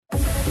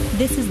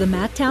This is the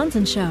Matt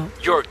Townsend Show.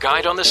 Your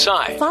guide on the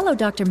side. Follow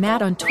Dr.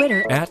 Matt on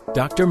Twitter at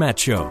Dr. Matt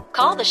Show.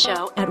 Call the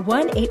show at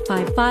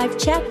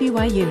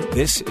 1-855-CHAT-BYU.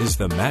 This is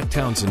the Matt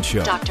Townsend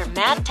Show. Dr.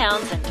 Matt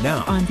Townsend.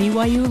 Now on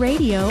BYU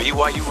Radio.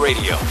 BYU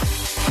Radio.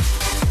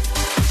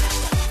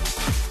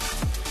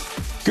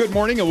 Good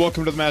morning and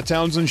welcome to the Matt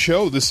Townsend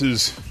Show. This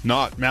is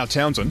not Matt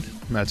Townsend.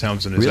 Matt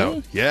Townsend is Really?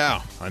 out.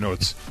 Yeah, I know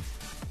it's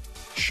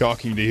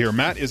shocking to hear.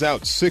 Matt is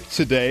out sick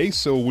today,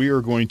 so we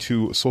are going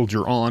to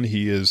soldier on.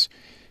 He is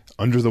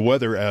under the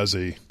weather, as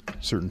a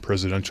certain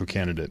presidential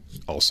candidate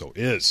also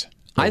is.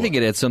 I think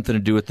it had something to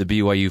do with the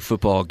BYU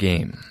football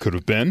game. Could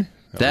have been.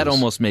 That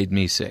almost made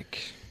me sick.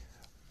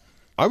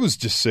 I was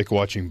just sick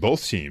watching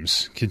both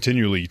teams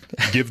continually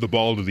give the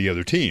ball to the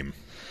other team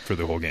for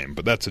the whole game,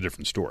 but that's a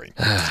different story.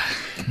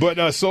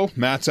 So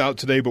Matt's out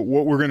today, but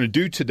what we're going to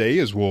do today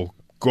is we'll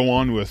go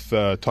on with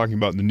talking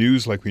about the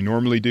news like we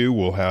normally do.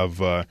 We'll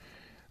have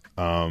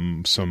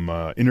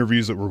some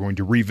interviews that we're going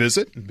to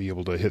revisit and be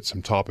able to hit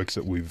some topics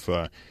that we've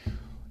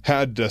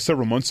had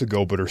several months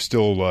ago but are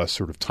still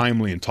sort of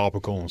timely and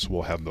topical, and so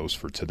we'll have those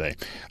for today.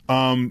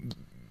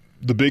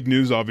 The big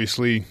news,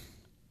 obviously,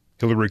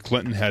 Hillary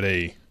Clinton had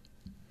a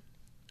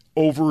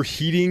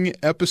overheating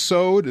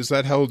episode. Is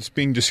that how it's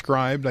being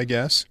described, I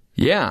guess?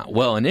 Yeah,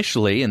 well,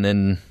 initially, and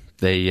then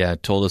they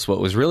told us what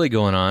was really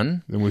going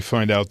on. Then we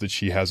find out that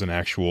she has an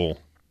actual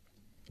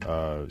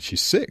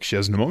she's sick. She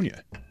has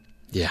pneumonia.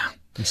 Yeah.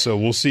 And so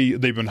we'll see.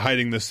 They've been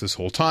hiding this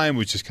whole time,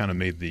 which has kind of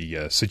made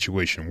the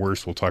situation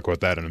worse. We'll talk about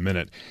that in a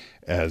minute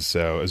as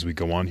we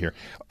go on here.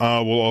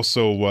 We'll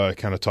also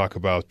kind of talk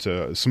about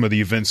some of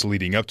the events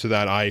leading up to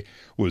that. I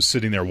was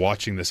sitting there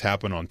watching this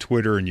happen on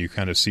Twitter, and you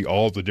kind of see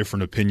all the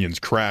different opinions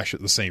crash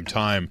at the same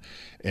time,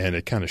 and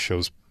it kind of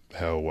shows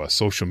how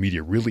social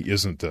media really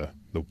isn't the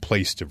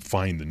place to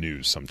find the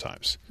news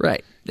sometimes.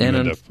 Right. You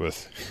end up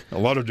with a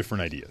lot of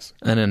different ideas.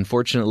 And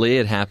unfortunately,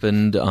 it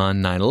happened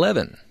on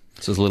 9/11.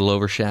 So it was a little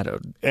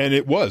overshadowed. And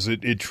it was.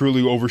 It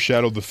truly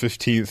overshadowed the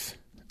 15th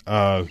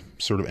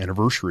sort of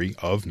anniversary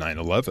of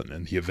 9/11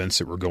 and the events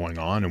that were going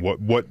on and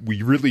what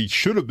we really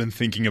should have been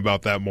thinking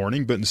about that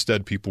morning, but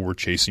instead people were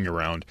chasing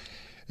around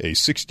a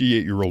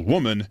 68-year-old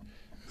woman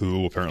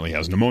who apparently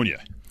has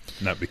pneumonia.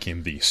 And that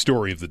became the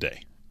story of the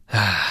day.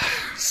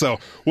 So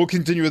we'll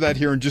continue with that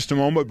here in just a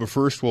moment, but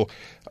first we'll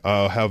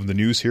have the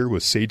news here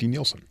with Sadie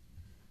Nielsen.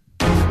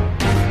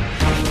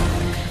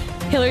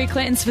 Hillary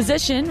Clinton's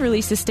physician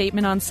released a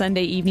statement on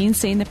Sunday evening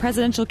saying the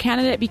presidential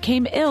candidate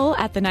became ill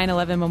at the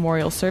 9/11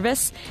 memorial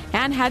service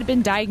and had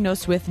been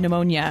diagnosed with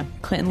pneumonia.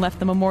 Clinton left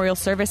the memorial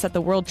service at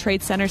the World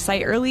Trade Center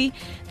site early,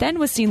 then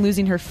was seen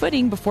losing her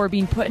footing before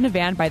being put in a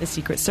van by the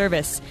Secret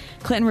Service.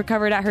 Clinton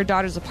recovered at her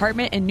daughter's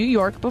apartment in New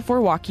York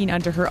before walking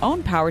under her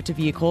own power to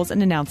vehicles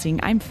and announcing,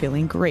 "I'm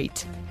feeling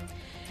great."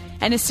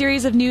 And a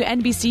series of new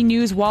NBC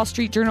News Wall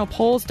Street Journal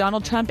polls,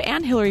 Donald Trump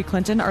and Hillary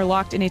Clinton are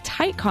locked in a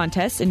tight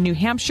contest in New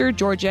Hampshire,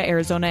 Georgia,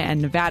 Arizona,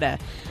 and Nevada.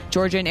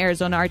 Georgia and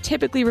Arizona are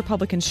typically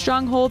Republican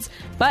strongholds,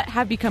 but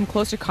have become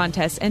closer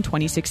contests in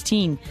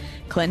 2016.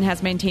 Clinton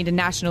has maintained a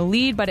national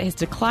lead, but it has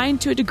declined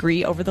to a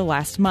degree over the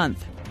last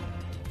month.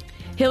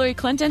 Hillary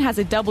Clinton has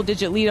a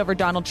double-digit lead over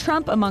Donald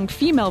Trump among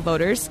female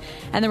voters,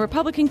 and the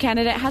Republican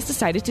candidate has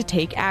decided to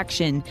take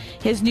action.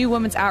 His new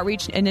women's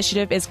outreach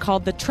initiative is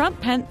called the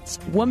Trump-Pence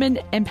Woman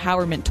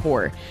Empowerment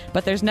Tour,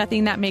 but there's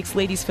nothing that makes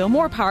ladies feel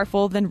more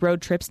powerful than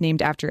road trips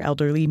named after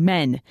elderly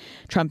men.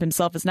 Trump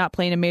himself is not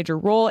playing a major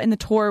role in the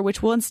tour,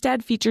 which will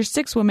instead feature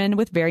 6 women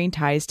with varying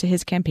ties to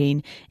his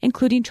campaign,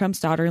 including Trump's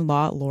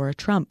daughter-in-law, Laura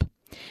Trump.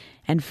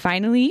 And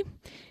finally,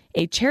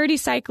 a charity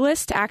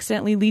cyclist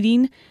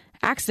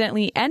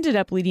accidentally ended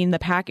up leading the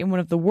pack in one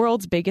of the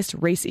world's biggest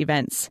race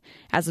events.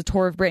 As the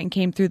Tour of Britain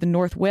came through the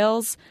North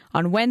Wales,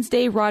 on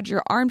Wednesday,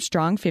 Roger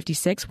Armstrong,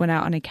 56, went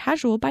out on a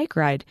casual bike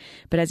ride.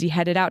 But as he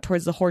headed out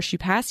towards the Horseshoe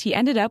Pass, he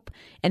ended up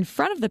in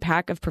front of the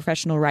pack of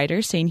professional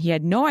riders, saying he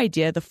had no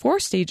idea the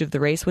 4th stage of the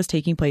race was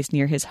taking place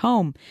near his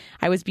home.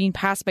 "I was being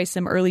passed by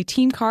some early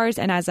team cars,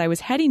 and as I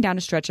was heading down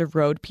a stretch of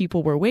road,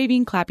 people were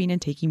waving, clapping,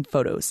 and taking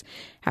photos.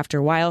 After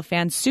a while,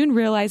 fans soon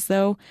realized,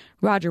 though,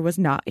 Roger was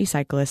not a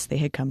cyclist they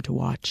had come to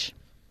watch."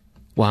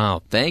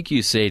 Wow. Thank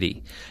you,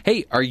 Sadie.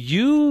 Hey,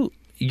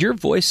 your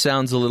voice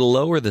sounds a little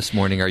lower this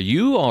morning. Are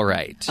you all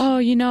right? Oh,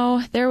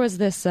 there was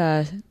this,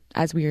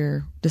 as we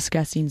were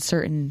discussing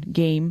certain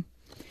game.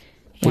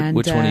 And,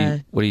 which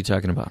one what are you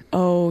talking about?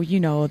 Oh,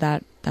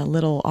 that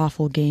little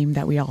awful game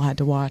that we all had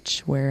to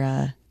watch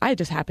where I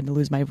just happened to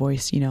lose my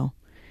voice,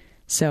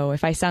 So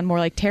if I sound more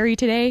like Terry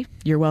today,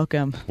 you're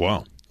welcome.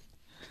 Wow.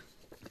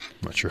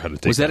 I'm not sure how to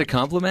take that. Was that a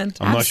compliment?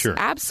 I'm not sure.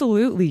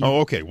 Absolutely.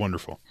 Oh, okay.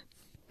 Wonderful.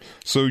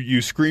 So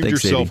you screamed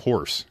Thanks, yourself Sadie.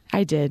 hoarse.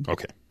 I did.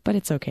 Okay. But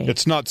it's okay.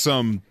 It's not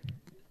some,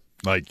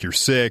 like you're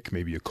sick,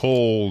 maybe a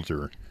cold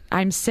or...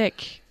 I'm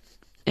sick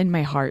in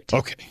my heart.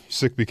 Okay.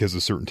 Sick because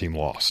a certain team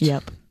lost.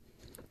 Yep.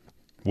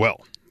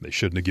 Well, they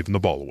shouldn't have given the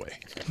ball away.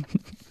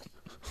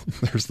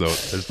 There's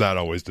that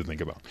always to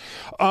think about.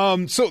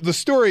 So the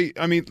story,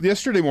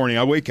 yesterday morning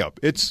I wake up.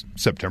 It's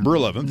September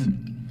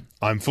 11th.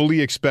 I'm fully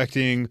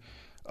expecting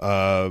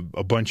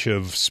a bunch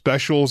of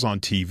specials on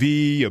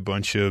TV, a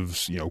bunch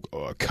of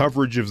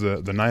coverage of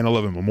the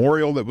 9/11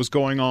 memorial that was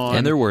going on.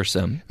 And there were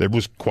some. There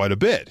was quite a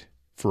bit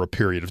for a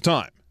period of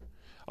time.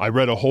 I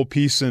read a whole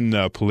piece in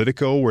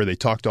Politico where they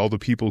talked to all the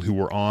people who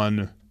were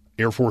on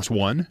Air Force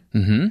One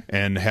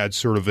and had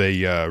sort of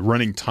a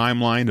running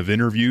timeline of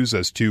interviews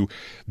as to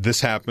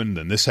this happened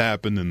and this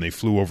happened, and they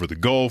flew over the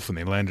Gulf and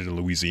they landed in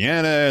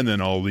Louisiana, and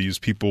then all these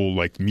people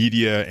like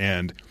media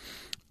and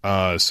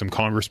some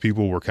Congress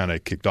people were kind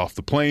of kicked off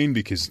the plane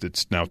because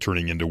it's now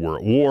turning into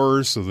world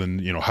wars. So then,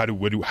 how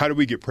do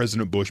we get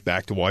President Bush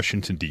back to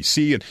Washington,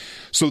 D.C.? And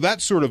so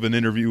that's sort of an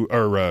interview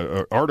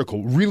or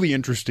article, really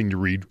interesting to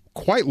read,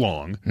 quite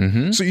long.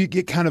 So you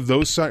get kind of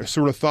those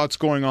sort of thoughts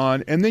going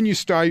on. And then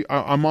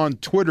I'm on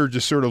Twitter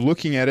just sort of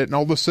looking at it, and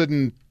all of a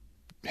sudden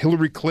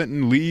Hillary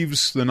Clinton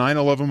leaves the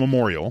 9/11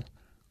 memorial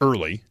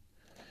early.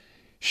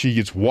 She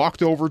gets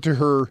walked over to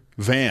her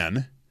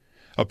van.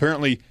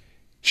 Apparently,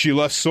 she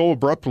left so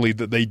abruptly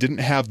that they didn't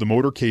have the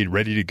motorcade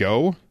ready to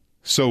go.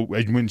 So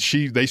when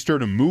they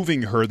started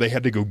moving her, they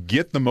had to go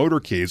get the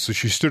motorcade. So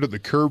she stood at the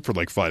curb for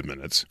like 5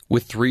 minutes.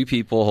 With 3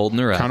 people holding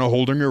her up. Kind of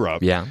holding her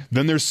up. Yeah.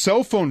 Then there's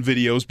cell phone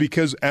videos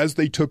because as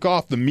they took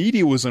off, the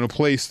media was in a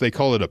place, they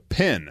call it a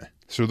pen.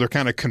 So they're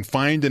kind of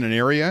confined in an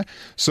area.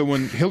 So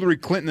when Hillary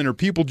Clinton and her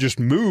people just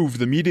moved,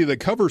 the media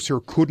that covers her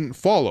couldn't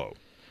follow.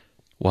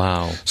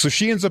 Wow. So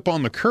she ends up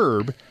on the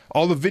curb.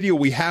 All the video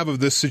we have of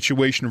this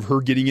situation of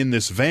her getting in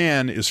this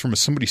van is from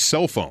somebody's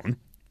cell phone.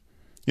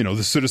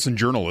 The citizen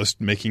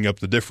journalist making up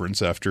the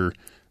difference after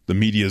the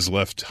media's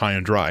left high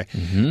and dry.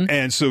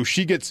 And so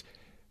she gets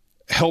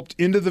helped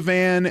into the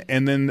van,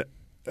 and then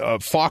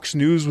Fox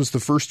News was the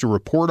first to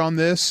report on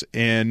this,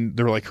 and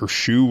they're like her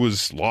shoe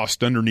was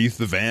lost underneath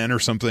the van or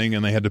something,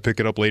 and they had to pick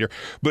it up later.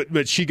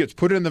 But she gets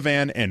put in the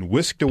van and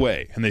whisked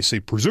away, and they say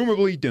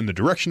presumably in the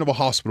direction of a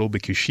hospital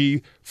because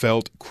she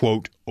felt,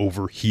 quote,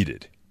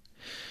 overheated.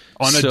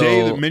 On a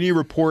day that many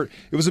report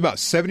it was about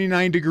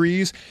 79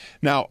 degrees.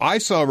 Now, I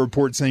saw a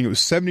report saying it was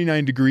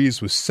 79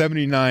 degrees with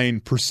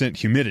 79%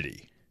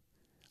 humidity.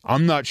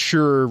 I'm not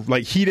sure.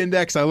 Like heat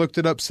index, I looked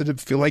it up, said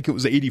it feel like it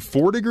was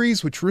 84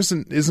 degrees, which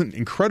isn't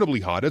incredibly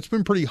hot. It's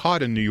been pretty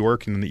hot in New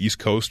York and in the East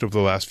Coast over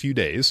the last few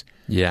days.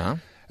 Yeah.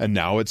 And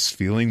now it's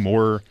feeling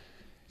more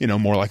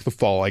like the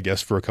fall, I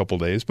guess, for a couple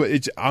days.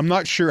 But I'm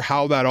not sure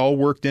how that all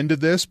worked into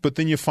this. But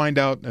then you find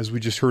out, as we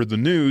just heard the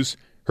news,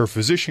 her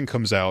physician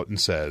comes out and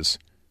says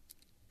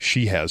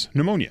she has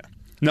pneumonia.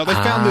 Now, they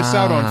found this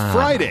out on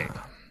Friday.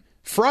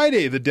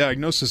 Friday, the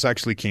diagnosis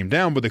actually came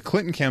down, but the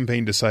Clinton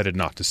campaign decided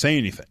not to say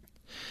anything.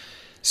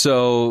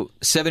 So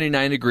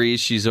 79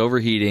 degrees, she's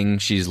overheating,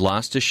 she's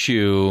lost a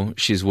shoe,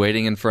 she's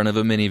waiting in front of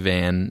a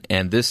minivan,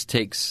 and this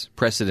takes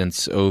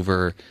precedence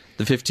over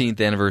the 15th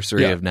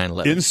anniversary of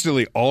 9/11.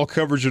 Instantly, all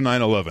coverage of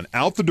 9/11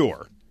 out the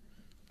door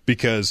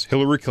because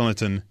Hillary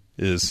Clinton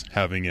is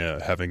having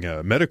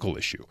a medical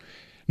issue.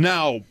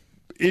 Now,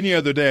 any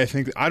other day,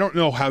 I don't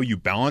know how you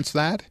balance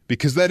that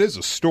because that is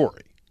a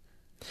story.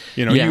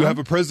 You have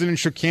a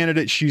presidential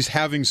candidate, she's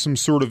having some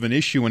sort of an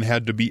issue and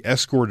had to be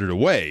escorted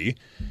away.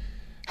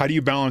 How do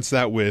you balance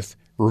that with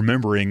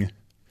remembering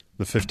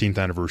the 15th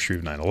anniversary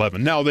of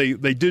 9/11? Now, they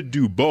did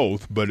do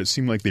both, but it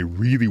seemed like they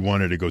really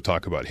wanted to go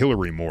talk about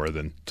Hillary more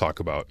than talk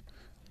about,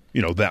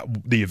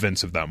 the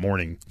events of that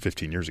morning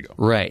 15 years ago.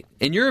 Right.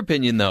 In your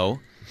opinion, though,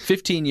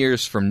 15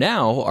 years from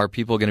now, are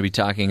people going to be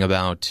talking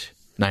about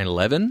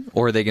 9/11,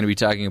 or are they going to be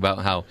talking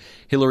about how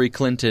Hillary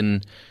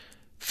Clinton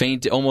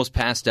almost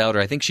passed out, or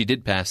I think she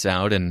did pass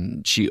out,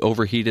 and she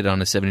overheated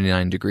on a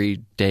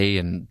 79-degree day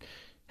and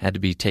had to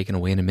be taken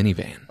away in a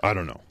minivan? I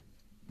don't know.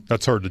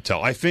 That's hard to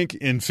tell. I think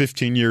in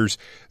 15 years,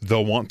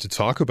 they'll want to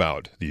talk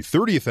about the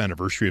 30th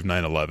anniversary of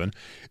 9/11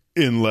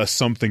 unless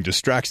something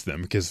distracts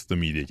them because the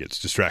media gets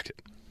distracted.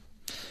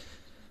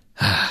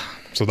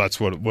 So that's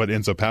what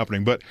ends up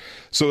happening. But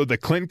so the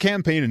Clinton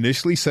campaign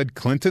initially said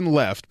Clinton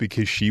left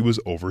because she was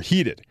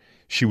overheated.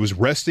 She was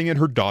resting in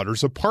her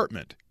daughter's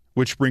apartment,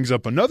 which brings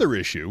up another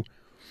issue.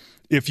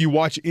 If you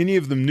watch any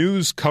of the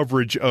news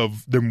coverage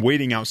of them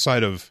waiting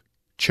outside of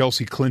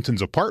Chelsea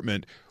Clinton's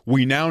apartment,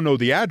 we now know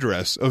the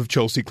address of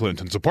Chelsea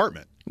Clinton's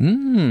apartment,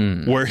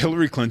 where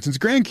Hillary Clinton's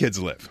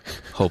grandkids live.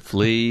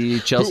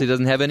 Hopefully Chelsea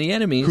doesn't have any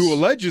enemies. Who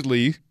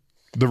allegedly,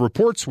 the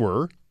reports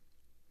were,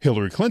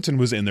 Hillary Clinton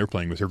was in there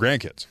playing with her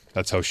grandkids.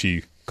 That's how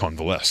she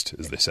convalesced,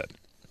 as they said.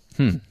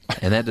 And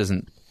that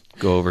doesn't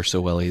go over so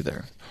well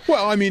either.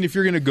 Well, I mean, if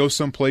you're going to go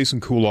someplace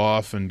and cool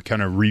off and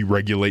kind of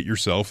re-regulate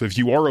yourself, if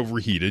you are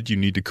overheated, you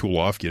need to cool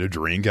off, get a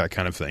drink, that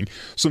kind of thing.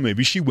 So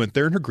maybe she went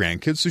there and her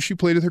grandkids, so she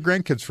played with her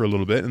grandkids for a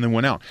little bit and then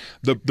went out.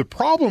 The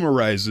problem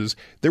arises,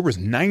 there was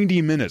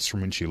 90 minutes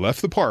from when she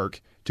left the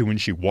park to when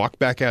she walked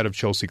back out of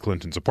Chelsea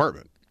Clinton's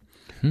apartment.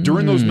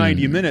 During those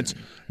 90 minutes,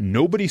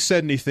 nobody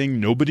said anything,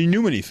 nobody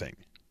knew anything.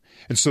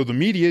 And so the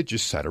media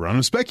just sat around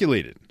and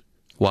speculated.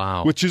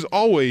 Wow. Which is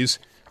always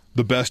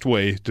the best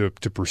way to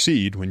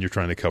proceed when you're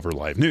trying to cover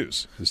live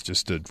news, is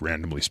just to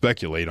randomly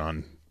speculate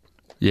on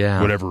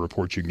whatever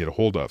report you can get a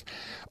hold of.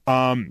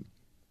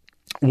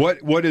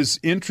 What is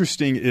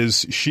interesting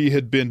is she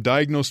had been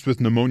diagnosed with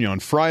pneumonia on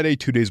Friday,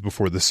 2 days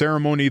before the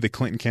ceremony. The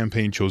Clinton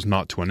campaign chose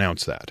not to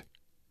announce that.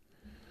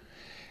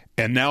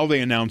 And now they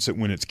announce it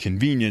when it's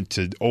convenient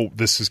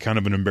this is kind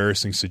of an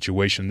embarrassing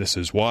situation. This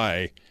is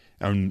why.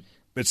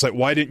 It's like,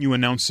 why didn't you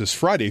announce this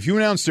Friday? If you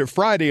announced it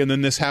Friday and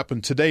then this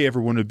happened today,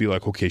 everyone would be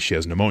like, okay, she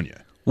has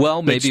pneumonia.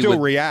 Well, maybe they'd still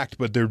react,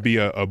 but there'd be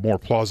a more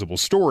plausible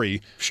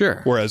story.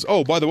 Sure. Whereas,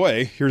 by the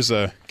way, here's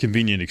a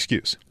convenient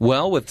excuse.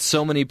 Well, with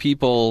so many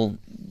people,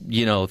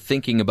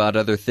 thinking about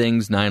other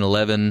things,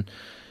 9/11,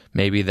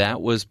 maybe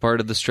that was part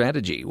of the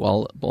strategy.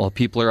 While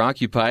people are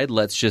occupied,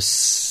 let's just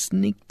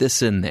sneak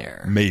this in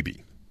there.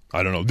 Maybe.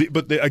 I don't know.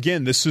 But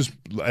again, this is,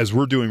 as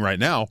we're doing right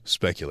now,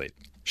 speculate.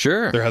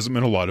 Sure. There hasn't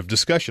been a lot of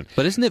discussion.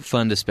 But isn't it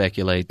fun to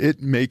speculate?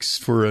 It makes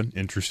for an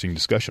interesting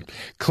discussion.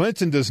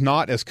 Clinton does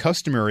not, as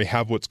customary,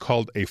 have what's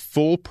called a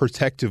full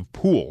protective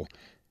pool,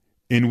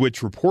 in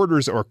which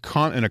reporters are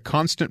in a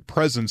constant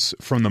presence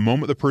from the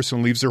moment the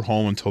person leaves their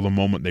home until the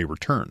moment they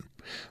return.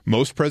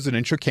 Most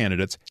presidential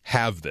candidates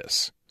have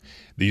this.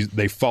 They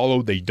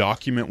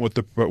document what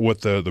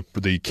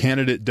the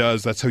candidate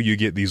does. That's how you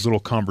get these little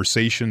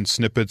conversation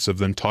snippets of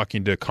them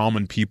talking to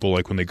common people,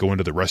 like when they go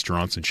into the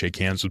restaurants and shake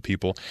hands with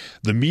people.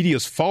 The media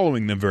is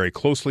following them very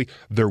closely.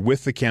 They're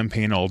with the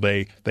campaign all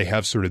day. They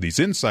have sort of these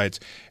insights,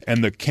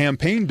 and the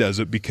campaign does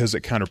it because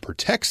it kind of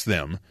protects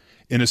them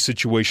in a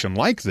situation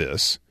like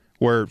this,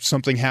 where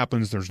something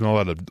happens, there's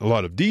not a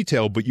lot of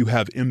detail, but you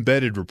have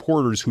embedded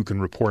reporters who can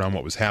report on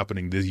what was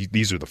happening.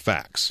 These are the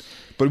facts.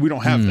 But we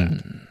don't have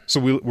that. So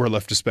we're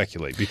left to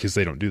speculate because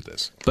they don't do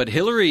this. But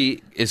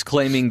Hillary is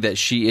claiming that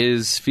she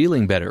is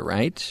feeling better,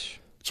 right?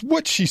 It's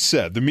what she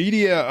said. The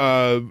media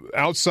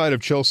outside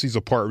of Chelsea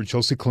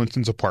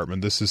Clinton's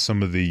apartment, this is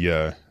some of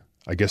the,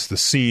 I guess the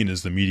scene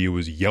as the media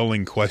was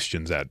yelling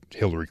questions at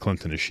Hillary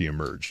Clinton as she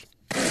emerged.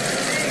 Are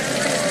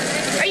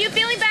you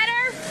feeling better?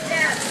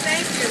 Yes,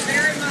 thank you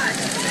very much.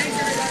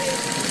 Thanks, everybody.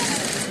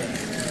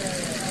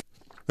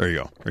 There you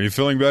go. Are you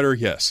feeling better?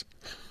 Yes.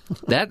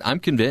 That, I'm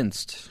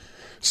convinced.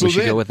 So we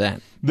should go with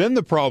that. Then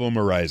the problem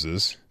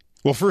arises.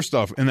 Well, first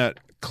off, in that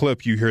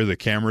clip, you hear the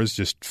cameras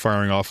just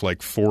firing off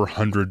like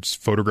 400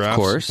 photographs.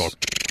 Of course. Well,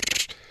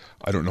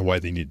 I don't know why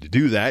they need to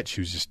do that.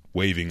 She was just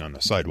waving on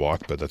the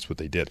sidewalk, but that's what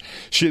they did.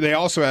 They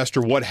also asked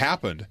her what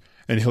happened,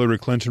 and Hillary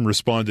Clinton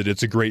responded,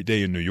 "It's a great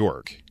day in New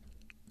York."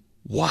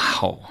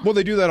 Wow. Well,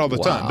 they do that all the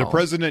time. The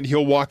president,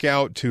 he'll walk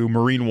out to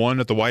Marine One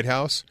at the White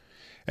House,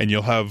 and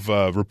you'll have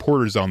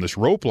reporters on this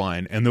rope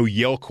line, and they'll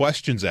yell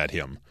questions at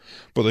him.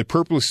 But they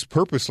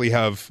purposely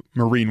have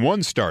Marine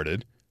One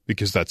started,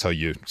 because that's how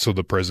so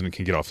the president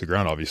can get off the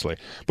ground, obviously.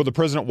 But the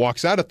president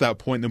walks out at that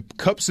point and then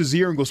cups his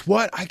ear and goes,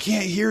 "What? I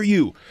can't hear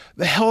you.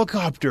 The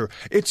helicopter.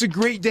 It's a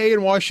great day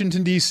in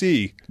Washington,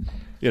 D.C."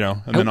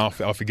 And then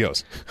off he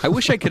goes. I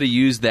wish I could have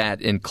used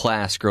that in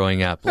class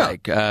growing up. Yeah.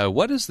 Like,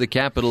 what is the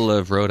capital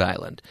of Rhode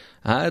Island?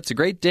 It's a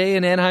great day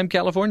in Anaheim,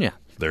 California.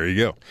 There you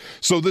go.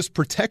 So this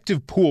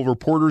protective pool,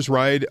 reporters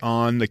ride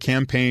on the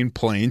campaign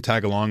plane,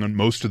 tag along on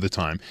most of the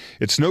time.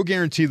 It's no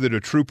guarantee that a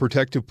true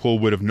protective pool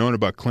would have known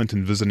about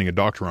Clinton visiting a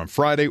doctor on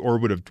Friday or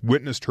would have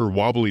witnessed her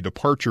wobbly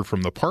departure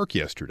from the park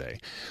yesterday.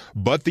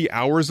 But the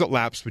hours that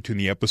lapsed between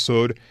the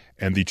episode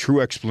and the true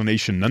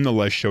explanation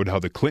nonetheless showed how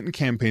the Clinton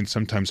campaign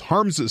sometimes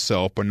harms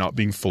itself by not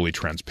being fully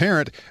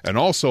transparent. And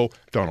also,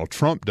 Donald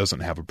Trump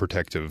doesn't have a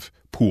protective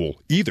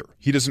pool either.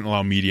 He doesn't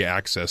allow media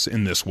access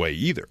in this way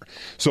either.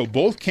 So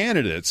both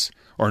candidates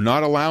are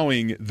not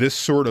allowing this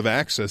sort of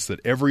access that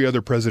every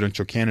other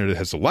presidential candidate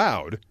has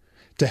allowed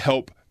to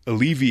help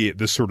alleviate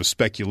this sort of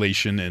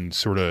speculation and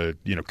sort of,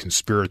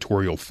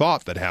 conspiratorial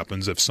thought that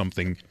happens if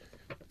something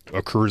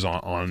occurs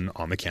on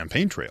the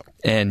campaign trail.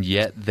 And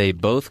yet they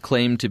both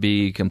claim to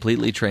be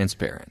completely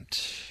transparent.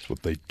 That's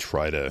what they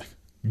try to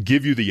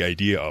give you the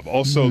idea of.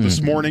 Also,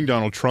 this morning,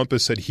 Donald Trump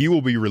has said he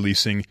will be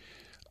releasing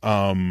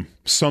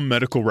some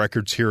medical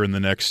records here in the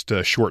next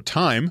short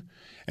time,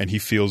 and he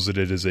feels that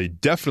it is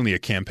definitely a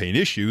campaign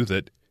issue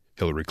that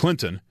Hillary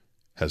Clinton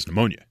has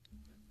pneumonia.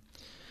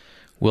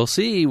 We'll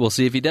see. We'll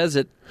see if he does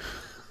it.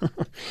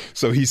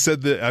 So he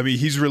said that,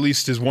 he's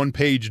released his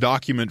one-page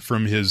document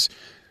from his,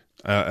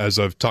 as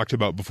I've talked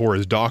about before,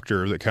 his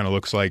doctor that kind of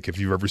looks like, if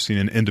you've ever seen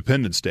an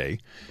Independence Day,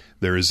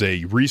 there is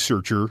a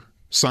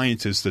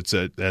scientist that's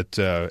at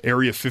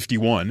Area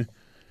 51.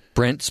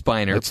 Brent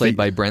Spiner, played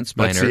by Brent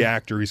Spiner. That's the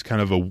actor. He's kind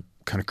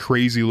of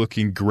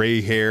crazy-looking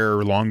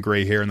long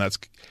gray hair, and that's,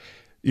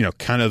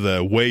 kind of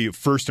the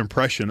first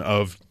impression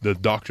of the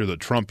doctor that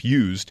Trump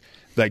used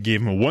that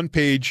gave him a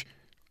one-page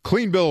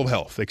clean bill of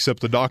health, except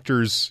the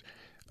doctor's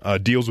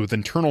deals with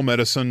internal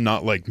medicine,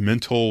 not like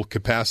mental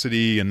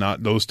capacity and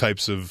not those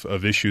types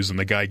of issues, and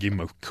the guy gave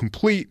him a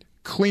complete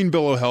clean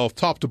bill of health,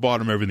 top to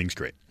bottom, everything's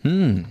great.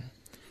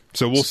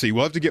 So we'll see.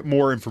 We'll have to get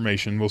more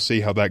information. We'll see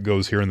how that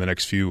goes here in the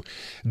next few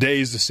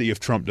days to see if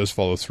Trump does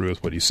follow through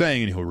with what he's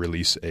saying, and he'll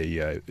release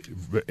a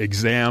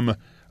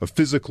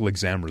physical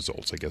exam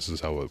results, I guess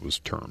is how it was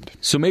termed.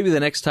 So maybe the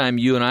next time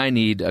you and I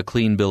need a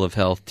clean bill of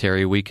health,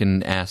 Terry, we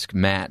can ask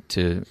Matt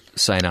to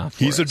sign off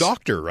for He's us. a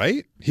doctor,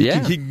 right? He Yeah.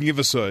 can give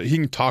us he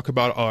can talk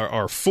about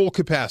our full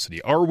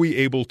capacity. Are we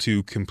able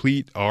to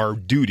complete our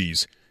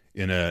duties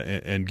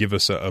and give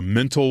us a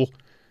mental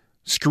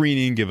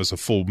screening, give us a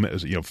full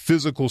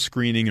physical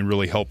screening, and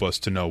really help us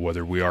to know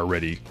whether we are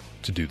ready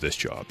to do this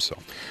job. So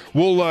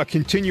we'll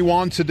continue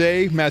on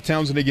today. Matt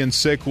Townsend again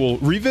sick. We'll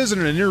revisit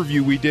an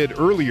interview we did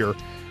earlier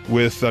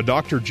with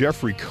Dr.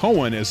 Jeffrey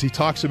Cohen as he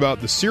talks about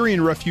the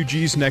Syrian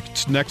Refugees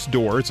Next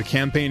Door. It's a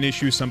campaign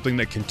issue, something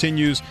that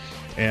continues,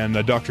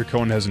 and Dr.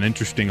 Cohen has an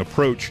interesting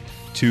approach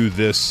to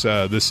this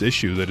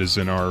issue that is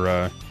in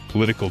our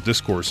political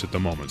discourse at the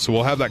moment. So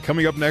we'll have that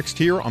coming up next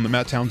here on The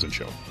Matt Townsend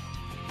Show.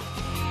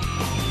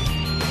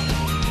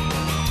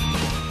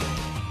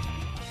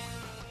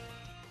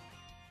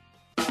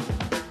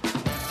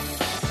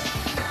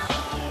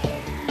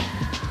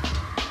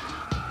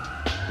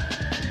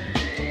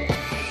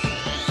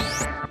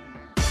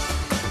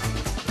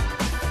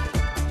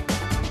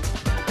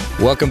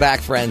 Welcome back,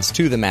 friends,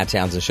 to the Matt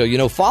Townsend Show. You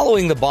know,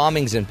 following the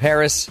bombings in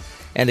Paris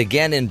and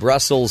again in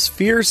Brussels,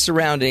 fears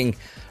surrounding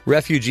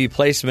refugee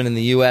placement in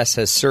the U.S.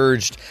 has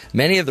surged.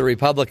 Many of the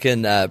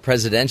Republican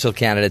presidential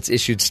candidates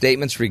issued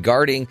statements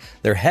regarding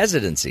their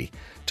hesitancy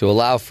to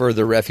allow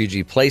further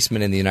refugee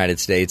placement in the United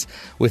States.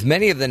 With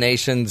many of the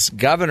nation's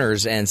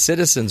governors and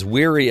citizens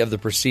weary of the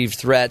perceived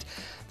threat,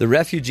 the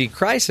refugee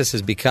crisis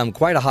has become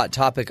quite a hot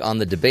topic on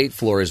the debate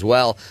floor as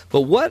well.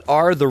 But what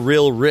are the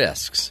real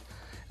risks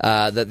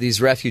that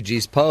these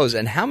refugees pose,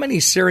 and how many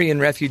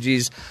Syrian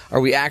refugees are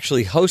we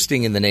actually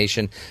hosting in the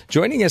nation?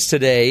 Joining us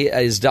today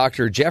is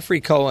Dr. Jeffrey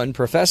Cohen,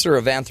 Professor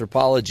of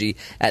Anthropology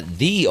at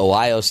The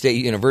Ohio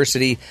State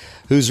University,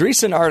 whose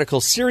recent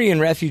article, Syrian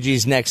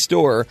Refugees Next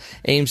Door,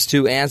 aims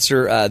to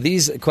answer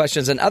these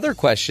questions and other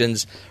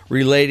questions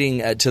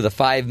relating to the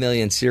 5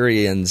 million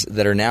Syrians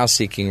that are now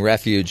seeking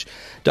refuge.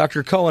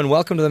 Dr. Cohen,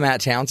 welcome to the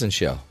Matt Townsend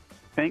Show.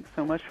 Thanks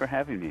so much for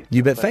having me.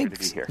 You bet.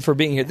 Thanks for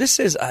being here. This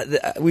is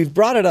we've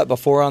brought it up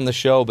before on the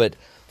show, but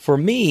for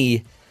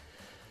me,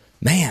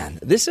 man,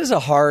 this is a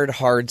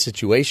hard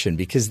situation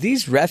because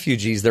these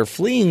refugees, they're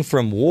fleeing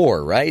from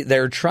war, right?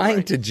 They're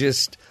trying to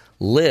just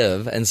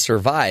live and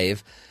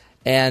survive.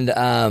 And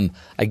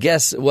I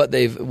guess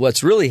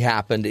what's really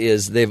happened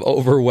is they've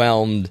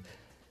overwhelmed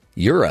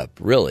Europe,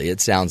 really, it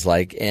sounds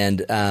like.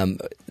 And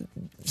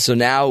so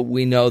now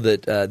we know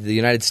that the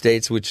United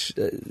States, which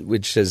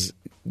has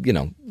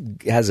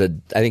has I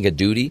think a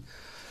duty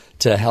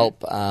to help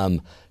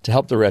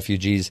the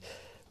refugees.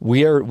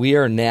 We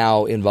are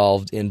now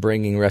involved in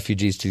bringing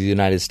refugees to the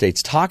United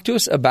States. Talk to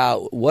us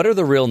about what are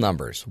the real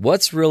numbers?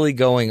 What's really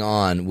going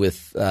on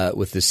with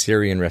the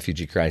Syrian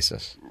refugee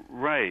crisis?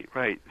 Right.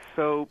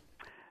 So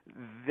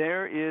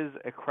there is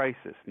a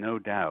crisis, no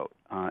doubt,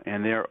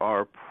 and there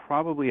are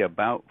probably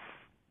about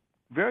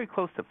very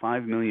close to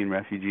 5 million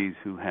refugees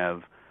who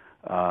have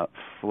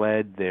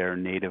fled their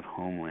native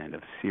homeland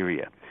of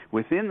Syria.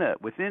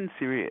 Within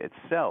Syria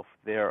itself,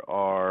 there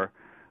are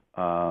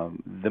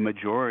the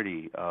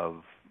majority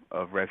of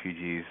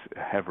refugees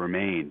have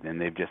remained, and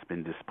they've just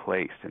been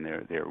displaced, and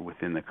they're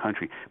within the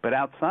country. But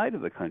outside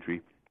of the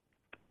country,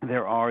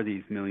 there are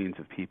these millions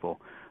of people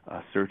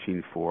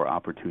searching for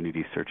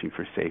opportunities, searching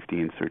for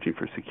safety, and searching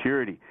for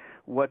security.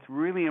 What's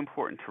really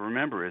important to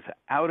remember is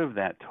out of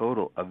that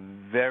total, a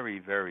very,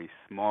 very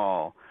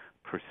small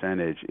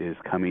percentage is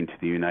coming to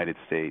the United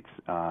States.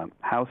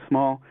 How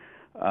small?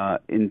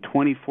 In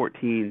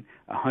 2014,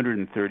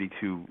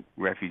 132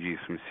 refugees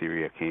from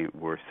Syria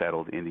were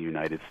settled in the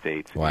United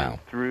States. Wow. And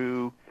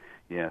through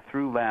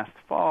last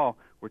fall,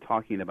 we're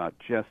talking about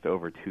just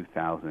over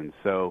 2,000.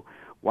 So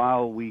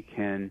while we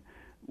can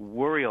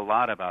worry a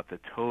lot about the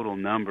total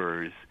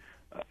numbers,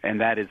 and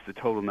that is the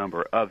total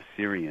number of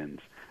Syrians,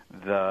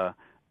 the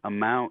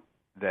amount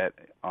that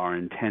are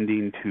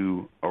intending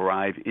to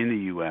arrive in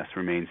the U.S.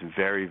 remains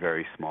very,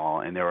 very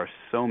small, and there are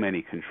so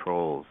many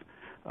controls.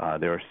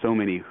 There are so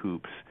many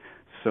hoops,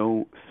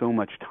 so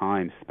much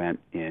time spent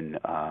in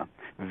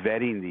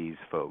vetting these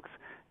folks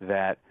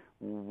that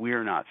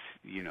we're not.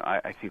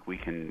 I think we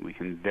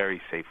can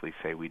very safely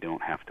say we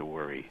don't have to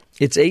worry.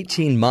 It's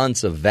 18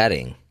 months of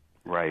vetting,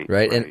 right?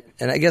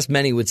 And I guess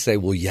many would say,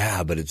 well,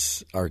 yeah, but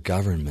it's our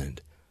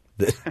government.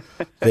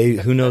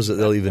 Who knows that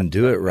they'll even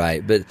do it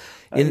right? But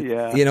in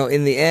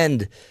the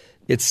end,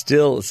 it's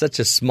still such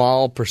a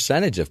small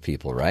percentage of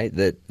people, right?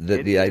 That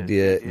the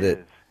idea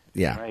that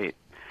right.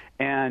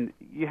 And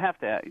you have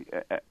to,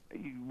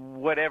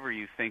 whatever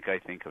you think I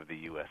think of the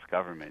U.S.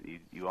 government,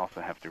 you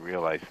also have to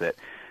realize that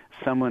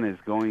someone is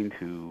going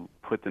to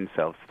put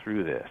themselves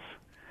through this,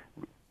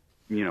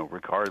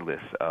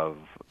 regardless of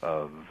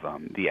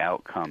the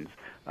outcomes.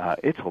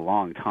 It's a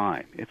long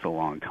time.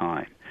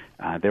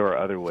 There are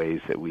other ways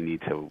that we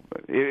need to,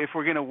 if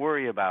we're going to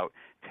worry about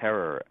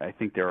terror, I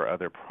think there are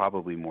other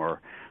probably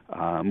more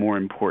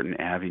important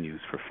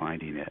avenues for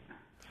finding it.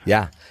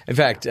 Yeah. In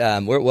fact,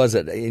 where was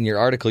it? In your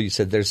article, you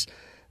said there's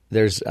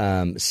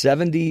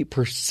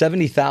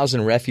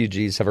 70,000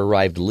 refugees have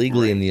arrived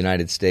legally in the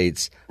United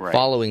States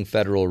following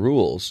federal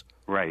rules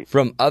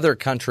from other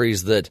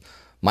countries that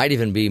might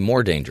even be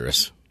more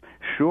dangerous.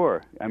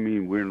 Sure. I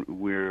mean,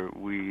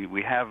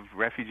 we have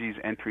refugees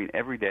entering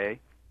every day.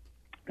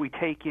 We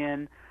take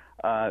in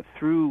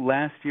through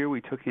last year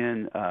we took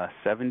in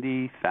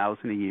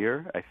 70,000 a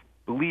year. I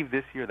believe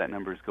this year that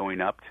number is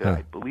going up to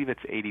I believe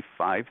it's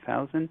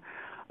 85,000.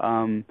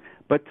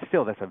 But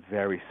still, that's a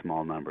very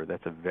small number.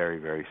 That's a very,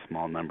 very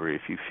small number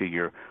if you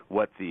figure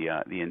what the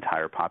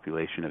entire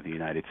population of the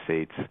United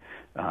States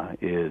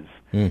is.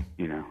 You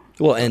know.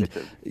 Well, and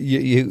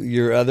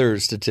your other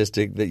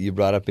statistic that you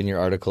brought up in your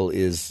article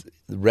is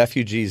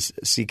refugees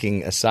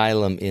seeking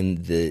asylum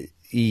in the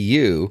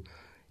EU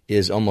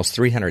is almost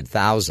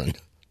 300,000.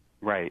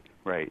 Right.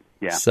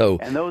 Yeah. So,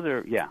 and those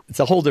are it's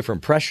a whole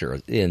different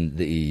pressure in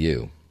the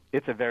EU.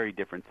 It's a very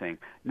different thing.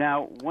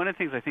 Now, one of the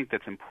things I think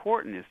that's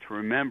important is to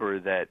remember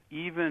that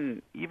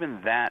even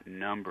that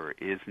number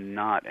is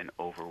not an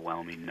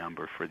overwhelming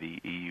number for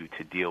the EU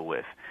to deal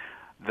with.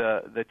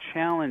 The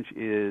challenge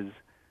is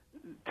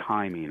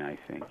timing, I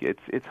think.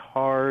 It's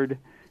hard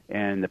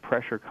and the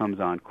pressure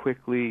comes on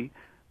quickly,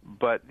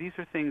 but these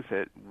are things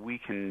that we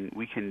can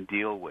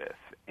deal with.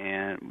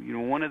 And you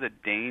know, one of the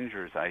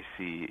dangers I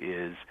see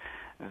is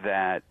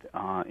that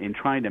in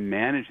trying to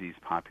manage these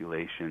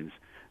populations,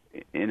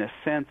 in a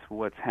sense,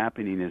 what's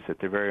happening is that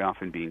they're very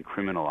often being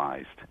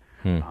criminalized,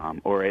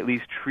 or at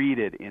least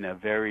treated in a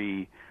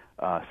very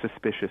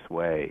suspicious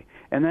way,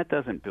 and that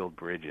doesn't build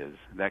bridges.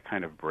 That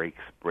kind of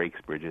breaks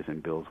bridges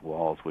and builds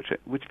walls,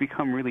 which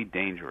become really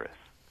dangerous.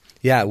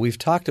 Yeah, we've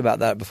talked about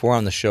that before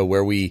on the show,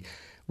 where we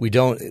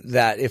don't,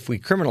 that if we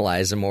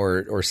criminalize them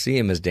or see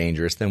them as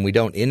dangerous, then we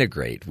don't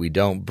integrate. We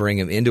don't bring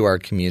them into our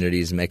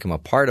communities and make them a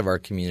part of our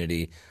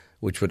community,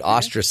 which would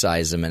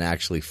ostracize them and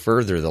actually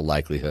further the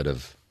likelihood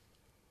of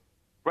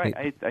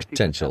I think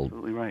potential. That's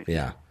absolutely right.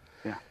 Yeah.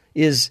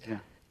 Is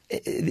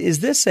Is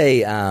this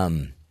a? I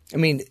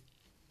mean,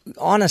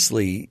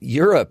 honestly,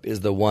 Europe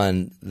is the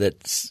one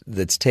that's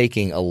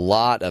taking a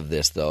lot of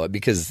this, though,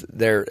 because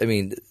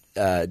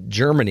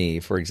Germany,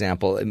 for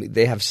example,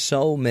 they have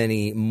so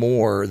many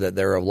more that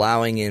they're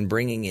allowing in,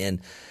 bringing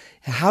in.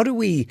 How do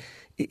we?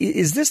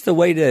 Is this the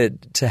way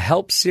to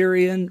help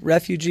Syrian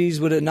refugees?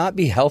 Would it not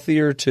be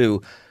healthier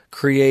to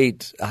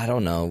create, I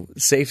don't know,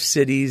 safe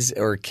cities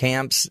or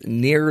camps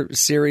near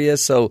Syria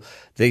so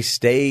they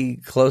stay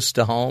close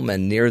to home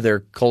and near their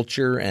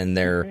culture and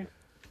their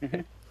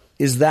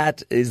Is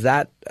that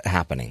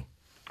happening?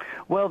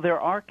 Well,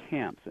 there are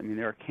camps. I mean,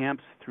 there are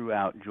camps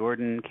throughout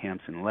Jordan,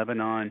 camps in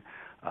Lebanon,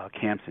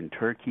 camps in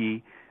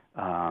Turkey.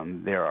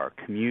 There are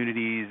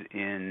communities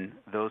in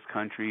those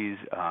countries.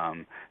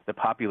 The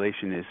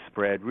population is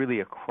spread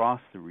really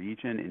across the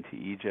region into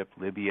Egypt,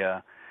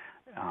 Libya,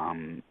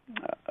 and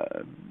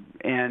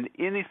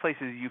in these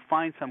places you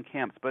find some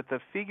camps, but the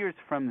figures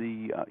from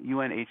the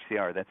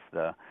UNHCR, that's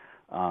the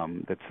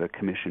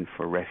Commission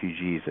for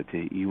Refugees at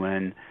the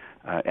UN,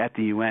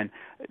 estimates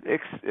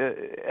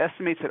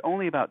that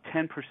only about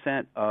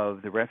 10%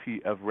 of the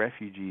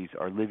refugees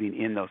are living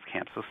in those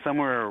camps. So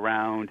somewhere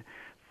around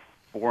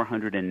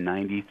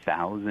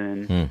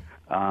 490,000,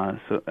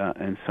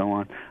 and so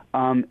on.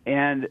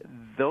 And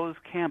those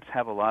camps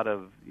have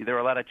there are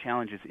a lot of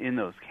challenges in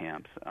those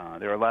camps.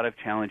 There are a lot of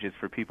challenges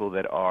for people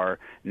that are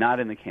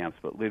not in the camps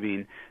but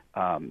living,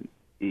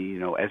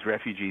 as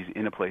refugees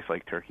in a place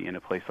like Turkey, in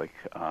a place like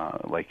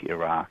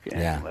Iraq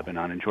and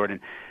Lebanon and Jordan.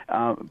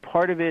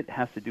 Part of it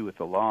has to do with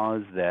the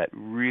laws that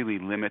really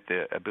limit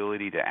the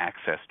ability to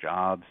access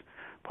jobs.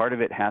 Part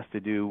of it has to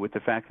do with the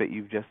fact that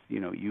you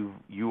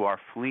are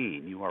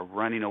fleeing, you are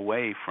running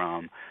away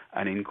from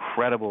an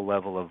incredible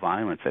level of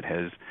violence that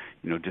has,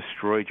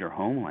 destroyed your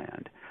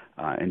homeland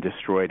and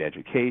destroyed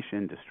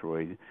education,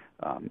 destroyed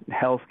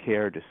health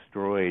care,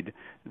 destroyed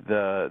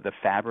the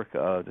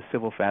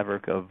civil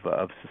fabric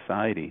of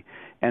society,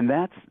 and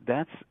that's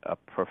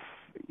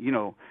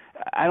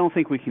I don't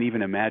think we can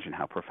even imagine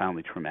how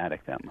profoundly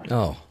traumatic that must be.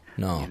 Oh.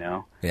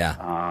 No.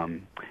 Yeah.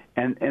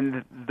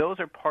 And those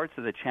are parts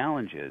of the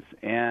challenges,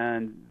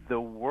 and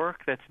the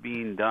work that's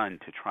being done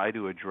to try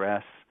to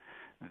address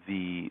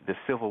the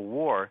Civil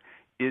War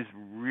is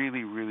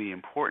really, really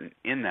important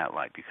in that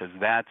light, because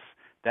that's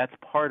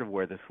part of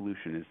where the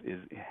solution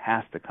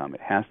has to come.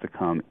 It has to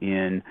come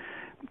in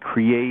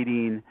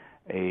creating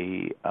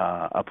a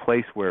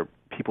place where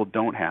people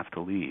don't have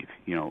to leave,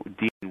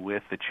 dealing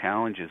with the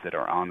challenges that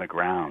are on the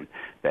ground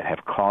that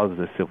have caused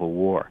the Civil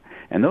War.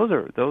 And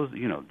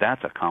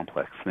that's a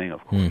complex thing,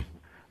 of course.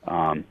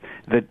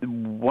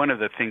 One of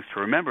the things to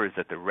remember is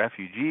that the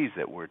refugees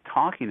that we're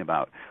talking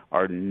about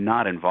are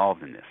not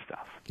involved in this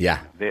stuff. Yeah.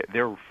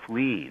 They're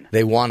fleeing.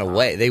 They want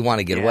away. They want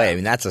to get away. I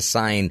mean, that's a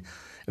sign.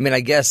 I mean, I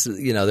guess,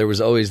 there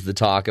was always the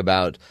talk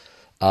about,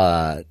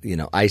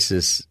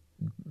 ISIS,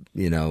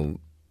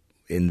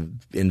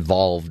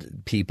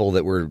 involved people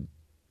that were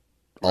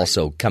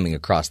also coming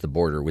across the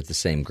border with the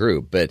same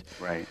group. But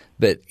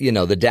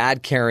the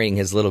dad carrying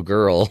his little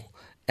girl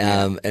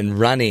and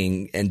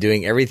running and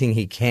doing everything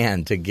he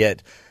can to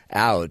get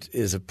out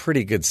is a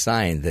pretty good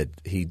sign that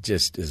he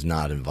just is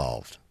not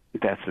involved.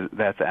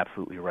 That's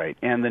absolutely right.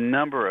 And the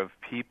number of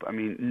people, I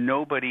mean,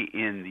 nobody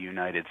in the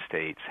United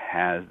States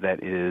has,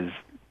 that is,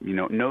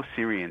 no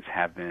Syrians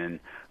have been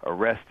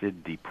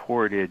arrested,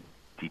 deported,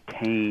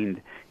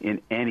 detained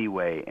in any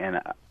way.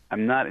 And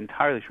I'm not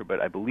entirely sure, but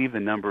I believe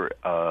the number,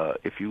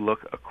 if you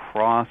look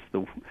across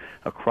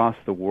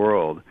the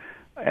world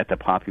at the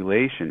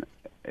population,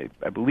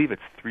 I believe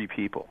it's 3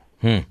 people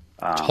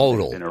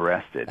total have been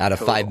arrested out of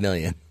total. 5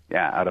 million.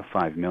 Yeah, out of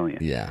 5 million.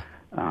 Yeah.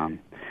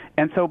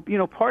 And so,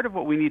 part of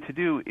what we need to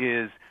do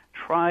is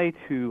try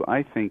to,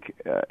 I think,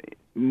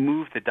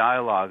 move the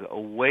dialogue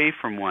away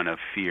from one of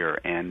fear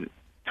and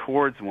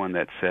towards one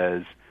that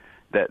says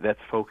that's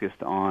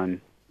focused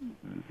on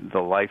the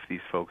life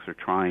these folks are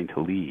trying to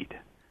lead.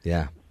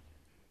 Yeah.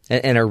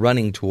 And are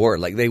running toward,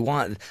 like they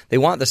want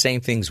the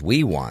same things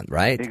we want,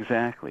 right?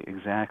 Exactly.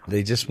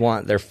 They just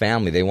want their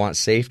family. They want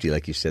safety,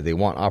 like you said. They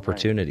want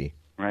opportunity.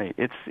 Right.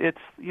 It's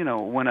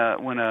when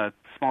a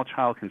small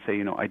child can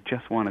say, I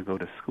just want to go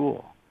to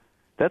school.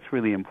 That's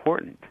really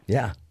important.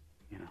 Yeah.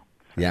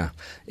 Yeah.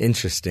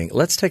 Interesting.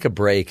 Let's take a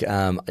break.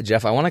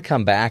 Jeff, I want to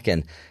come back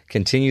and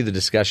continue the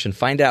discussion,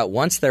 find out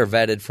once they're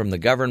vetted from the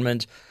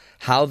government,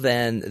 how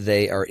then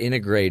they are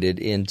integrated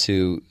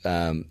into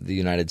the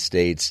United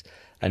States.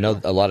 I know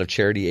a lot of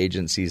charity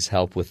agencies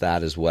help with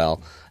that as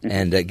well,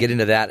 and get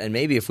into that. And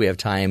maybe if we have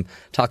time,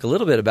 talk a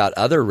little bit about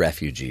other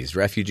refugees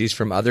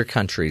from other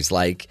countries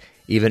like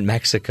even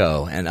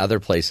Mexico and other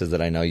places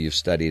that I know you've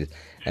studied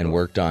and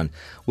worked on.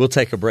 We'll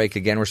take a break.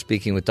 Again, we're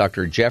speaking with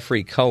Dr.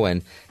 Jeffrey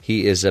Cohen.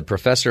 He is a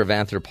professor of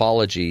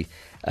anthropology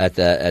at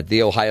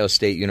the Ohio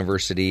State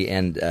University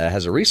and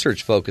has a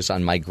research focus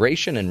on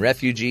migration and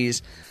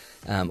refugees.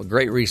 A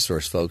great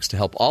resource, folks, to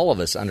help all of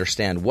us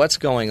understand what's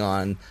going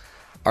on.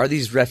 Are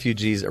these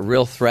refugees a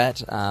real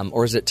threat,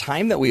 or is it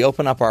time that we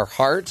open up our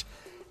heart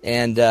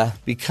and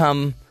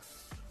become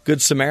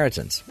good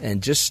Samaritans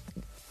and just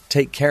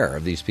take care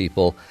of these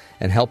people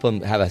and help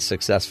them have a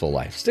successful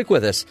life? Stick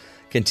with us,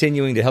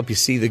 continuing to help you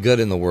see the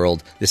good in the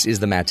world. This is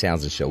the Matt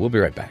Townsend Show. We'll be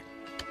right back.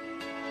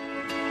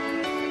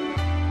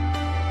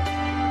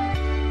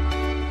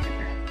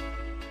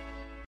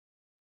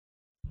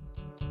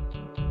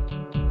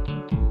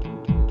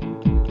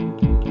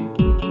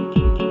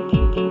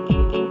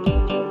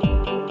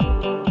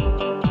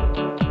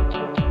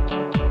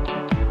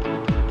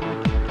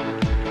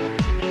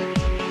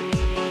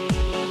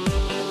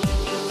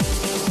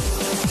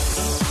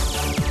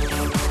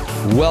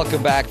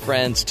 Welcome back,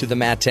 friends, to the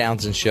Matt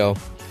Townsend Show.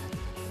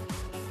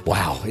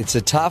 Wow, it's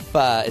a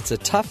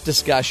tough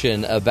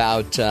discussion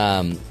about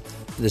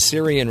the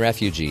Syrian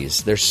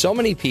refugees. There's so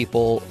many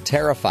people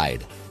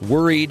terrified,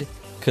 worried,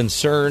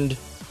 concerned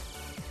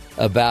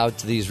about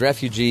these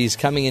refugees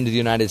coming into the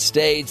United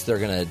States. They're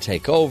going to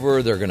take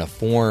over. They're going to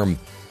form,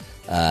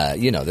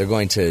 they're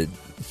going to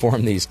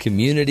form these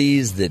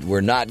communities that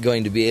we're not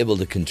going to be able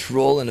to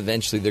control, and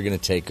eventually they're going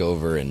to take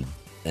over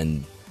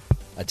and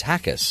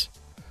attack us.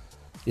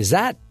 Is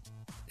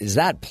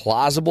that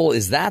plausible?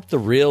 Is that the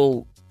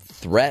real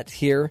threat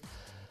here?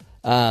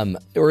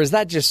 Or is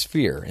that just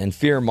fear and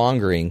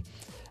fear-mongering?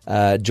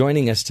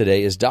 Joining us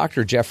today is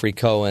Dr. Jeffrey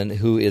Cohen,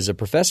 who is a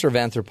professor of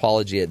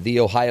anthropology at The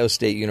Ohio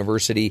State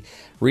University.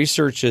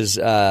 Researches,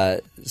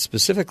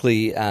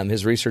 specifically,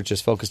 his research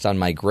is focused on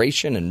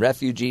migration and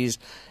refugees,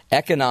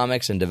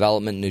 economics and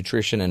development,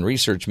 nutrition and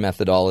research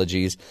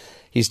methodologies.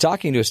 He's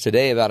talking to us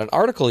today about an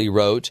article he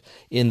wrote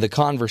in The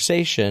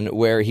Conversation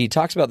where he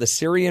talks about the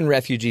Syrian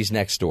Refugees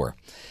Next Door.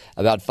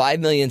 About 5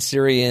 million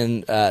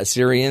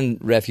Syrian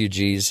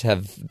refugees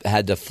have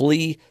had to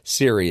flee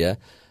Syria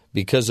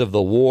because of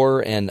the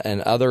war and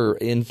other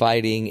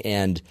infighting,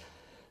 and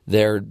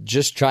they're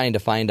just trying to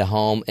find a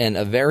home. And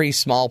a very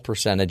small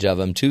percentage of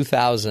them,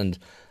 2,000,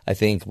 I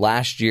think,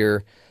 last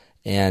year,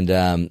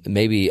 and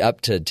maybe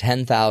up to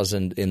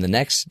 10,000 in the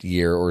next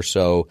year or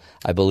so,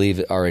 I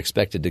believe, are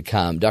expected to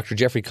come. Dr.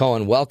 Jeffrey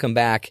Cohen, welcome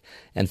back,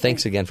 and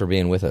thanks again for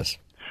being with us.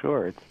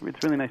 Sure.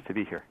 It's really nice to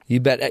be here.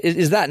 You bet.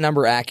 Is that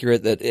number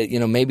accurate, that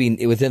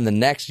maybe within the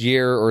next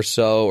year or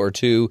so or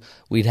two,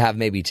 we'd have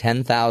maybe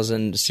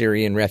 10,000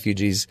 Syrian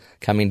refugees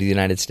coming to the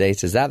United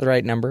States? Is that the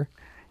right number?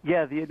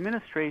 Yeah, the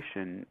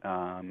administration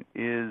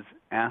is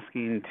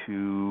asking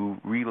to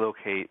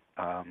relocate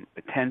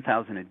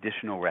 10,000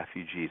 additional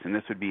refugees, and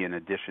this would be in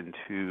addition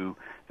to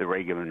the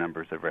regular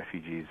numbers of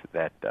refugees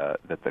that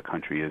the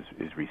country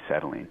is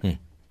resettling.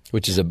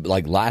 Which is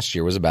like last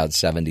year was about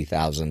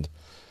 70,000.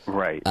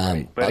 Right.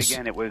 But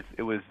again, it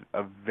was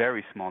a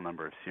very small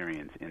number of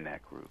Syrians in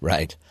that group.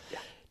 Right. Yeah.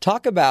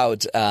 Talk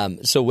about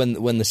so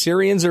when the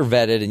Syrians are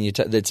vetted,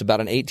 and it's about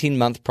an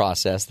 18-month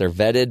process. They're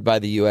vetted by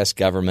the U.S.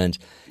 government.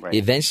 Right.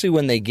 Eventually,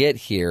 when they get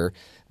here,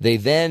 they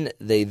then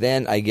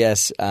I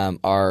guess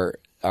are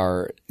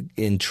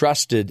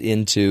entrusted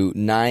into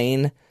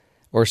 9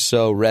 or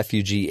so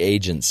refugee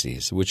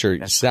agencies, which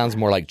sounds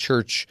more like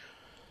church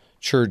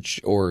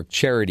or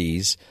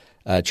charities.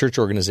 Church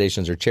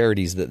organizations or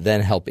charities that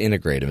then help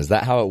integrate them. Is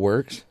that how it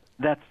works?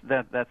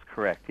 That's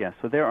correct. Yeah.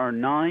 So there are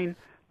 9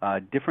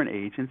 different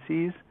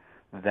agencies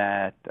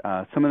that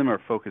some of them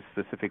are focused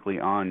specifically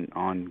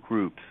on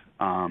groups.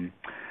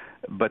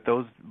 But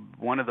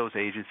one of those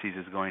agencies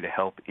is going to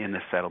help in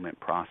the settlement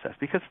process,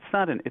 because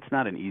it's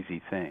not an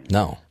easy thing.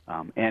 No.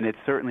 And it's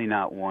certainly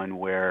not one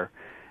where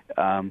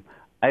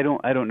I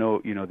don't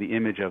know, the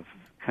image of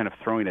kind of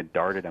throwing a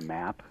dart at a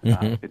map.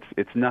 Mm-hmm.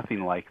 It's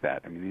nothing like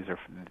that. I mean,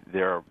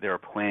 there are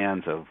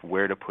plans of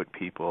where to put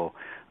people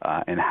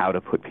and how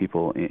to put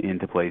people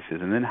into places,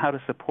 and then how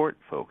to support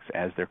folks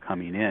as they're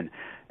coming in.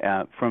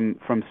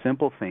 From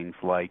simple things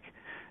like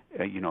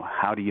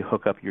how do you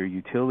hook up your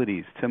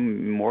utilities, to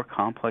more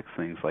complex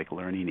things like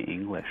learning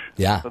English.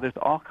 Yeah. So there's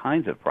all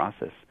kinds of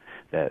process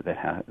that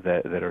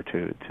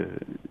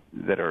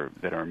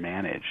are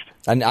managed.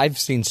 And I've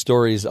seen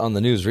stories on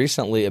the news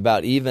recently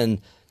about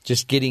even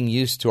just getting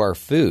used to our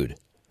food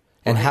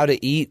and how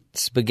to eat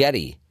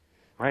spaghetti.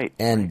 Right.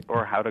 And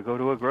or how to go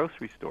to a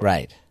grocery store.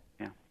 Right.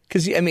 Yeah.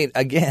 Because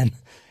again,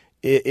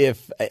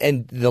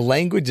 and the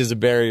language is a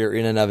barrier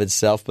in and of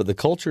itself, but the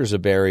culture is a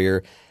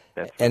barrier.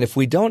 That's and if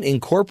we don't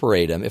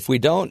incorporate them, if we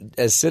don't,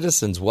 as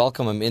citizens,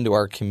 welcome them into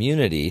our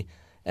community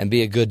and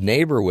be a good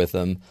neighbor with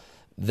them,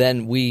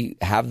 then we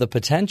have the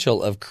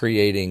potential of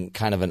creating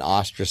kind of an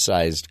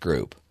ostracized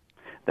group.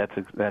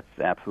 That's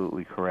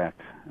absolutely correct.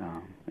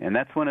 And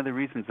that's one of the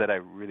reasons that I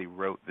really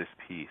wrote this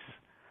piece,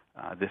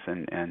 this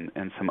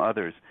and some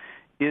others,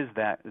 is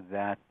that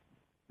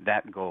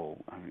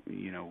goal.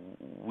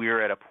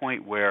 We're at a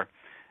point where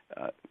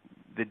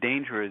the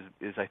danger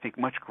is I think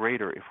much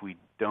greater if we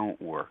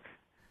don't work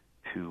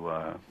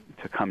to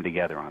come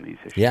together on these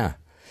issues. Yeah.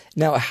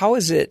 Now, how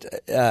is it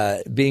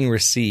being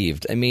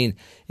received? I mean,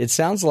 it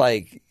sounds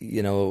like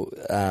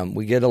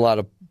we get a lot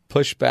of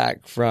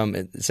pushback from.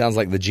 It sounds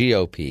like the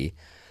GOP,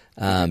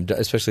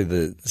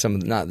 especially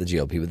not the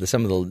GOP, but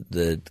some of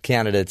the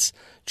candidates.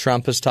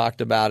 Trump has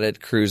talked about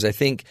it. Cruz, I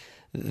think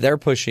they're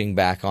pushing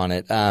back on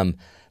it.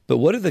 But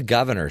what are the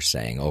governors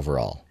saying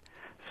overall?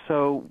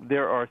 So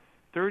there are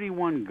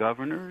 31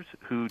 governors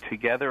who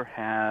together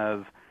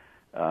have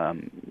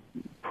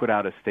put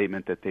out a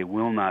statement that they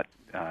will not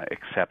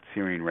accept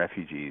Syrian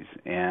refugees,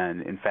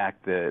 and in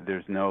fact,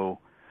 there's no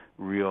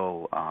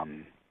real,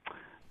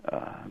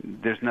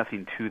 there's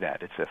nothing to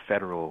that. It's a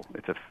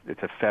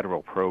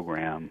federal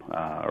program,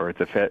 or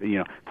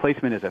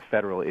placement is a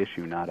federal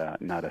issue, not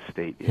a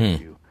state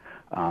issue.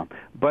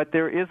 But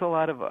there is a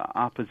lot of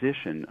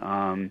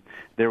opposition.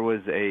 There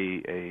was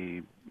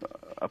a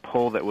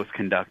poll that was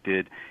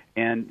conducted,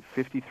 and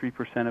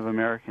 53% of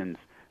Americans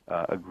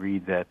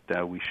agreed that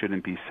we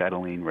shouldn't be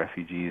settling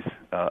refugees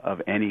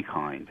of any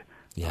kind.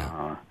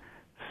 Yeah.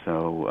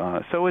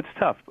 So it's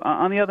tough.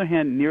 On the other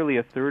hand, nearly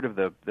a third of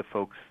the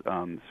folks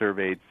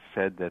surveyed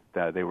said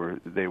that they were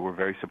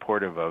very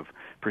supportive of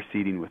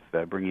proceeding with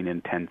bringing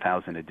in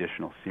 10,000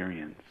 additional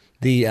Syrians.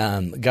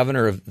 The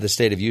governor of the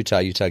state of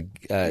Utah,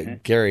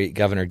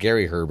 Governor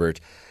Gary Herbert,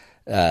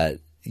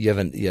 you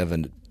have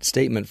a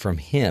statement from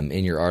him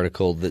in your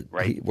article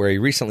where he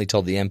recently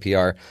told the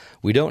NPR,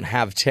 "We don't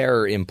have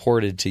terror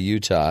imported to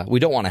Utah.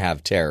 We don't want to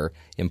have terror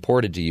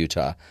imported to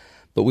Utah,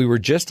 but we were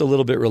just a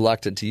little bit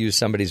reluctant to use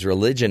somebody's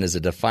religion as a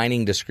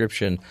defining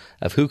description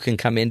of who can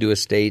come into a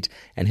state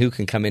and who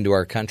can come into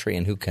our country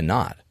and who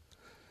cannot."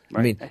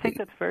 Right. I think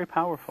that's very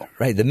powerful.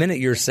 Right. The minute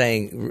you're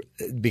saying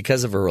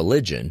because of a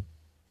religion,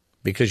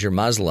 because you're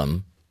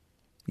Muslim,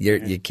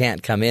 you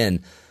can't come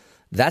in.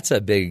 That's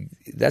a big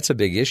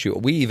issue.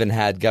 We even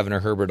had Governor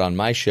Herbert on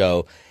my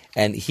show,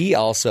 and he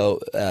also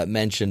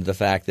mentioned the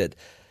fact that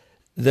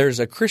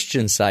there's a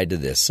Christian side to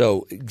this.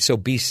 So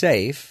be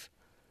safe,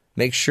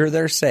 make sure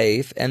they're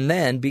safe, and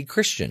then be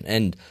Christian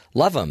and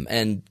love them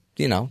and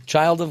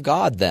child of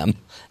God them.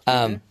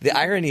 The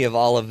irony of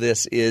all of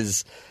this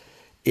is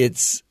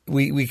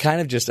we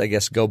kind of just, I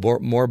guess, go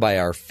more by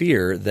our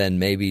fear than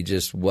maybe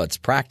just what's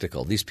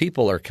practical. These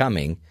people are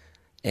coming,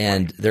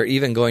 and they're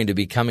even going to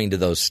be coming to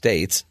those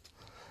states.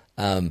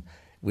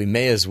 We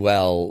may as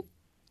well,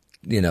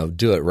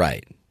 do it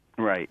right.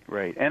 Right.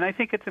 And I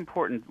think it's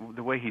important,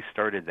 the way he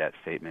started that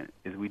statement,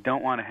 is we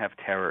don't want to have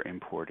terror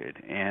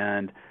imported.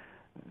 And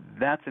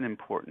that's an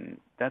important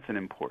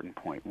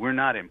point. We're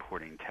not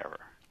importing terror.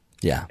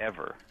 Yeah.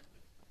 Ever.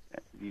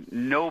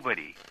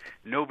 Nobody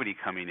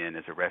coming in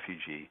as a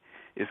refugee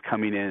is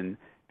coming in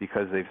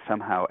because they've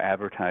somehow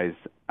advertised,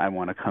 I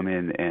want to come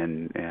in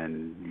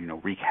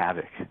and wreak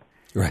havoc.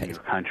 Right. In your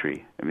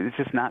country. I mean, it's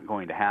just not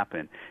going to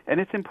happen. And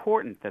it's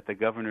important that the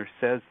governor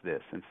says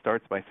this and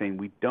starts by saying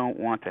we don't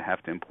want to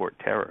have to import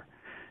terror,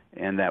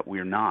 and that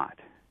we're not,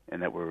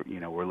 and that we're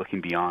looking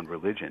beyond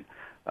religion.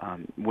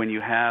 When you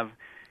have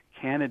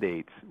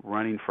candidates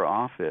running for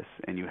office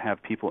and you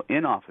have people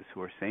in office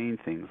who are saying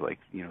things like,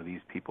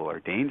 these people are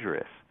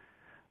dangerous,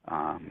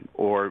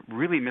 or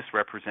really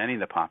misrepresenting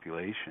the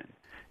population,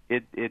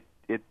 it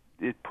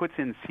puts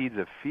in seeds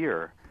of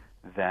fear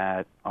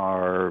that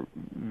are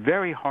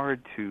very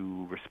hard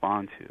to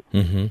respond to.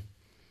 Mm-hmm.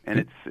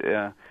 And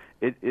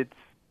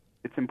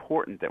it's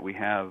important that we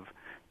have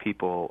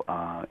people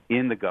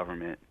in the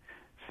government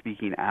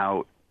speaking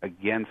out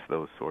against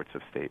those sorts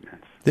of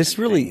statements. This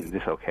really,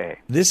 this okay?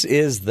 This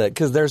is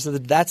because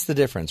that's the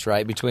difference,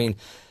 right? Between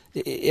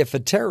if a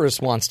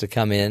terrorist wants to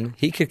come in,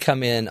 he could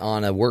come in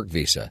on a work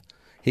visa.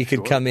 He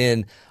could come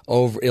in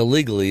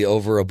illegally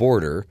over a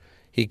border.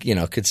 He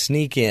could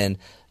sneak in,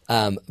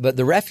 but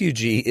the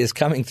refugee is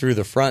coming through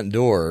the front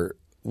door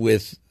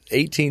with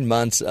 18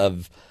 months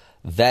of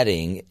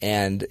vetting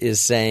and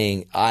is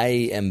saying, "I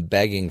am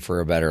begging for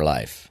a better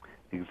life."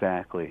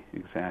 Exactly.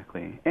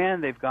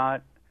 And they've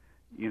got,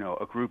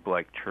 a group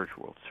like Church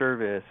World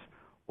Service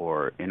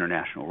or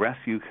International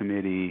Rescue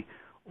Committee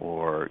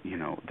or,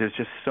 there's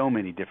just so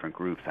many different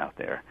groups out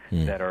there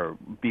that are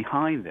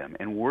behind them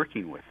and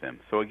working with them.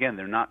 So again,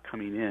 they're not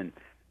coming in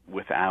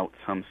without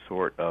some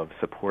sort of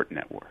support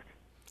network.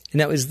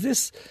 Now,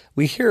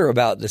 we hear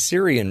about the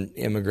Syrian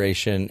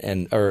immigration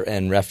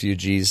and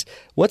refugees.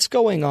 What's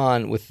going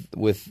on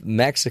with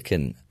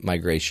Mexican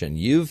migration?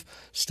 You've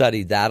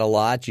studied that a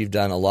lot. You've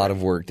done a lot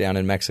of work down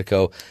in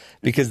Mexico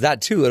because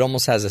that too, it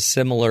almost has a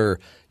similar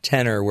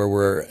tenor where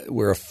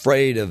we're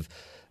afraid of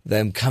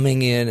them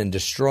coming in and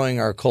destroying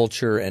our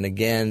culture. And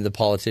again, the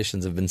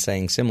politicians have been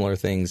saying similar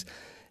things.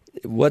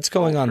 What's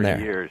going on there?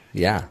 Years.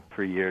 Yeah.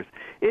 For years.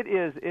 It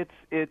is. It's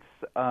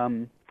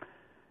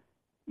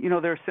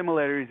there are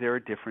similarities, there are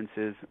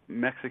differences.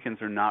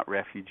 Mexicans are not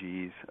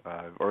refugees,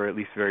 or at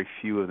least very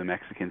few of the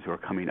Mexicans who are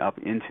coming up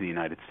into the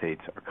United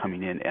States are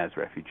coming in as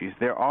refugees.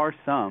 There are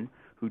some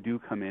who do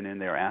come in and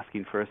they're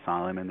asking for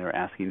asylum and they're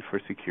asking for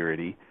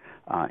security,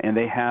 and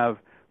they have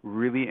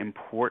really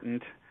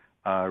important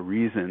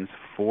reasons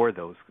for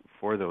those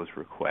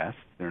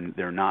requests.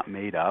 They're not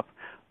made up.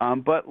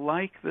 But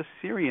like the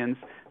Syrians,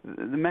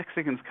 the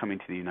Mexicans coming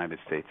to the United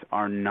States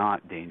are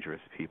not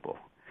dangerous people.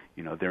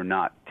 They're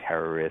not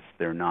terrorists.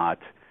 They're not,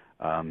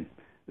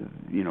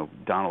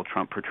 Donald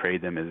Trump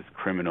portrayed them as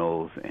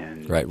criminals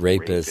and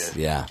rapists.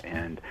 Yeah,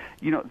 and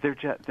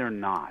they're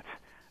not.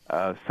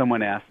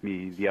 Someone asked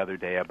me the other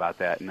day about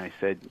that, and I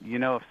said,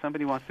 if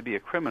somebody wants to be a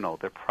criminal,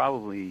 they're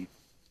probably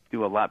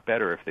do a lot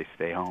better if they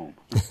stay home.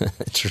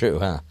 True,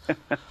 huh?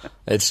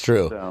 It's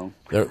true. So,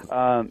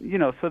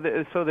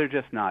 so they're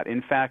just not.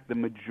 In fact, the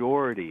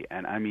majority,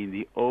 and I mean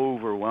the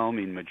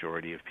overwhelming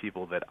majority of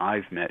people that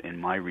I've met in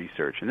my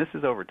research, and this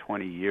is over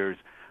 20 years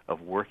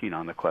of working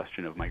on the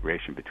question of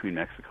migration between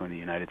Mexico and the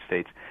United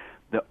States,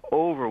 the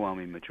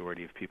overwhelming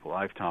majority of people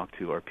I've talked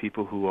to are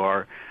people who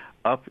are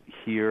up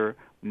here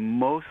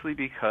mostly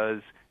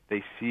because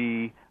they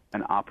see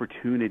an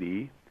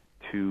opportunity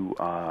to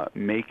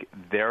make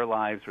their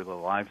lives or the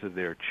lives of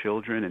their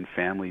children and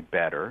family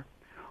better,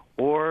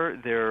 or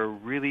they're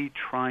really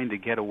trying to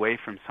get away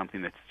from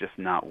something that's just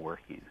not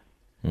working.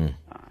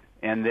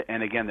 And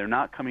again, they're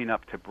not coming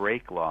up to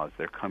break laws.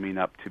 They're coming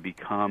up to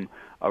become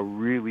a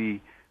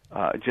really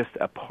just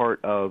a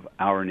part of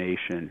our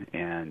nation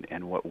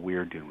and what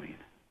we're doing.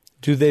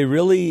 Do they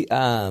really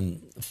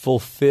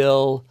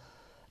fulfill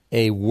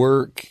a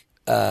work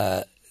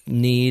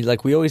need?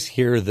 Like we always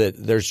hear that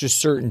there's just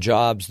certain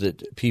jobs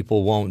that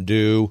people won't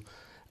do.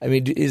 I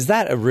mean, is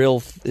that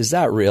real?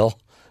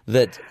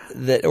 That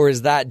or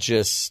is that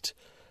just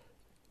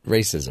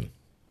racism?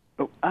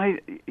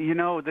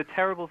 The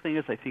terrible thing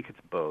is I think it's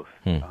both.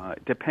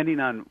 Depending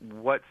on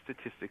what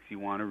statistics you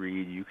want to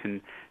read, you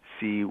can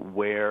see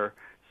where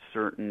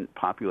certain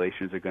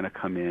populations are going to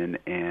come in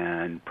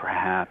and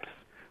perhaps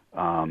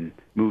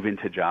move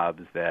into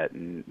jobs that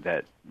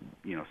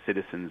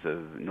citizens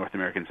of North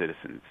American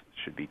citizens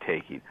should be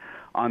taking.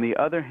 On the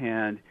other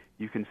hand,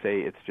 you can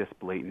say it's just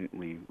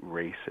blatantly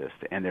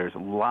racist, and there's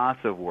lots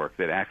of work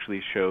that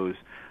actually shows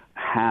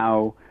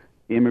how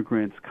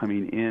immigrants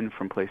coming in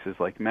from places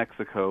like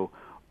Mexico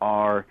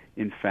are,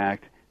 in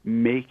fact,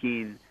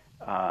 making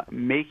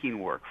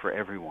work for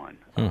everyone,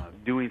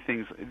 doing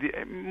things.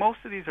 Most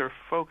of these are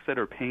folks that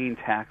are paying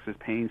taxes,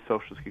 paying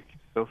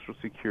Social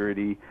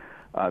Security.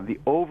 The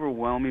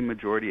overwhelming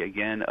majority,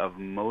 again, of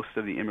most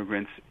of the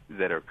immigrants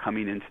that are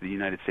coming into the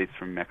United States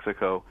from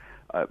Mexico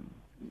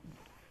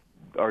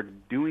are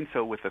doing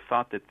so with the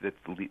thought that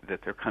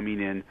they're coming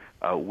in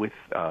with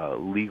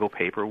legal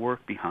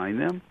paperwork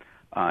behind them.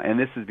 And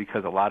this is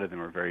because a lot of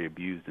them are very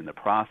abused in the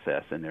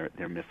process, and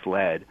they're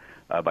misled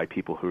by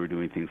people who are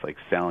doing things like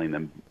selling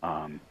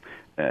them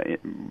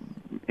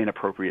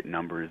inappropriate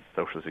numbers,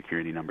 Social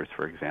Security numbers,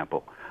 for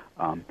example.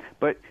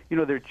 But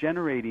they're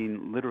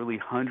generating literally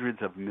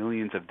hundreds of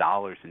millions of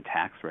dollars in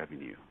tax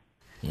revenue.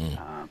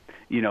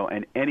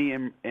 And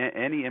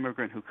any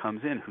immigrant who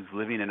comes in who's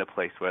living in a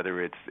place,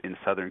 whether it's in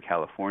Southern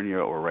California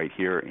or right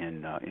here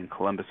in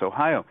Columbus,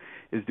 Ohio,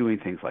 is doing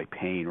things like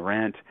paying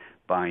rent,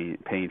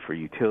 paying for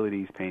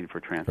utilities, paying for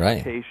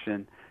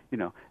transportation,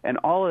 and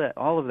all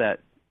of that.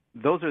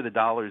 Those are the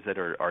dollars that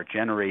are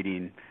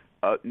generating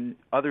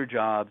other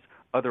jobs,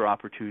 other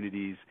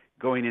opportunities,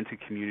 going into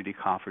community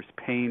coffers,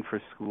 paying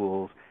for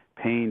schools,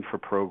 paying for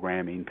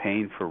programming,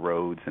 paying for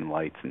roads and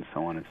lights, and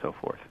so on and so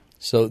forth.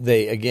 So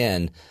there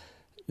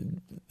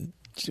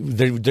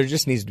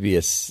just needs to be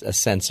a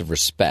sense of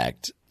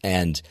respect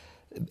and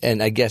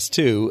I guess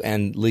too,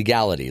 and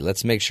legality.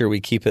 Let's make sure we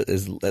keep it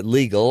as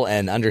legal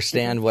and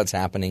understand what's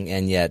happening,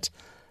 and yet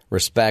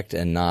respect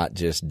and not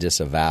just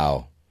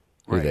disavow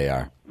who they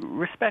are.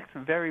 Respect's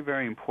very,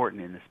 very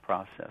important in this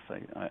process,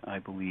 I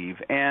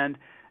believe. And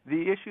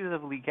the issues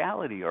of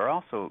legality are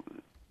also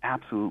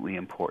absolutely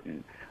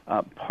important.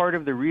 Part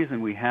of the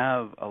reason we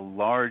have a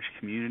large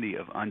community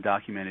of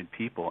undocumented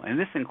people, and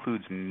this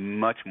includes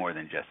much more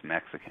than just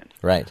Mexicans,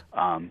 right,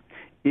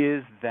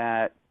 is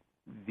that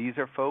these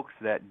are folks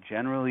that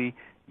generally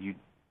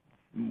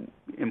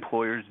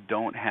employers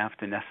don't have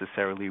to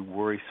necessarily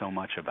worry so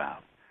much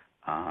about.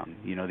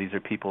 These are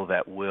people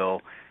that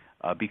will,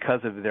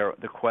 because of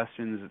the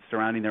questions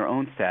surrounding their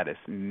own status,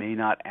 may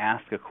not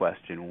ask a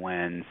question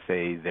when,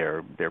 say,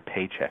 their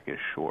paycheck is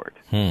short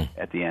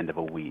at the end of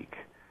a week,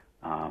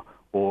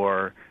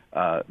 or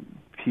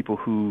people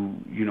who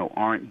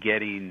aren't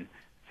getting,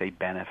 say,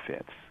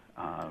 benefits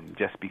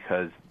just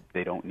because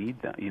they don't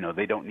need them.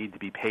 They don't need to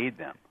be paid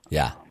them.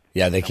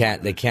 They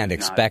can't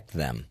expect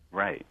them.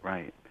 Right.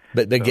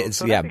 But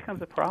so that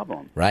becomes a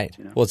problem. Right.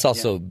 Well, it's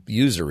also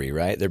usury,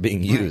 right? They're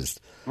being used.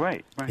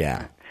 Right.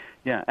 Yeah.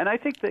 Yeah, and I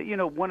think that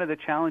one of the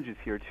challenges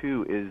here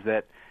too is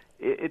that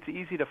it's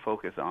easy to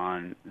focus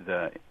on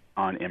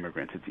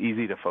immigrants. It's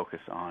easy to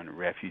focus on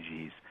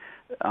refugees.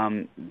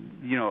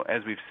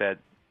 As we've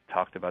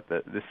talked about,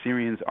 the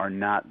Syrians are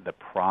not the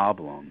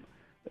problem.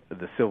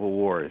 The civil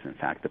war is in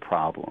fact the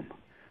problem.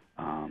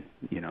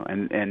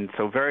 And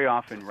so very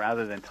often,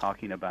 rather than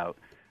talking about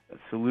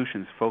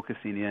solutions,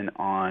 focusing in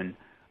on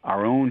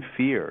our own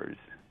fears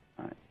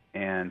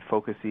and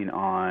focusing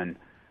on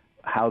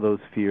how those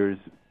fears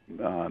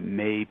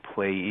may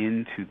play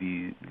into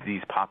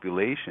these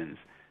populations,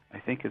 I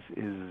think is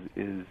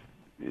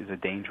a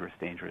dangerous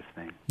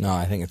thing. No,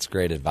 I think it's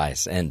great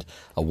advice and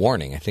a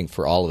warning, I think,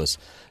 for all of us.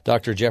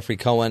 Dr. Jeffrey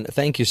Cohen,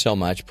 thank you so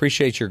much.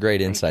 Appreciate your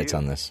great insights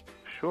on this.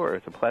 Sure,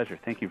 it's a pleasure.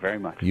 Thank you very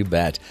much. You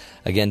bet.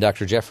 Again,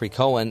 Dr. Jeffrey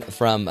Cohen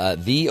from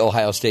The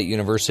Ohio State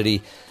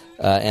University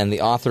and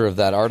the author of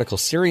that article,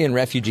 Syrian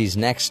Refugees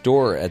Next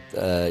Door,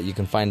 you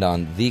can find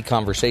on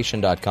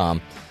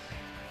theconversation.com.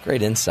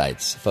 Great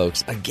insights,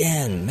 folks.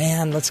 Again,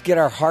 man, let's get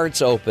our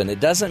hearts open. It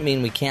doesn't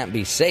mean we can't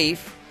be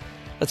safe.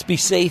 Let's be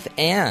safe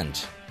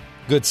and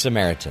good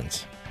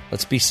Samaritans.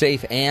 Let's be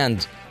safe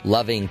and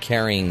loving,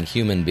 caring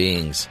human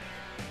beings.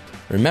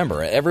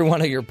 Remember, every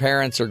one of your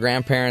parents or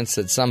grandparents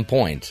at some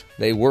point,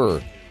 they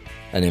were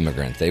an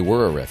immigrant. They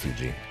were a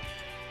refugee.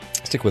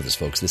 Stick with us,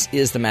 folks. This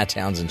is the Matt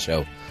Townsend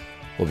Show.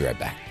 We'll be right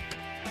back.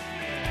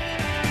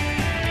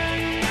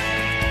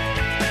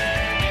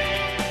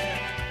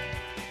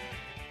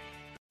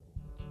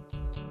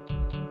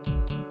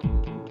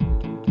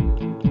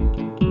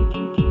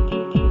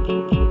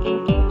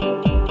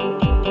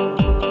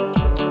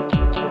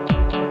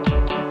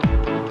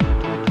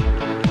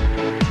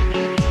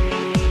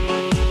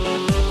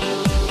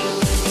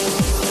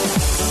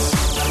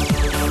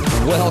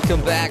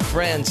 Welcome back,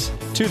 friends,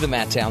 to the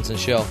Matt Townsend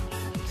Show.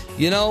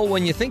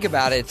 When you think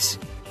about it,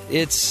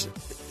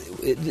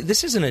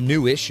 this isn't a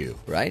new issue,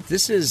 right?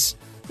 This is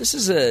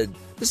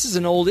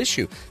an old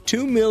issue.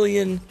 2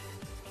 million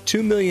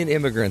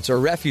immigrants or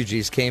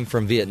refugees came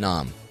from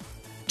Vietnam.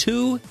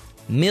 2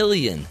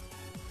 million.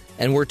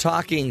 And we're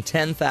talking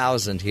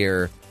 10,000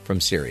 here from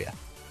Syria.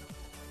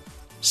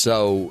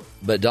 So,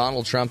 but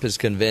Donald Trump is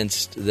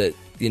convinced that,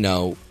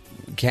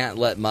 can't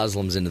let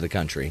Muslims into the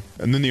country.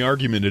 And then the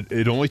argument,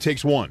 it only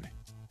takes one.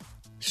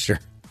 Sure.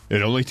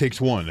 It only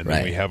takes one, and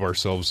then we have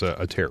ourselves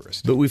a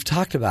terrorist. But we've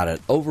talked about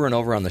it over and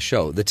over on the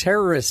show. The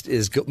terrorist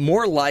is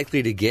more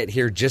likely to get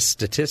here just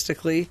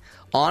statistically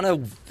on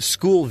a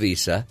school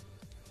visa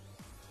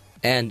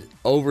and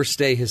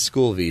overstay his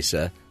school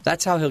visa.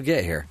 That's how he'll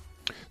get here.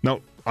 Now,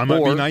 I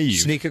might be naive.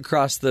 Sneak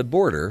across the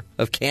border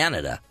of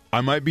Canada.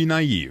 I might be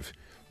naive,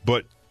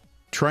 but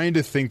trying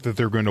to think that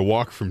they're going to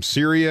walk from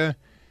Syria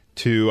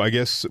to, I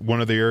guess,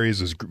 one of the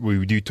areas is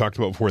we talked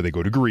about before. They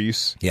go to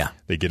Greece. Yeah.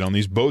 They get on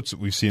these boats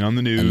that we've seen on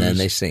the news. And then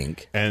they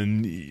sink.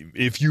 And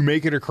if you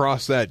make it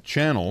across that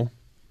channel,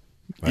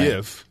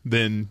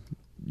 then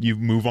you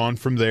move on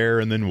from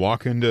there and then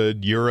walk into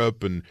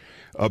Europe and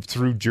up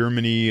through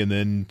Germany and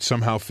then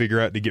somehow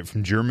figure out to get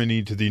from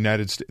Germany to the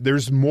United States.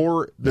 There's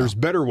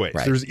better ways.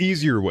 Right. There's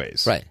easier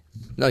ways. Right.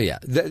 No, yeah.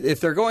 If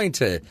they're going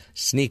to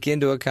sneak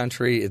into a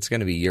country, it's going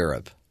to be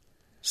Europe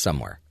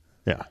somewhere.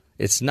 Yeah.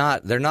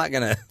 They're not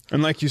going to,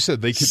 and like you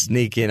said, they could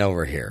sneak in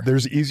over here.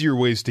 There's easier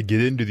ways to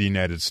get into the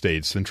United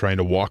States than trying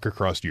to walk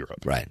across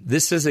Europe. Right.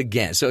 This is,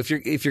 again, so if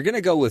you're going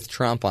to go with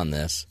Trump on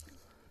this,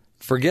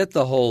 forget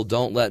the whole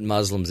don't let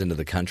Muslims into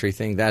the country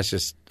thing. That's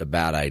just a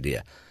bad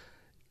idea.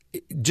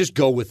 Just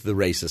go with the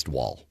racist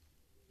wall.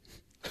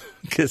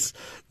 Because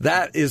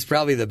that is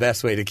probably the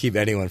best way to keep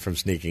anyone from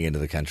sneaking into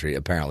the country,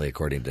 apparently,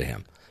 according to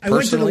him. I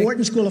went to the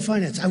Wharton School of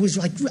Finance.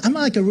 I'm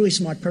like a really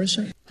smart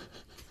person.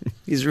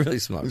 He's really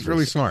smart. He's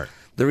really smart.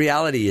 The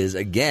reality is,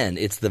 again,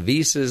 it's the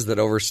visas that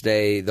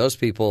overstay those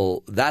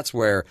people. That's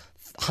where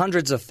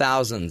hundreds of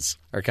thousands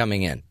are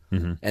coming in.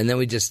 Mm-hmm. And then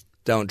we just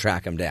don't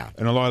track them down.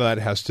 And a lot of that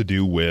has to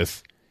do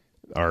with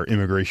our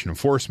immigration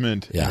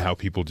enforcement and how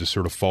people just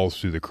sort of fall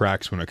through the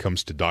cracks when it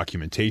comes to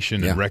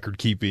documentation and record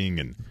keeping.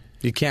 And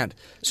You can't.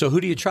 So who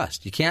do you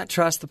trust? You can't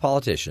trust the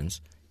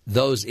politicians,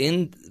 those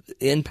in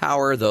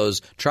power,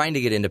 those trying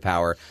to get into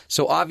power.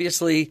 So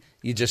obviously,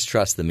 you just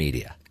trust the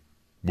media.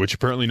 Which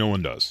apparently no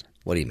one does.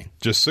 What do you mean?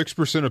 Just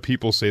 6% of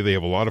people say they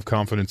have a lot of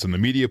confidence in the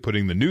media,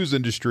 putting the news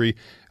industry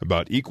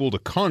about equal to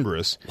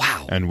Congress.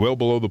 Wow. And well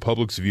below the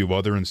public's view of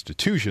other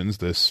institutions.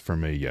 This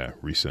from a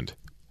recent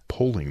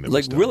polling that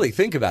was done. Really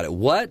think about it.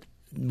 What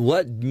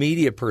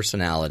media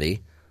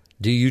personality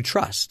do you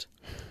trust?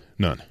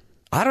 None.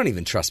 I don't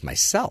even trust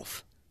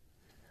myself.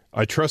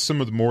 I trust some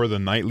of the more of the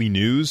nightly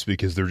news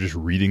because they're just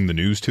reading the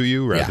news to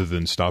you rather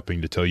than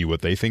stopping to tell you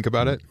what they think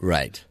about it.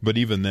 Right. But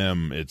even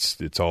them,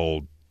 it's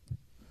all,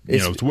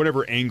 it's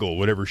whatever angle,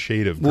 whatever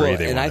shade of gray they want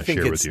to share with you. And I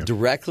think it's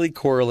directly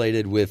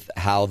correlated with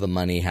how the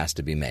money has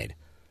to be made.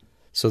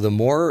 So the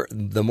more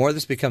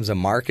this becomes a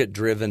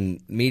market-driven,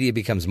 media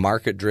becomes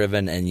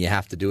market-driven, and you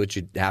have to do what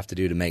you have to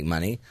do to make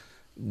money,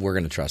 we're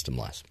going to trust them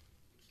less.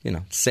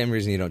 Same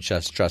reason you don't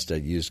trust a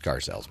used car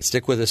salesman.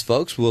 Stick with us,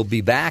 folks. We'll be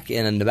back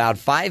in about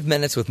 5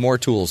 minutes with more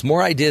tools,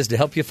 more ideas to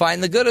help you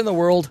find the good in the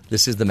world.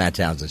 This is the Matt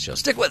Townsend Show.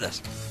 Stick with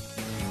us.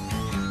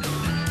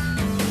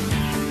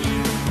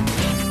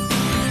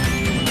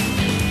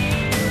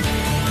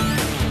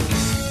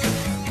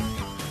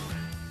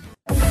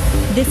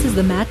 This is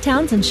the Matt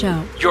Townsend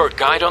Show. Your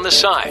guide on the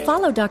side.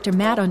 Follow Dr.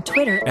 Matt on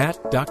Twitter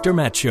At Dr.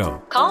 Matt Show.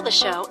 Call the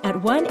show at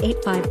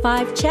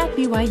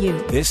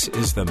 1-855-CHAT-BYU. This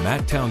is the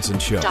Matt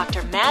Townsend Show.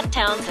 Dr. Matt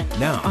Townsend.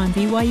 Now On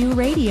BYU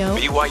Radio.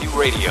 BYU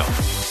Radio.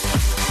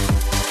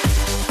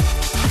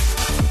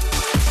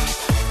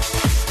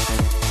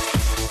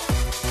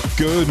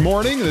 Good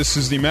morning. This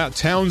is the Matt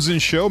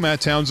Townsend Show.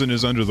 Matt Townsend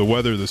is under the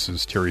weather. This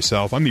is Terry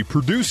South. I'm the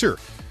producer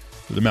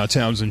of the Matt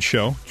Townsend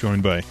Show,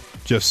 joined by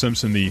Jeff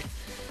Simpson,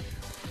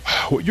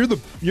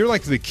 you're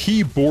like the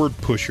keyboard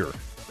pusher,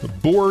 the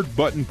board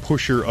button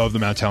pusher of the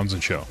Matt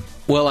Townsend Show.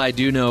 Well, I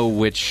do know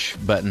which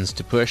buttons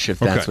to push, if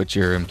that's what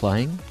you're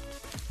implying.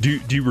 Do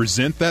you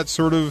resent that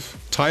sort of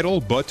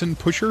title, button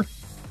pusher?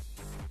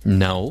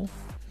 No.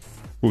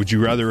 Would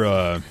you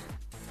rather,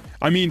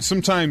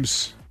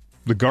 sometimes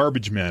the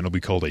garbage man will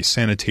be called a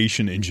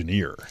sanitation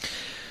engineer.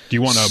 Do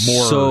you want a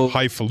more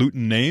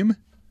highfalutin name?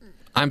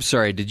 I'm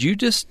sorry, did you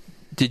just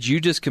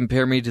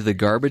compare me to the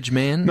garbage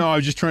man? No, I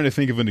was just trying to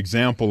think of an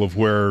example of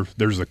where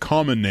there's a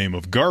common name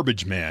of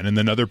garbage man, and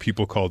then other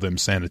people call them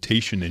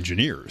sanitation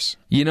engineers.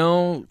 Which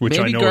maybe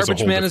I know garbage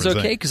is a man is different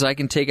okay thing. because I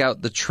can take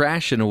out the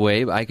trash in a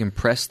way. I can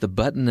press the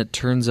button that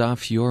turns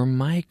off your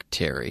mic,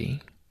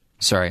 Terry.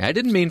 Sorry, I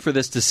didn't mean for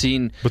this to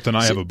seem... But then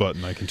I have a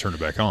button I can turn it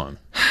back on.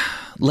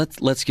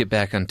 Let's get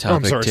back on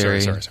topic,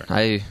 Terry.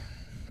 Sorry.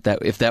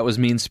 If that was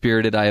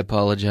mean-spirited, I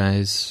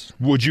apologize.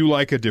 Would you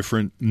like a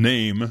different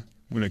name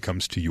when it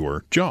comes to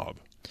your job?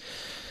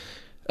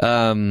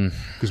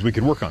 Because we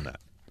could work on that.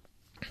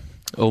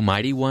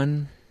 Almighty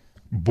One?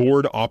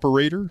 Board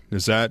operator?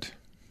 Is that...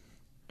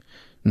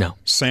 No.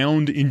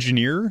 Sound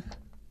engineer?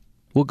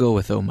 We'll go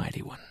with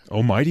Almighty One.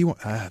 Almighty One?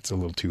 That's a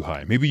little too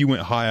high. Maybe you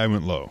went high, I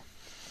went low.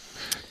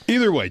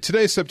 Either way,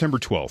 today is September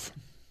 12th.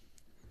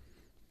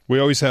 We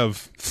always have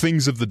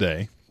things of the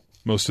day.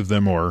 Most of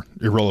them are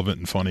irrelevant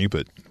and funny,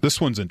 but this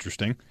one's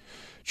interesting.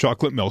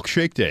 Chocolate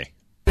Milkshake Day.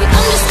 I'm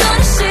just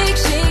gonna shake,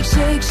 shake,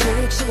 shake,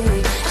 shake,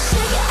 shake. Shake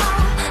it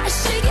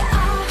off, shake it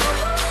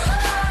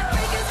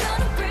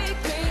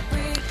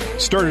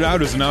off. Started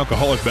out as an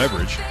alcoholic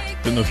beverage.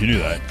 Didn't know if you knew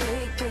that.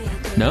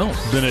 No.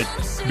 Then it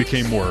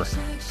became more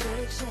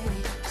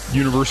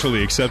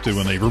universally accepted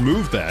when they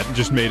removed that and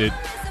just made it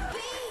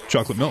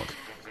chocolate milk.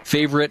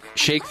 Favorite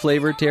shake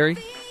flavor, Terry?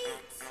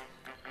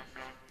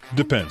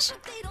 Depends.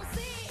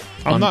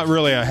 I'm not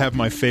really, I have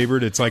my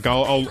favorite. It's like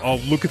I'll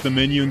look at the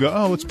menu and go,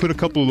 oh, let's put a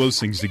couple of those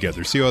things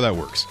together. See how that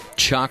works.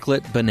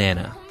 Chocolate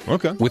banana.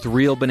 Okay. With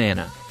real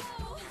banana.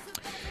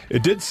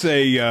 It did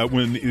say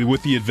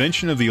with the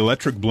invention of the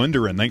electric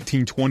blender in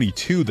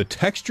 1922, the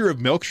texture of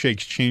milkshakes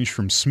changed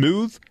from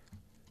smooth,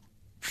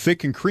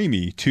 thick, and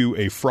creamy to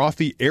a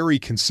frothy, airy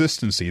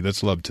consistency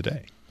that's loved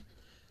today.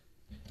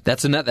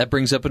 That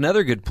brings up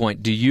another good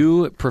point. Do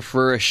you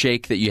prefer a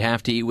shake that you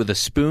have to eat with a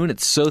spoon?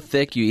 It's so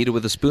thick you eat it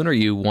with a spoon, or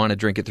you want to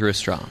drink it through a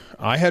straw?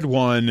 I had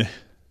one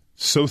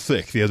so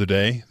thick the other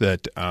day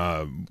that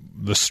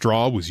the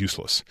straw was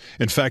useless.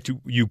 In fact,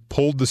 you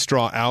pulled the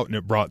straw out and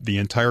it brought the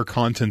entire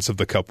contents of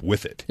the cup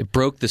with it. It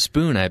broke the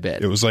spoon, I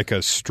bet. It was like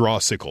a straw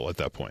sickle at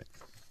that point.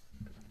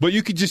 But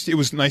you could it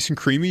was nice and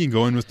creamy. You can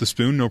go in with the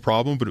spoon, no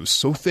problem, but it was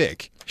so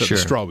thick that the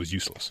straw was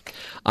useless.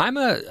 I'm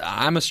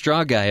a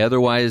straw guy.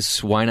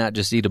 Otherwise, why not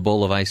just eat a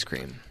bowl of ice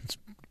cream? It's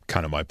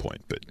kind of my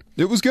point, but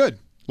it was good.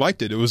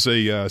 Liked it. It was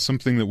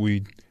something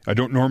that I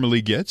don't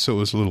normally get, so it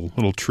was a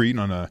little treat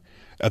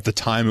at the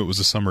time it was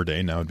a summer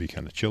day. Now it'd be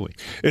kind of chilly.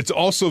 It's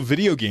also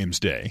Video Games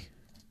Day.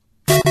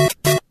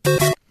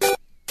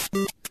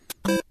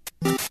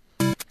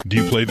 Do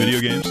you play video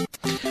games?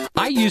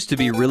 I used to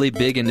be really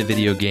big into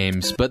video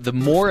games, but the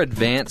more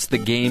advanced the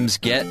games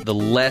get, the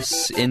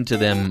less into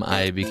them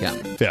I become.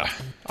 Yeah.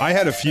 I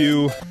had a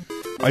few.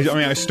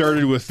 I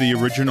started with the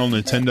original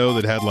Nintendo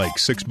that had like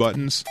 6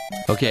 buttons.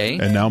 Okay.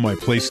 And now my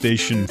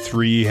PlayStation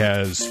 3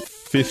 has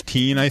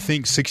 15, I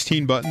think,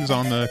 16 buttons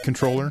on the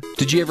controller.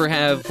 Did you ever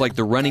have like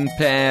the running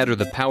pad or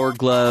the power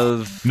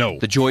glove? No.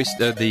 The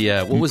joystick,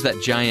 what was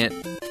that giant,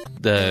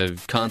 the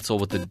console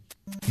with the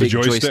big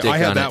joystick? I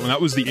had on that it? one.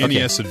 That was the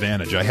NES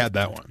Advantage. I had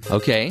that one.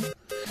 Okay.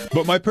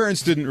 But my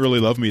parents didn't really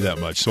love me that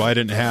much, so I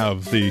didn't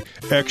have the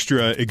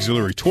extra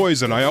auxiliary toys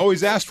that I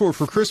always asked for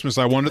Christmas.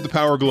 I wanted the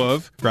power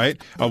glove, right?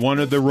 I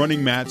wanted the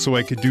running mat so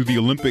I could do the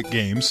Olympic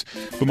Games.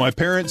 But my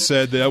parents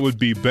said that would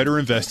be better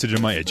invested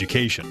in my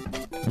education.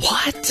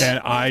 What? And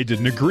I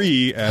didn't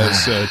agree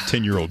as a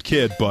 10-year-old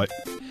kid, but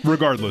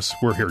regardless,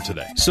 we're here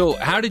today. So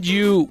how did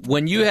you,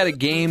 when you had a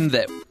game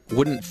that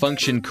wouldn't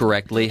function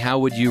correctly, how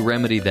would you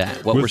remedy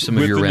that? What were some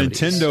of your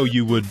remedies? With the Nintendo,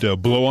 you would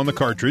blow on the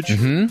cartridge.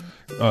 Mm-hmm.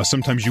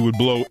 Sometimes you would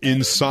blow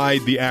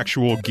inside the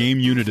actual game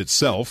unit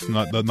itself,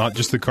 not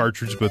just the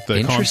cartridge, but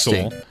the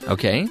console.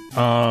 Okay.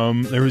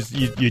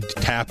 You'd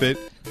tap it.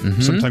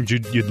 Mm-hmm. Sometimes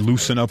you'd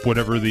loosen up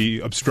whatever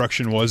the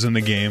obstruction was in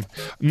the game.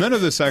 None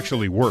of this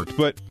actually worked,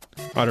 but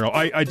I don't know.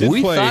 I did play.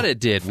 We thought it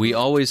did. We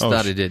always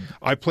thought it did.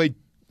 I played.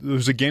 There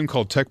was a game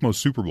called Tecmo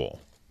Super Bowl,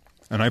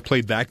 and I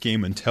played that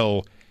game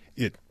until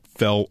it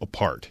fell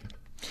apart.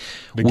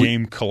 The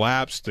game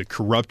collapsed. It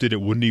corrupted. It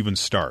wouldn't even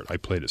start. I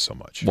played it so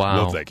much.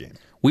 Wow. Love that game.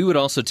 We would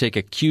also take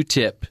a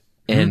Q-tip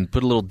and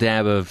put a little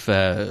dab of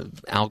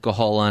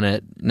alcohol on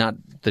it, not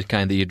the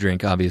kind that you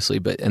drink,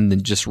 obviously, and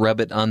then just rub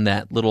it on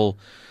that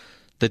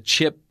the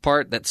chip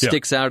part that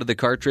sticks out of the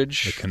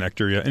cartridge. The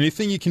connector, yeah.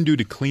 Anything you can do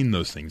to clean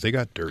those things. They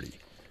got dirty.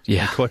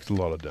 Yeah. They collected a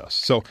lot of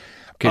dust. So,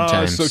 good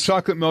times. So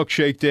Chocolate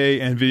Milkshake Day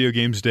and Video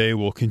Games Day,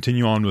 we'll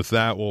continue on with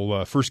that.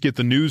 We'll first get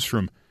the news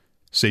from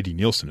Sadie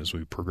Nielsen as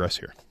we progress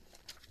here.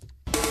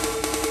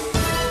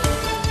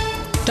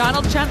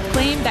 Donald Trump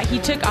claimed that he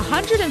took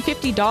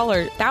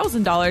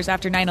 $150,000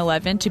 after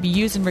 9/11 to be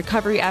used in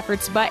recovery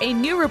efforts, but a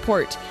new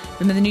report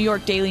from the New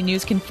York Daily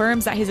News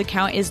confirms that his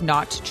account is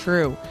not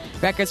true.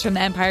 Records from the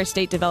Empire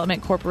State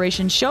Development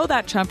Corporation show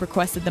that Trump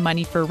requested the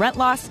money for rent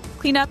loss,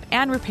 cleanup,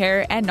 and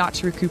repair, and not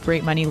to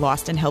recuperate money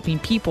lost in helping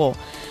people.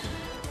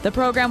 The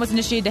program was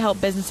initiated to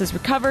help businesses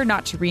recover,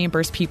 not to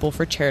reimburse people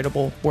for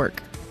charitable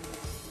work.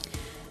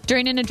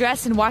 During an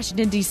address in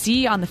Washington,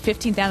 D.C. on the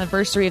 15th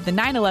anniversary of the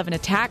 9/11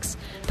 attacks,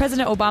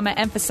 President Obama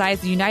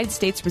emphasized the United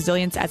States'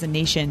 resilience as a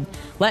nation.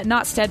 "Let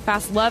not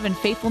steadfast love and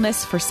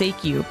faithfulness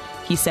forsake you,"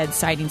 he said,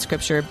 citing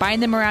scripture.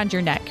 "Bind them around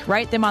your neck.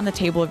 Write them on the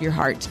table of your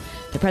heart."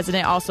 The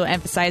president also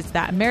emphasized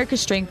that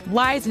America's strength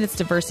lies in its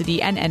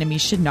diversity and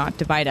enemies should not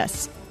divide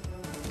us.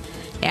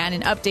 And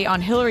an update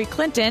on Hillary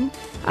Clinton.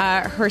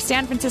 Her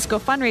San Francisco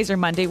fundraiser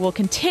Monday will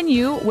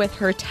continue with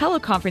her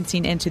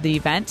teleconferencing into the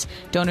event.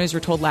 Donors were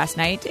told last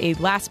night a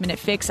last-minute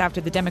fix after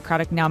the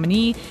Democratic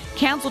nominee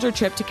canceled her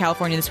trip to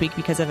California this week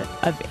because of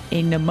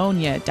a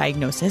pneumonia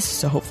diagnosis.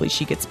 So hopefully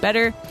she gets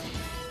better.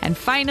 And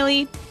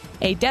finally,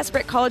 a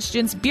desperate college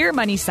student's beer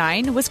money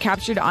sign was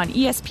captured on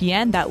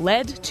ESPN that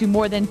led to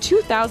more than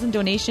 2,000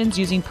 donations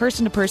using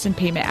person-to-person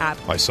payment app.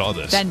 I saw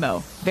this.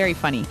 Venmo. Very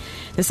funny.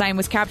 The sign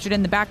was captured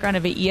in the background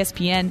of a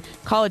ESPN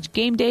College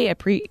Game Day, a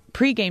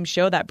pre-game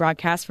show that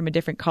broadcasts from a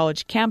different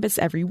college campus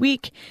every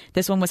week.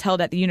 This one was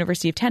held at the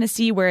University of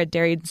Tennessee, where a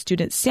Darien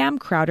student, Sam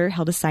Crowder,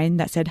 held a sign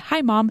that said,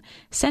 "Hi, Mom,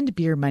 send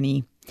beer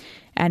money,"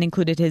 and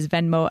included his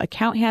Venmo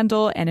account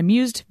handle, and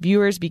amused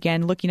viewers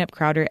began looking up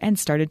Crowder and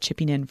started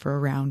chipping in for a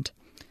round.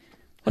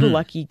 What a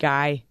lucky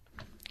guy.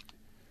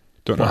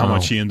 Don't know how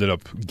much he ended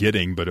up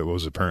getting, but it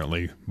was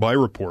apparently, by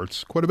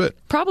reports, quite a bit.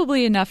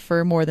 Probably enough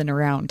for more than a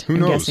round, Who I'm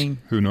knows? guessing.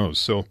 Who knows?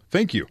 So,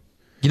 thank you.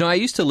 You know, I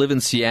used to live in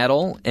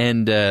Seattle,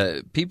 and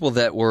people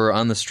that were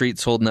on the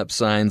streets holding up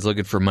signs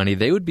looking for money,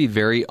 they would be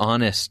very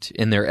honest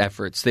in their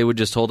efforts. They would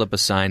just hold up a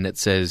sign that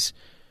says,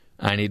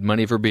 "I need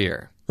money for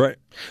beer." Right.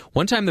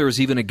 One time there was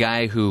even a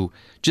guy who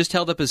just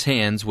held up his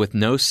hands with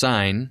no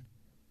sign,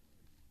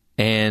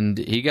 and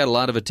he got a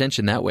lot of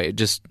attention that way. It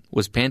just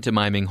was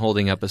pantomiming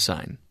holding up a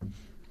sign.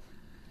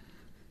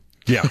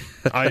 Yeah.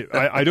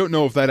 I don't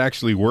know if that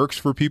actually works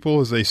for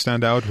people as they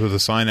stand out with a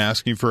sign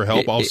asking for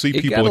help. I'll see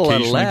people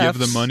occasionally give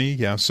them money.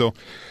 Yeah. So,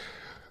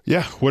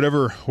 yeah,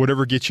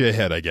 whatever gets you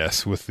ahead, I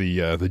guess, with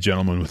the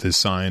gentleman with his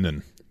sign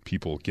and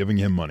people giving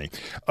him money.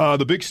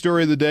 The big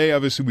story of the day,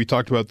 obviously, we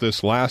talked about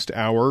this last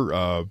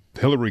hour.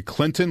 Hillary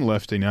Clinton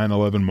left a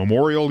 9/11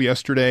 memorial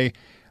yesterday,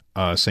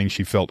 saying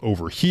she felt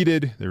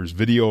overheated. There's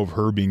video of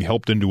her being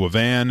helped into a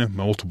van,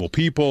 multiple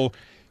people.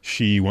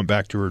 She went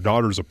back to her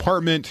daughter's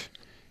apartment.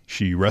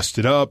 She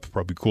rested up,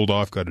 probably cooled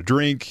off, got a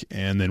drink,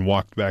 and then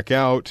walked back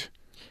out.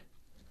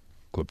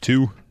 Clip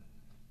 2.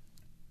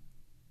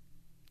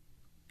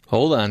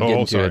 Hold on,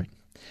 getting to it.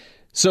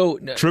 So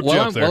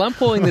while I'm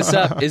pulling this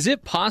up, is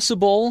it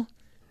possible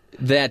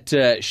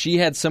that she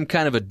had some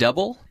kind of a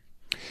double?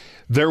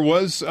 There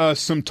was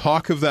some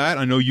talk of that.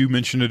 I know you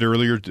mentioned it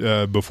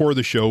earlier before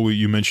the show.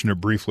 You mentioned it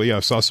briefly.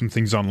 I saw some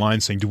things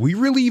online saying, do we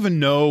really even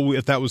know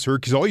if that was her?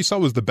 Because all you saw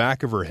was the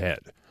back of her head.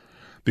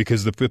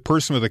 Because the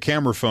person with the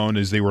camera phone,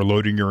 as they were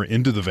loading her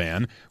into the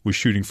van, was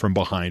shooting from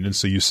behind. And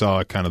so you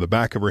saw kind of the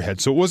back of her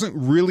head. So it wasn't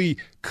really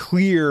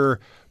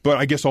clear, but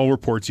I guess all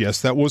reports, yes,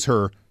 that was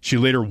her. She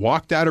later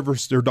walked out of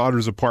her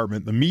daughter's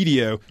apartment. The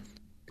media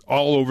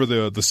all over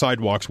the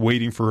sidewalks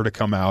waiting for her to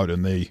come out,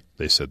 and they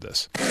said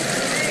this.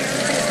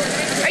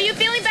 Are you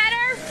feeling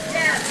better?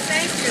 Yes,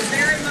 thank you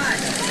very much.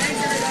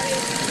 Thanks, everybody.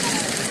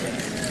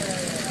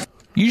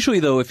 Usually,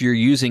 though, if you're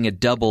using a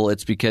double,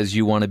 it's because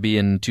you want to be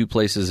in two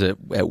places at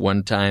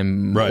one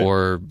time, right,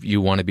 or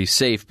you want to be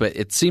safe. But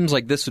it seems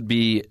like this would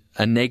be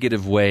a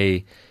negative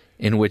way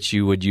in which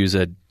you would use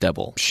a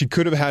double. She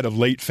could have had a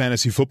late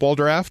fantasy football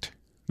draft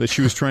that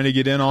she was trying to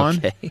get in on.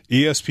 Okay.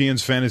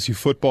 ESPN's fantasy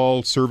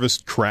football service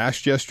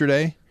crashed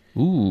yesterday.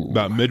 Ooh.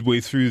 About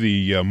midway through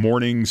the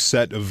morning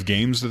set of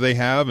games that they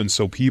have, and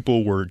so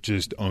people were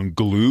just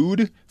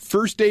unglued.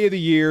 First day of the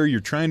year, you're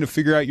trying to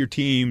figure out your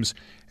teams,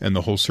 and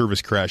the whole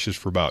service crashes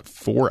for about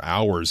 4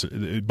 hours.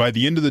 By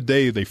the end of the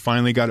day, they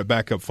finally got it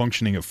back up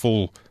functioning at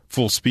full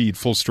speed,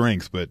 full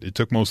strength, but it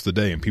took most of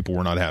the day, and people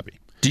were not happy.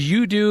 Do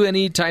you do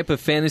any type of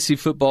fantasy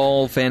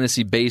football,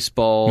 fantasy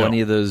baseball, No.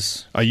 any of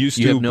those? I used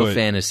to. You have no but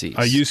fantasies.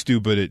 I used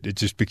to, but it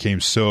just became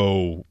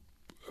so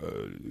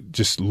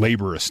just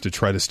laborious to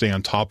try to stay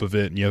on top of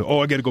it. And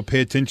I got to go pay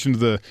attention to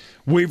the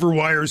waiver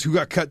wires, who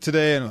got cut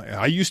today. And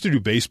I used to do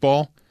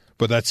baseball,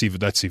 but that's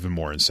even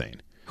more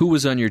insane. Who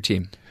was on your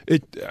team?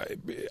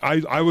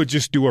 I would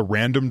just do a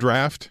random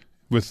draft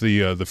with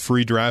the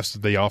free drafts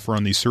that they offer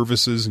on these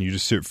services, and you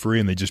just sit free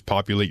and they just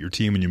populate your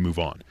team and you move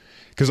on.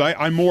 Because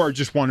I more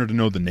just wanted to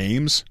know the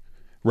names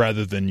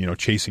rather than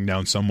chasing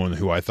down someone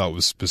who I thought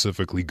was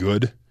specifically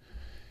good.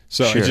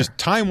 So Sure. just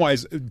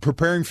time-wise,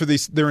 preparing for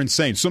these, they're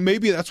insane. So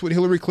maybe that's what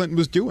Hillary Clinton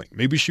was doing.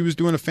 Maybe she was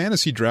doing a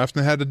fantasy draft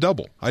and had a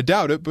double. I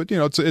doubt it, but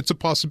it's a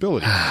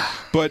possibility.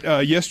 But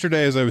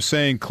yesterday, as I was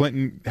saying,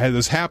 Clinton had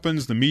this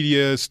happens. The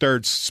media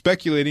starts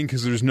speculating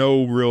because there's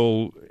no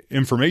real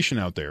information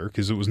out there,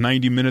 because it was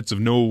 90 minutes of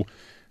no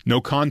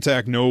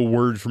contact, no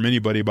word from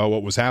anybody about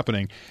what was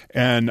happening.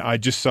 And I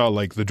just saw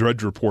the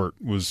Drudge Report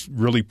was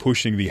really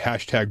pushing the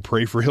hashtag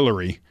Pray for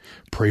Hillary.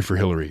 Pray for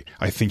Hillary.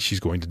 I think she's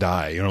going to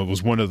die. It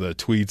was one of the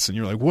tweets, and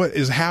you're like, what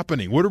is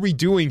happening? What are we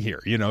doing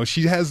here?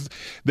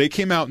 They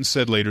came out and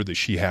said later that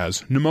she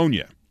has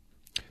pneumonia.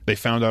 They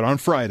found out on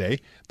Friday.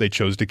 They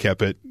chose to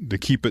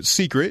keep it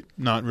secret,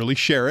 not really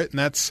share it. And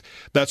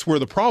that's where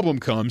the problem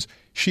comes.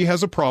 She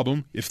has a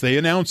problem. If they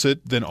announce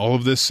it, then all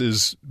of this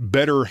is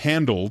better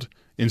handled,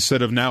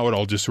 instead of now it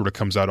all just sort of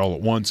comes out all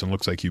at once and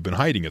looks like you've been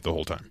hiding it the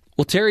whole time.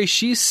 Well, Terry,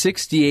 she's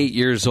 68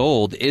 years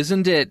old.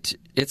 Isn't it?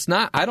 It's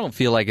not. I don't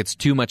feel like it's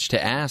too much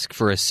to ask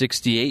for a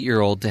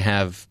 68-year-old to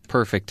have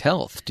perfect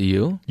health. Do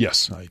you?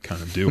 Yes, I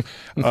kind of do.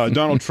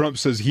 Donald Trump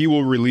says he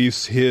will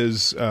release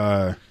his,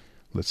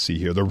 let's see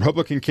here. The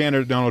Republican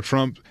candidate Donald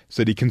Trump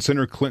said he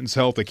considered Clinton's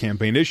health a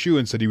campaign issue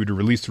and said he would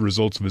release the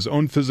results of his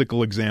own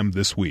physical exam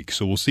this week.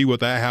 So we'll see what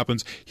that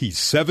happens. He's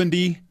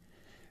 70.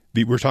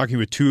 We're talking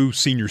with two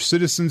senior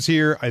citizens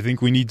here. I think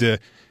we need to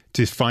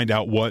find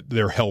out what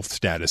their health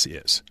status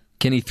is.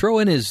 Can he throw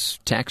in his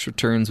tax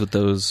returns with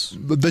those?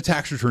 The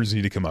tax returns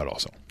need to come out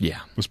also. Yeah.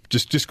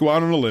 Just go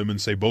out on a limb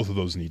and say both of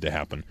those need to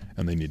happen,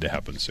 and they need to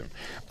happen soon.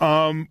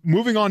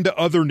 Moving on to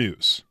other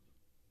news.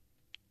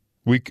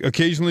 We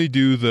occasionally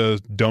do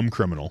the dumb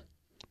criminal,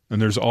 and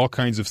there's all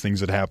kinds of things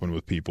that happen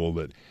with people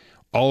that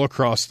all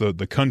across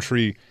the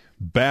country.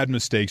 Bad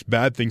mistakes,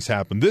 bad things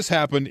happen. This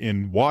happened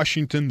in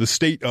Washington, the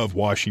state of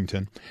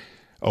Washington.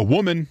 A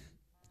woman,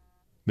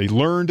 they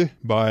learned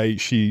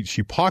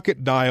she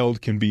pocket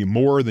dialed can be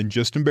more than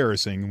just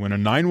embarrassing when a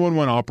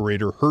 911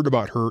 operator heard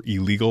about her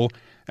illegal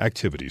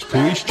activities.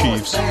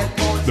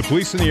 The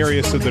police in the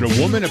area said that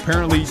a woman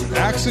apparently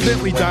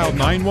accidentally dialed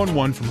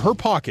 911 from her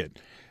pocket,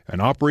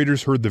 and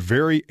operators heard the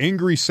very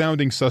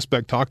angry-sounding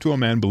suspect talk to a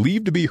man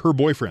believed to be her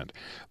boyfriend.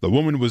 The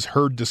woman was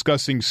heard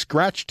discussing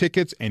scratch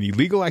tickets and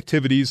illegal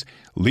activities,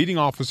 leading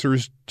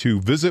officers to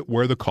visit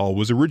where the call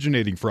was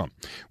originating from.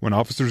 When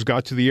officers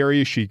got to the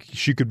area, she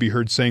could be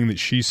heard saying that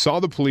she saw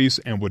the police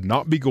and would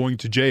not be going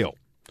to jail.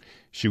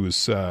 She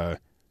was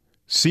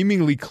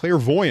seemingly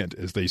clairvoyant,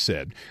 as they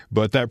said,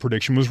 but that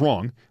prediction was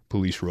wrong.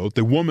 Police wrote.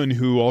 The woman,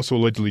 who also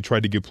allegedly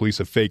tried to give police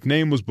a fake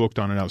name, was booked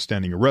on an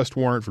outstanding arrest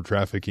warrant for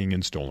trafficking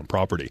in stolen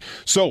property.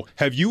 So,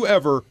 have you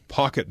ever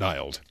pocket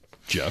dialed,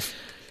 Jeff?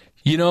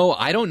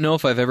 I don't know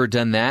if I've ever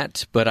done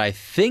that, but I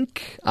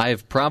think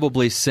I've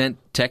probably sent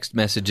text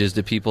messages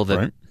to people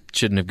that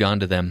shouldn't have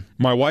gone to them.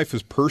 My wife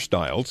is purse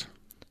dialed.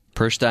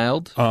 Purse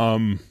dialed?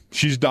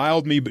 She's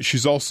dialed me, but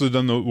she's also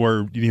done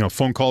where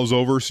phone call's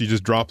over, so you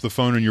just drop the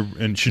phone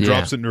and she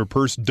drops it in her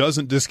purse,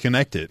 doesn't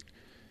disconnect it.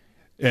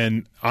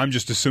 And I'm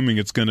just assuming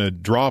it's going to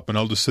drop, and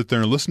I'll just sit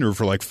there and listen to her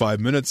for like 5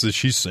 minutes as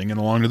she's singing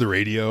along to the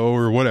radio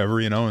or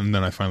whatever, and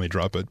then I finally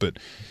drop it. But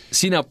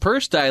see, now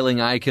purse dialing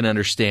I can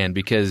understand,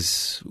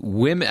 because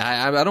women,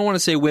 I don't want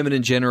to say women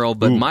in general,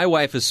 but my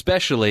wife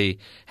especially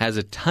has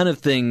a ton of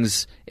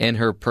things in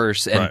her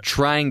purse, and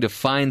trying to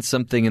find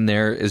something in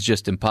there is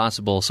just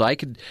impossible. So I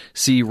could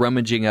see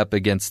rummaging up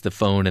against the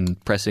phone and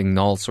pressing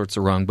all sorts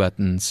of wrong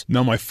buttons.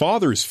 Now, my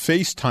father's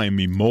FaceTimed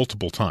me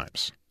multiple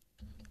times.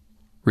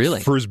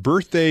 Really? For his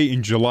birthday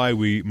in July,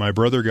 my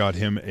brother got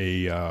him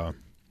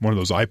one of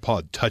those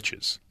iPod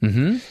Touches.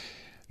 Mm-hmm.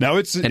 Now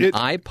it's an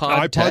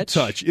iPod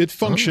Touch. It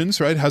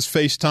functions, right? It has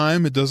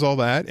FaceTime. It does all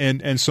that.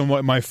 And so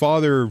my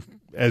father,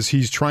 as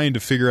he's trying to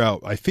figure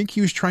out, I think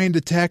he was trying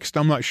to text,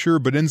 I'm not sure,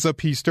 but ends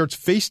up he starts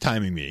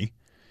FaceTiming me.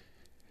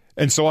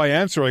 And so I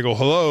answer, I go,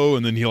 hello,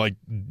 and then he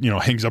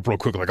hangs up real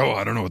quick, like, oh,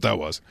 I don't know what that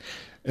was.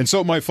 And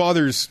so my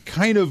father's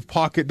kind of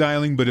pocket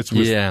dialing, but it's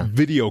with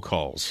video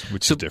calls,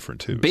 which is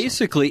different too.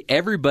 Basically,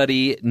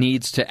 everybody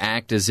needs to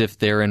act as if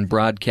they're in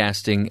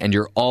broadcasting, and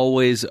you're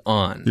always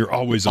on. You're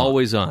always on.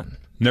 Always on.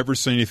 Never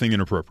say anything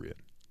inappropriate.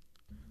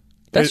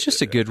 That's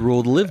just a good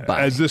rule to live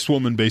by. As this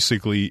woman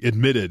basically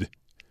admitted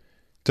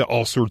to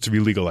all sorts of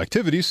illegal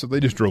activities, so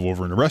they just drove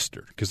over and arrested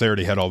her because they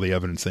already had all the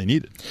evidence they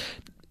needed.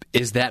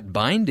 Is that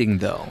binding,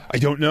 though? I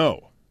don't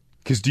know.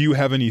 Because do you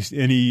have any sense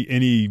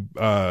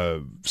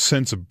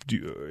of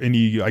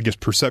any, I guess,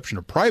 perception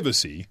of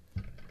privacy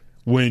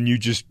when you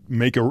just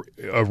make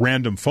a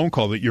random phone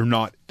call that you're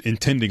not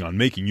intending on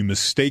making? You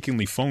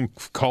mistakenly phone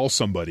call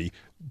somebody.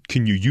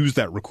 Can you use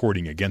that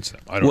recording against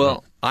them? I don't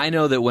know. I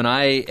know that when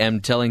I am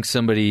telling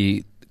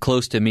somebody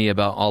close to me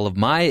about all of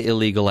my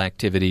illegal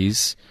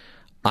activities,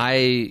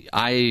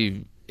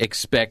 I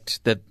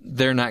expect that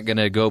they're not going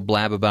to go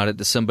blab about it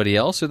to somebody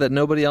else or that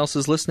nobody else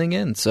is listening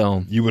in.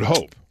 So you would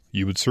hope.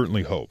 You would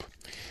certainly hope.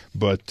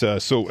 But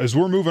so as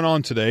we're moving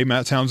on today,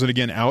 Matt Townsend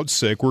again out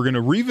sick. We're going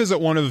to revisit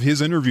one of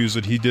his interviews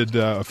that he did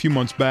a few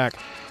months back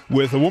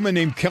with a woman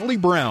named Kelly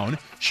Brown.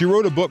 She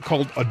wrote a book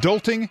called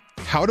Adulting,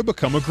 How to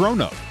Become a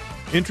Grown-Up.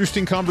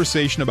 Interesting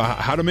conversation about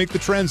how to make the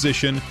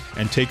transition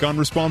and take on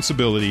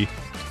responsibility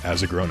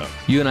as a grown-up.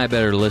 You and I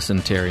better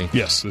listen, Terry.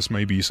 Yes, this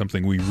may be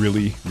something we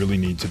really, really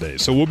need today.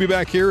 So we'll be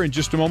back here in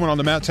just a moment on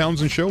the Matt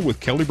Townsend Show with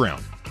Kelly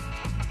Brown.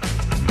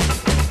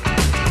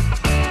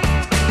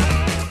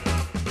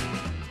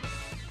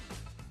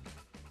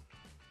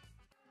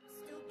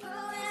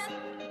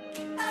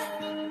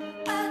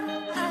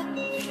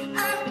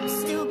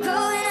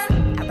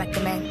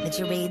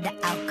 You read The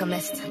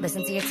Alchemist,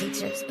 listen to your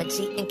teachers, but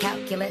cheat in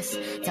calculus.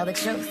 Tell the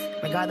truth,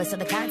 regardless of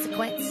the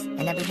consequence.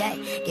 And every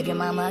day, give your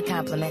mama a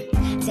compliment.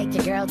 Take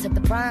your girl to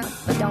the prom,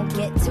 but don't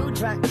get too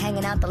drunk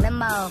hanging out the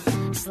limo.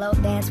 Slow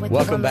dance with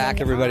Welcome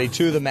back, everybody,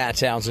 to the Matt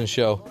Townsend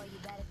Show.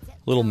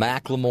 Little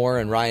Macklemore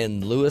and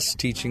Ryan Lewis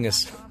teaching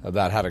us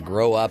about how to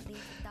grow up.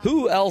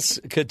 Who else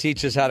could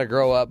teach us how to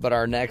grow up but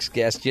our next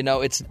guest? You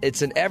know,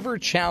 it's an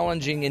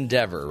ever-challenging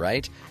endeavor,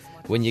 right?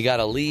 When you got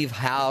to leave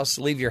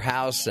your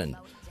house and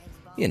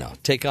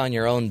take on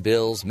your own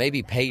bills,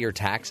 maybe pay your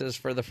taxes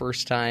for the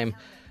first time.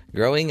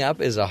 Growing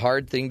up is a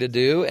hard thing to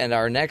do, and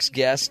our next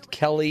guest,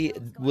 Kelly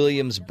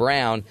Williams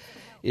Brown,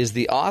 is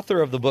the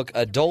author of the book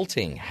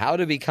Adulting, How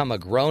to Become a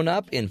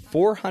Grown-Up in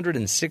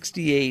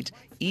 468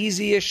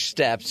 Easy-ish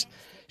Steps.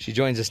 She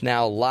joins us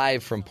now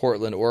live from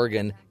Portland,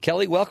 Oregon.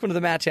 Kelly, welcome to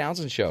the Matt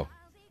Townsend Show.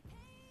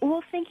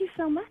 Well, thank you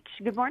so much.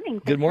 Good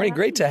morning. Good morning.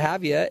 Great to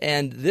have you.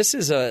 And this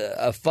is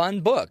a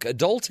fun book,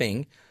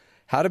 Adulting,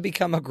 How to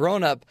Become a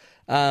Grown-Up.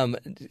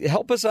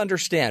 Help us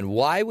understand,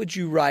 why would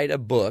you write a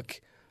book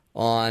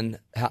on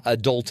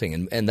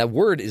adulting? And that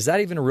word, is that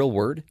even a real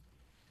word?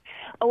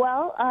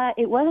 Well,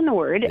 it wasn't a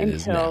word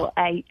until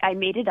I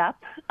made it up,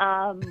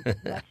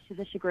 much to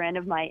the chagrin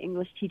of my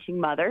English teaching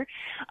mother.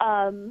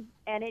 And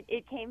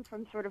it came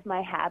from sort of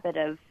my habit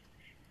of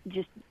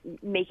just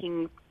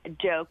making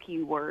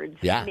jokey words,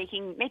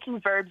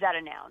 making verbs out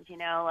of nouns,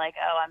 like,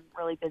 oh, I'm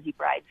really busy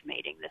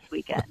bridesmaiding this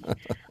weekend.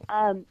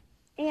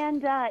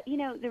 And,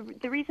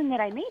 the reason that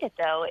I made it,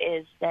 though,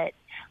 is that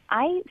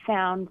I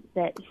found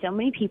that so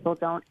many people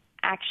don't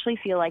actually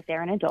feel like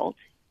they're an adult,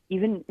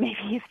 even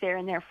maybe if they're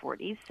in their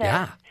 40s. So,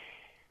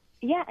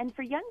 yeah, and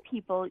for young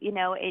people,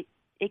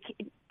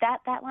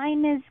 that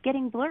line is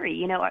getting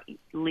blurry.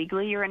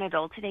 Legally you're an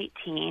adult at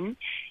 18.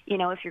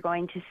 If you're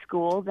going to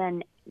school,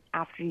 then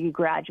after you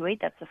graduate,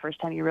 that's the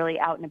first time you're really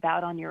out and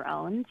about on your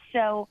own.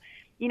 So,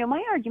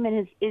 my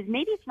argument is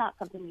maybe it's not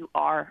something you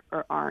are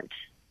or aren't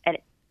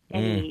at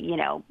any,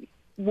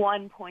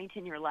 one point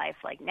in your life,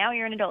 like now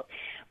you're an adult,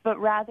 but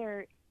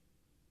rather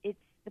it's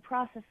the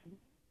process of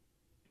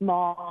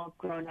small,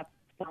 grown-up,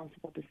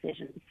 responsible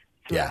decisions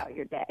throughout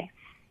your day.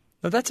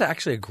 Well, that's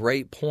actually a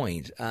great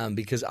point,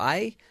 because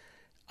I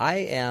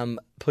am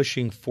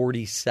pushing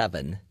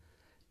 47,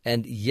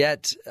 and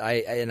yet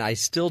I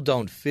still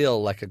don't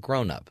feel like a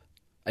grown-up.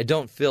 I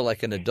don't feel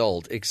like an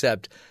adult,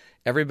 except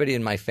everybody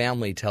in my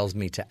family tells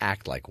me to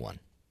act like one.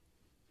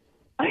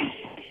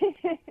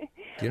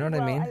 Do you know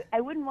what I mean?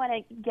 I wouldn't want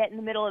to get in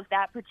the middle of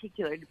that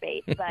particular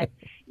debate, but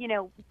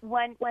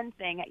one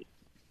thing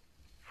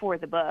for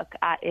the book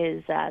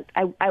is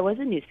I was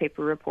a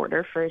newspaper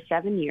reporter for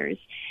 7 years,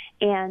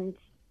 and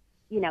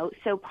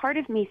so part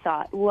of me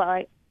thought,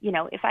 well,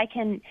 if I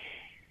can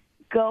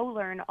go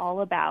learn all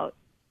about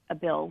a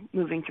bill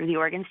moving through the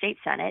Oregon State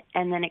Senate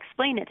and then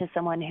explain it to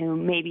someone who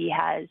maybe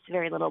has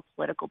very little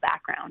political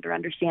background or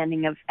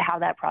understanding of how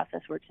that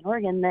process works in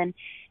Oregon, then,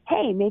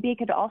 hey, maybe I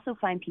could also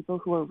find people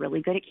who are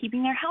really good at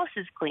keeping their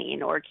houses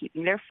clean or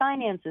keeping their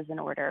finances in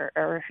order,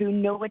 or who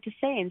know what to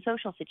say in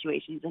social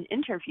situations, and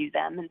interview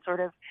them and sort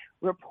of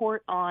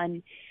report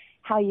on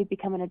how you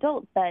become an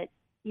adult. But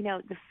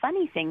the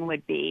funny thing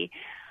would be,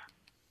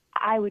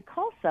 I would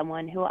call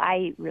someone who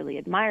I really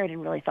admired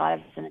and really thought of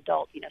as an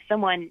adult,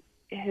 someone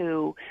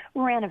who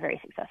ran a very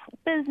successful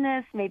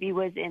business, maybe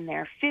was in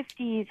their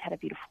 50s, had a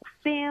beautiful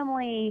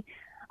family,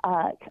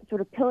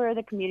 sort of pillar of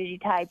the community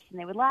types, and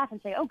they would laugh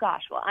and say, "Oh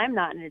gosh, well, I'm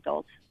not an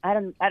adult. I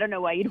don't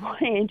know why you'd want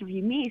to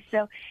interview me."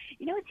 So,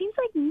 it seems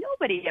like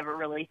nobody ever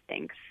really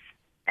thinks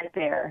that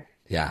they're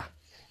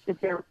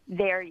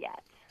there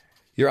yet.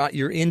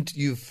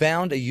 You've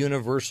found a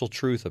universal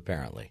truth,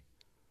 apparently,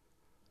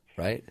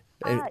 right?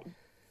 Yeah,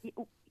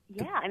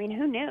 I mean,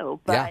 who knew?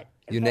 But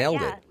you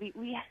nailed it.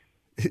 We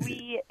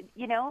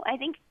I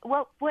think,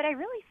 what I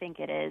really think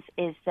it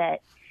is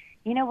that,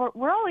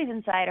 we're always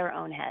inside our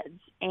own heads,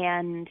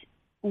 and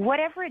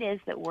whatever it is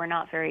that we're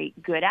not very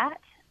good at,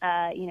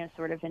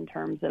 sort of in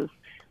terms of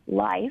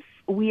life,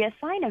 we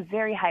assign a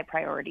very high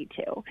priority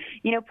to.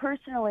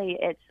 Personally,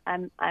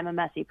 I'm a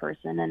messy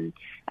person, and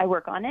I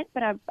work on it,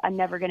 but I'm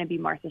never going to be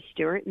Martha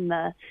Stewart in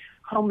the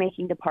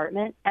homemaking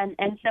department,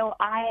 and so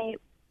I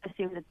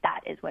assume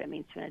that is what it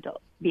means to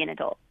be an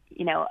adult.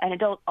 An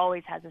adult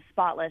always has a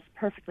spotless,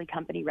 perfectly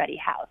company-ready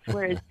house,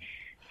 whereas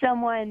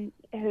someone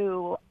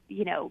who,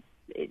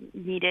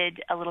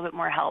 needed a little bit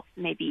more help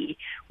maybe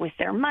with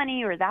their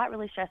money, or that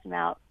really stressed them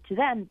out, to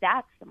them,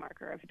 that's the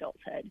marker of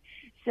adulthood.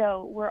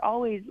 So we're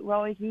always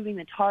moving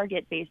the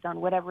target based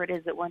on whatever it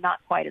is that we're not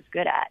quite as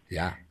good at.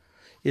 Yeah.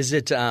 Is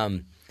it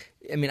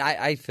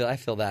I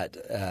feel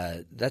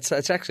that that's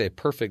actually a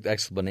perfect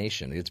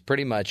explanation. It's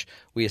pretty much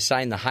we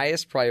assign the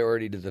highest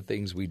priority to the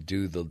things we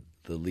do the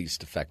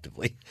least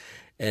effectively.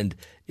 And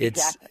it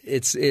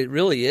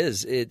really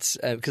is. It's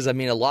because a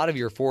lot of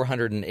your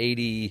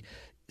 480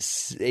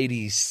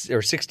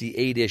 or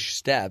 68-ish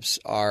steps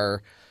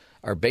are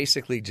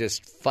basically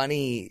just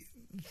funny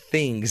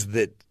things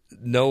that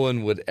no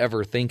one would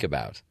ever think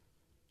about,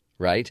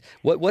 right?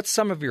 What's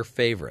some of your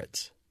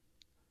favorites?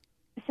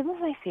 Some of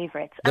my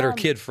favorites that are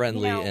kid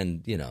friendly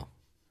and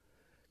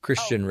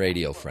Christian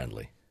radio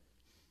friendly.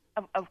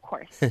 Of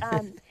course.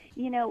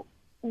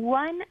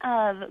 One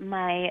of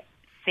my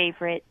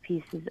favorite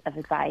pieces of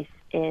advice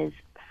is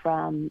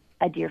from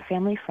a dear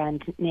family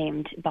friend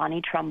named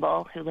Bonnie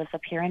Trumbull, who lives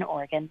up here in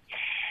Oregon.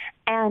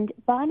 And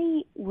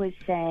Bonnie was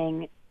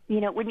saying,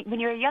 when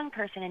you're a young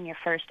person and you're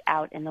first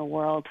out in the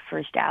world,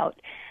 first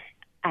out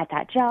at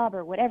that job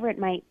or whatever it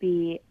might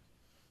be,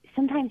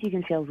 sometimes you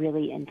can feel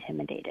really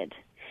intimidated.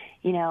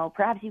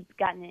 Perhaps you've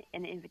gotten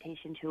an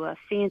invitation to a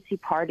fancy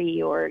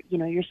party, or,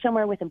 you're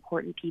somewhere with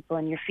important people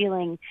and you're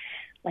feeling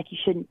like you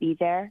shouldn't be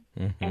there.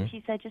 Mm-hmm. And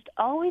she said, just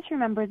always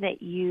remember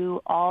that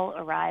you all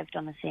arrived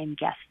on the same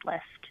guest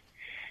list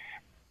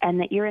and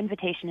that your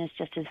invitation is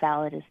just as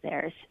valid as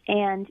theirs.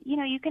 And,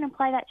 you can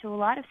apply that to a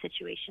lot of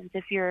situations.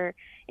 If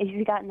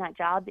you've gotten that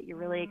job that you're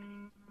really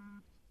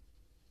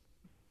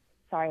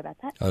sorry about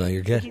that. Oh, no,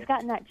 you're good. If you've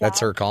gotten that job, that's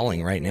her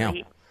calling right now.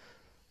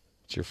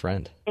 It's your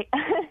friend.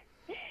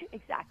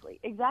 Exactly.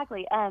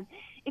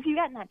 If you've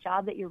gotten that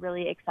job that you're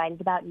really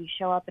excited about and you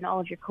show up and all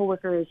of your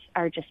coworkers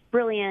are just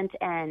brilliant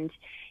and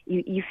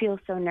you feel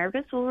so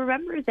nervous, well,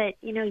 remember that,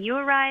 you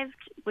arrived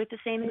with the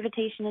same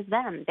invitation as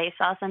them. They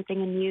saw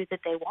something in you that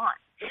they want.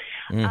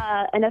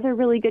 Another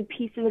really good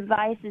piece of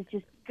advice is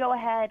just go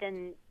ahead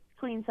and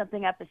clean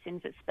something up as soon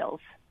as it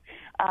spills.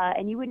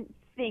 And you wouldn't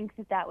think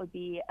that would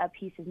be a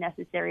piece of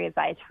necessary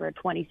advice for a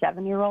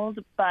 27-year-old,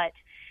 but,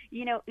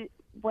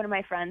 one of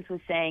my friends was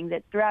saying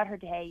that throughout her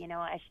day,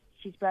 as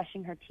she's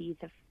brushing her teeth,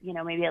 if,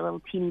 maybe a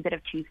little teeny bit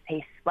of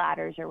toothpaste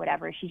splatters or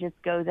whatever, she just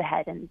goes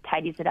ahead and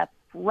tidies it up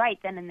right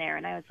then and there.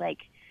 And I was like,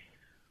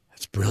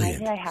 that's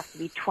brilliant. Why did I have to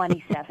be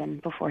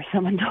 27 before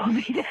someone told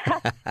me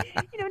that?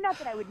 Not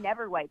that I would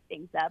never wipe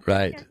things up.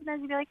 Right. But,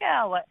 sometimes you'd be like,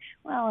 oh, what?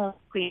 Well, I'll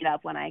clean it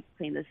up when I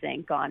clean the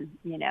sink on,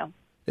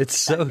 It's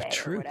so Sunday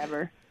true. Or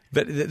whatever.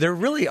 But there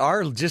really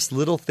are just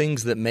little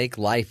things that make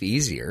life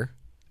easier.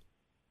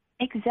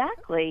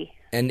 Exactly.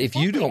 And if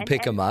you don't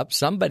pick them up,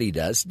 somebody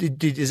does.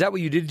 Is that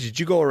what you did? Did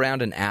you go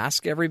around and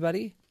ask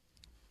everybody?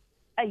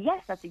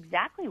 Yes, that's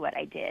exactly what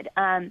I did.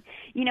 And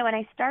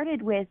I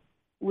started with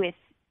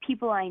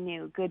people I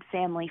knew, good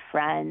family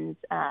friends,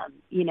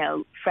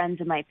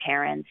 friends of my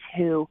parents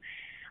who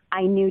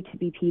I knew to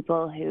be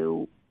people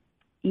who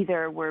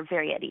either were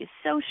very at ease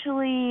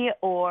socially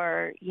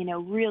or,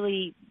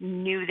 really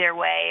knew their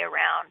way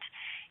around,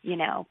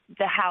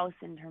 the house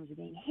in terms of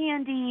being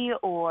handy,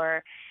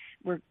 or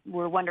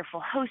were wonderful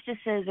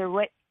hostesses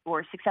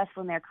or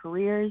successful in their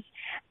careers.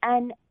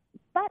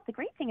 But the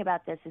great thing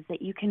about this is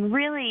that you can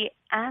really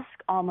ask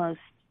almost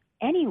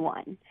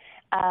anyone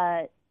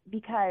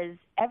because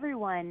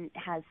everyone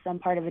has some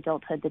part of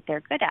adulthood that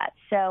they're good at.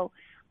 So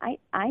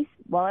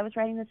while I was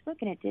writing this book,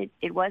 and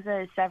it was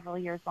a several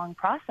years long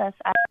process,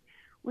 I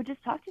would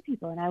just talk to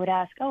people and I would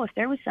ask, if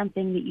there was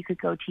something that you could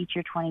go teach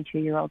your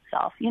 22-year-old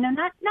self,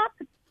 not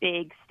the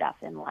big stuff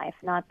in life,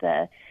 not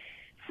the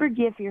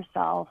forgive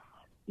yourself,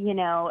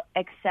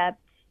 accept,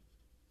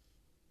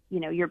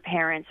 your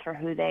parents for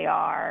who they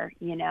are,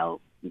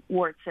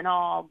 warts and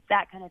all,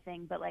 that kind of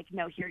thing. But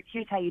no,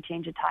 here's how you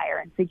change a tire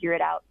and figure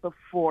it out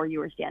before you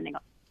were standing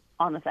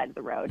on the side of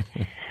the road.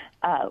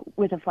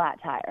 with a flat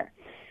tire.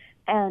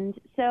 And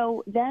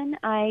so then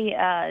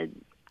I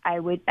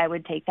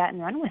would take that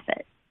and run with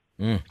it.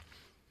 Mm.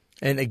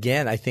 And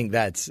again, I think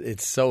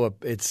it's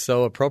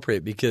so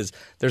appropriate because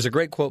there's a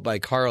great quote by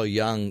Carl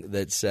Jung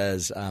that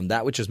says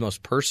that which is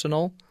most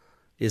personal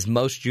is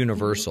most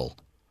universal.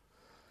 Mm-hmm.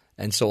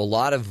 And so a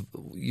lot of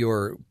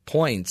your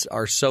points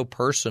are so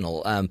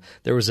personal.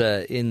 There was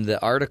in the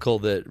article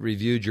that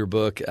reviewed your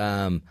book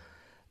from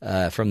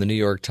the New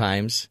York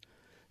Times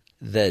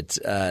that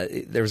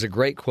there was a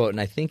great quote, and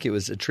I think it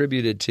was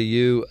attributed to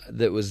you.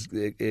 That was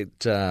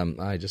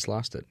I just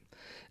lost it.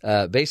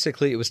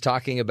 Basically, it was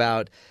talking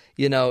about,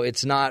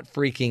 it's not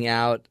freaking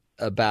out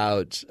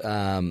about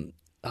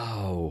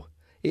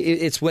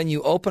it's when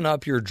you open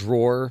up your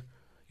drawer,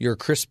 your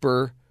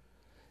crisper,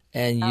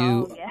 and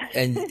you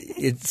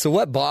so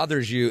what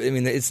bothers you? I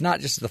mean, it's not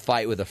just the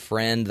fight with a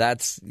friend.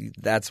 That's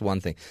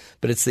one thing,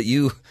 but it's that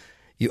you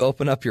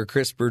open up your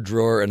crisper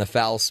drawer and a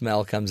foul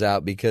smell comes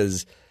out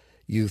because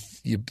you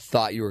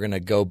thought you were going to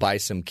go buy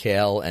some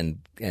kale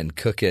and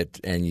cook it,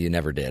 and you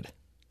never did.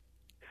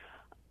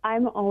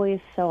 I'm always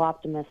so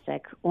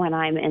optimistic when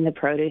I'm in the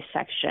produce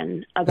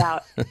section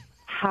about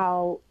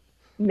how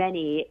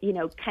many,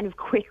 kind of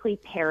quickly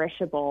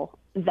perishable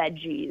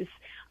veggies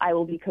I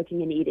will be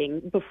cooking and eating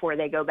before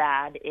they go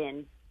bad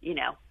in,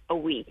 a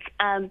week.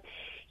 And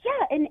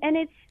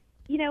it's,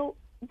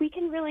 we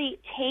can really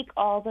take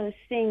all those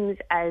things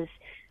as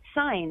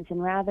signs,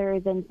 and rather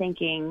than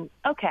thinking,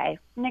 okay,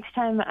 next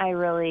time I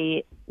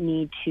really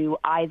need to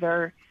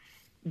either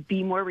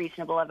be more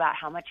reasonable about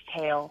how much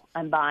kale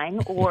I'm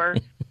buying, or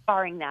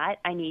barring that,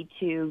 I need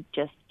to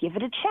just give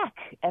it a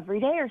check every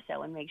day or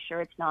so and make sure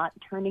it's not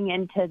turning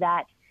into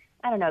that.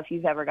 I don't know if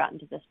you've ever gotten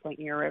to this point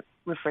in your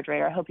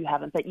refrigerator. I hope you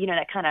haven't, but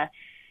that kind of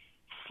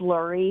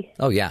slurry.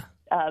 Oh yeah.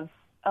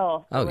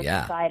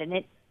 Inside, and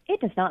it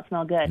does not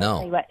smell good. No. I'll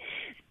tell you what.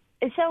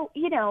 So,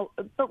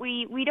 but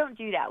we don't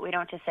do that. We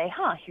don't just say,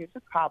 here's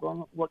the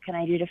problem. What can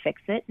I do to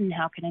fix it? And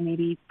how can I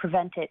maybe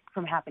prevent it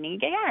from happening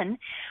again?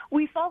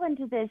 We fall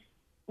into this,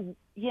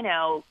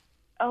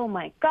 oh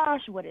my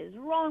gosh, what is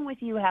wrong with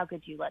you? How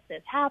could you let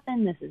this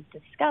happen? This is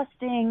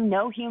disgusting.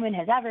 No human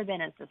has ever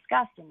been as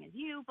disgusting as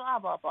you, blah,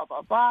 blah, blah,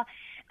 blah, blah.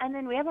 And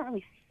then we haven't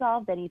really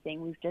solved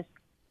anything. We've just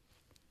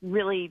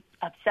really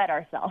upset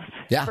ourselves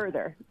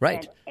further.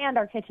 Right. And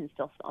our kitchen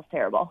still smells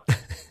terrible.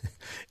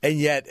 And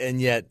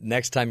yet,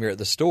 next time you're at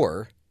the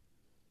store,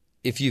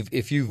 if you've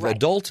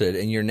adulted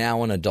and you're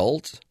now an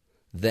adult,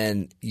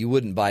 then you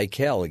wouldn't buy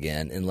kale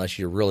again unless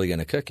you're really going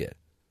to cook it.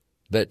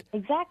 But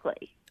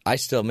exactly, I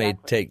still may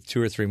take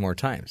 2 or 3 more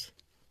times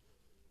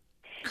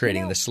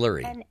creating the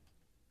slurry. And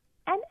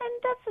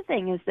that's the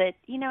thing is that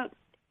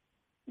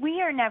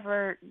we are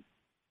never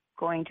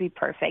going to be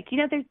perfect.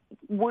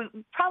 We're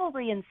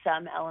probably in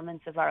some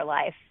elements of our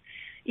life.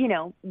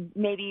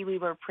 Maybe we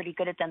were pretty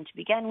good at them to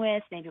begin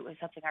with. Maybe it was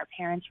something our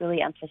parents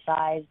really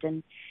emphasized,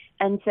 and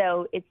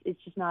so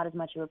it's just not as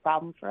much of a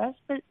problem for us.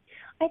 But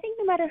I think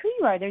no matter who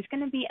you are, there's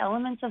going to be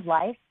elements of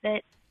life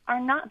that are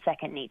not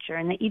second nature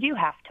and that you do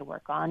have to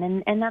work on,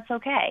 and that's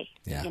okay.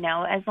 Yeah.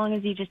 As long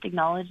as you just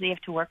acknowledge that you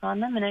have to work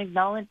on them and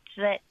acknowledge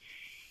that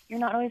you're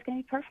not always going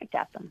to be perfect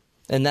at them.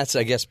 And that's,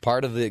 I guess,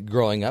 part of the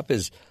growing up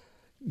is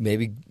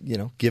maybe,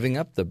 giving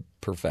up the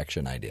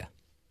perfection idea.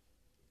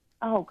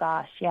 Oh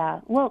gosh,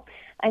 yeah. Well,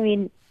 I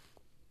mean,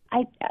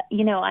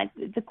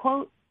 the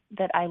quote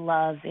that I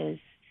love is,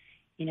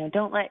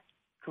 don't let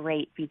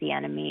great be the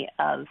enemy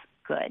of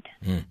good.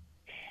 Mm.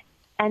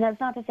 And that's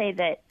not to say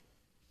that,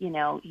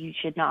 you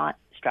should not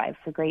strive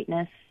for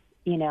greatness,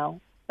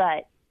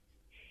 but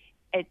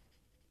it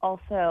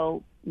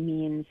also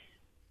means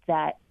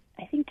that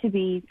I think to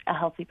be a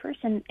healthy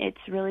person, it's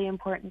really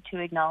important to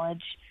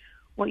acknowledge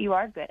what you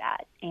are good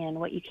at and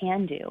what you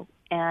can do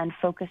and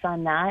focus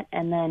on that.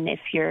 And then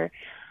if you're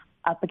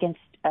up against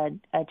a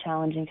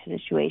challenging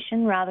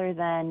situation, rather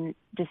than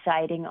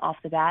deciding off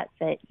the bat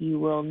that you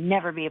will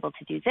never be able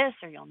to do this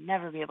or you'll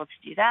never be able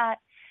to do that,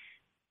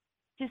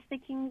 just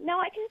thinking, no,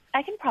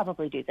 I can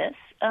probably do this.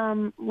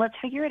 Let's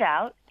figure it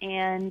out,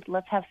 and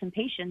let's have some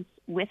patience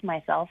with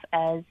myself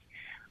as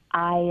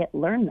I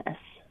learn this.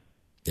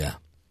 Yeah.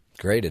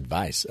 Great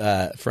advice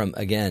from,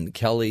 again,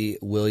 Kelly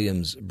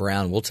Williams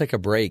Brown. We'll take a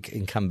break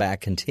and come back,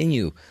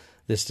 continue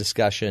this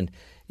discussion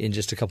in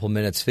just a couple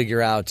minutes,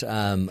 figure out,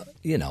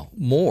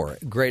 more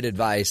great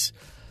advice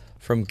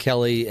from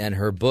Kelly and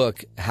her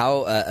book,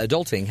 How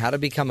Adulting, How to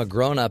Become a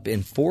Grown-Up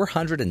in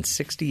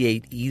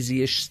 468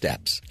 Easy-ish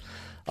Steps.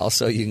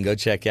 Also, you can go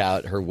check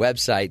out her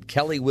website,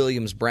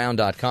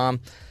 kellywilliamsbrown.com.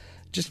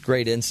 Just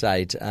great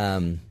insight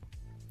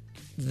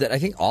that I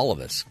think all of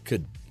us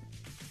could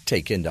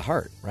take into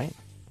heart, right?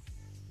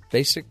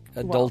 Basic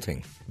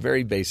adulting.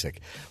 Very basic.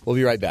 We'll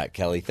be right back,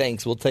 Kelly.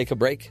 Thanks. We'll take a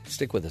break.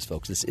 Stick with us,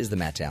 folks. This is the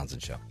Matt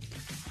Townsend Show.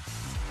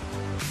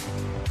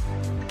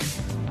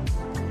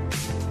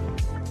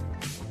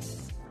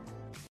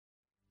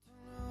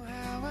 Don't know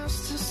how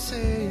else to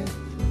say it.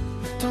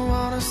 Don't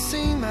want to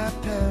see my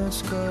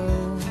parents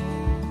go.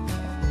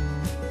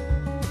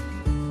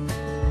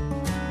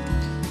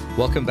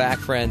 Welcome back,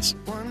 friends.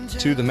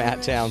 to the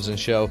Matt Townsend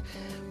Show.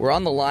 We're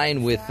on the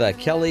line with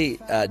Kelly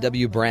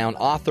W. Brown,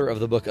 author of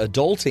the book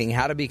Adulting,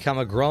 How to Become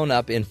a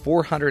Grown-Up in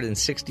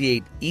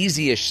 468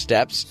 Easy-ish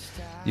Steps.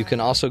 You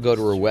can also go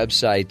to her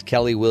website,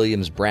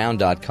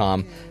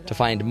 kellywilliamsbrown.com, to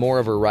find more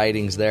of her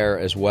writings there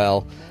as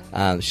well.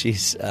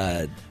 She's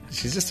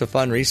just a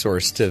fun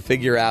resource to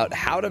figure out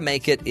how to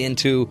make it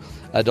into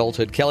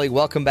adulthood. Kelly,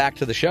 welcome back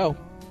to the show.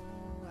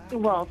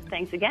 Well,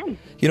 thanks again.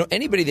 You know,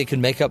 anybody that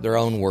can make up their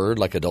own word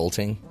like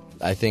adulting,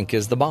 I think,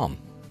 is the bomb.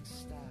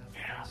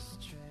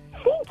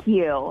 Thank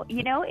you.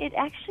 You know, it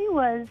actually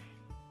was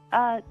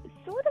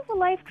sort of a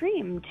life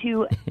dream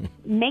to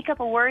make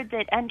up a word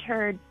that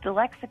entered the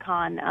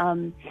lexicon.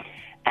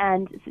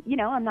 And, you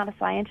know, I'm not a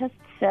scientist,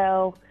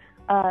 so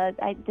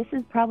this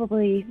is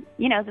probably,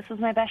 you know, this was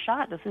my best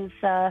shot. This is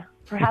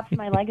perhaps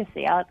my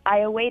legacy. I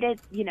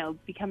awaited, you know,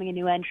 becoming a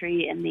new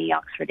entry in the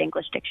Oxford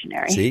English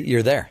Dictionary. See,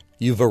 you're there.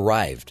 You've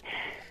arrived.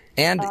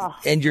 And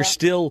you're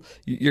still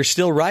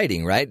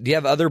writing, right? Do you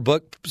have other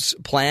books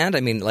planned? I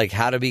mean, like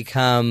how to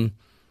become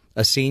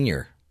a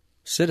senior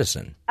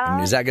citizen. I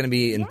mean, is that going to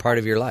be in part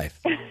of your life?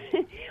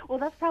 Well,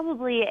 that's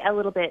probably a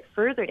little bit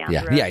further down the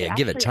road. Yeah.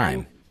 Give it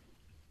time.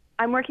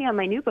 I'm working on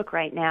my new book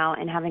right now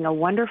and having a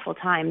wonderful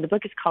time. The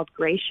book is called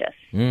Gracious.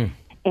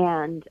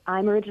 And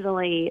I'm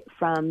originally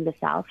from the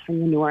South, from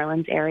the New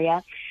Orleans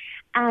area.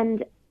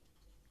 And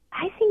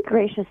I think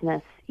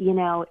graciousness, you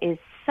know, is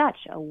such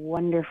a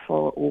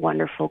wonderful,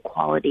 wonderful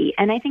quality.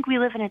 And I think we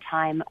live in a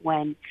time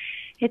when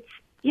it's,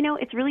 you know,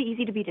 it's really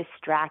easy to be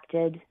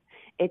distracted.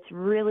 It's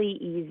really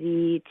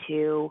easy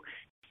to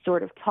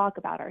sort of talk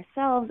about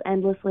ourselves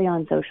endlessly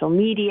on social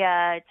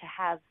media, to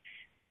have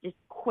just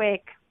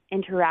quick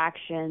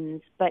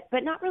interactions, but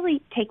not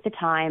really take the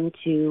time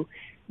to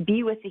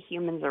be with the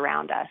humans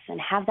around us and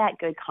have that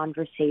good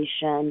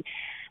conversation,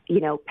 you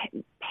know,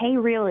 pay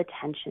real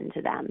attention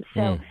to them.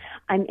 So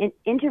I'm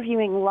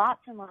interviewing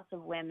lots and lots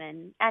of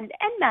women and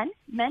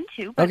men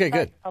too. But, okay,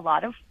 good. A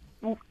lot of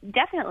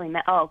definitely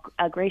men. Oh,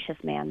 a gracious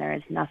man. There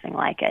is nothing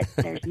like it.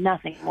 There's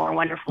nothing more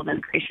wonderful than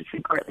a gracious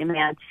and courtly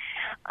man.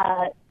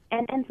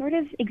 And sort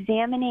of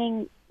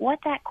examining what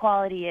that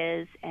quality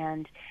is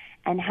and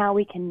how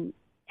we can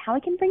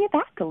bring it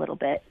back a little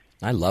bit.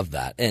 I love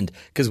that. And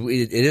because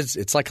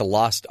it's like a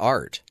lost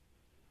art.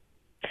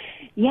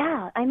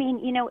 Yeah. I mean,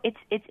 you know,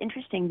 it's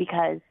interesting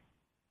because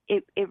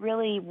it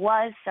really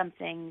was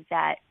something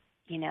that,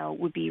 you know,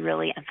 would be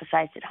really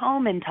emphasized at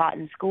home and taught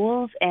in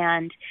schools.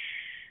 And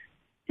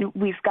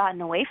we've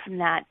gotten away from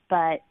that,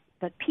 but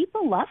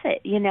people love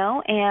it, you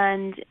know,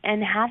 and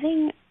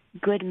having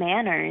good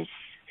manners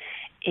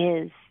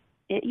is,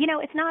 you know,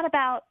 it's not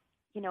about,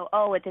 you know,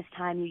 oh, at this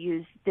time you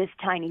use this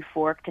tiny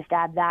fork to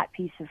stab that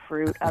piece of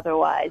fruit.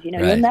 Otherwise, you know,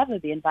 You'll never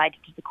be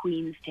invited to the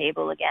Queen's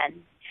table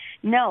again.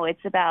 No,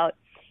 it's about,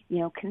 you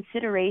know,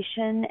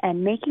 consideration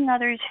and making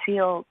others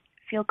feel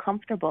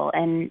comfortable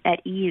and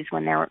at ease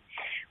when they're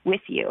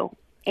with you.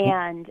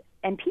 And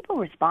people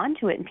respond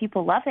to it and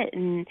people love it.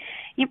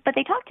 But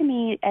they talk to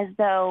me as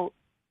though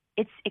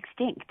it's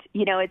extinct.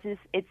 You know,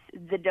 it's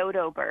the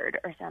dodo bird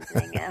or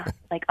something.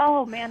 Like,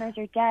 oh, manners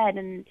are dead.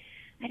 And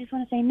I just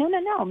want to say,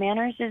 no.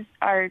 Manners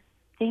are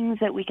things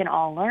that we can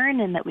all learn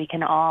and that we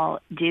can all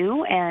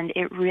do. And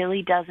it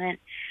really doesn't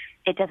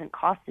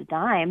cost a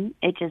dime.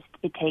 It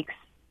takes,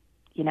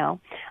 you know,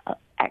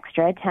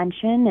 extra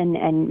attention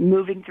and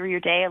moving through your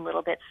day a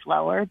little bit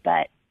slower.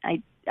 But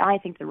I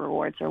think the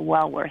rewards are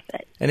well worth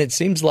it. And it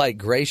seems like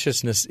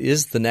graciousness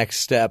is the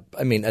next step.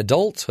 I mean,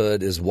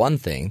 adulthood is one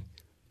thing,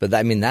 but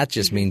I mean, that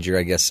just means you're,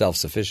 I guess,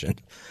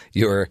 self-sufficient.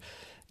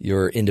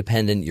 You're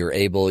independent, you're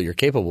able, you're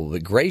capable.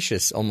 But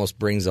gracious almost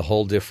brings a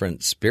whole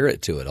different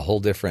spirit to it, a whole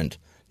different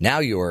 – now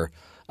you're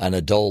an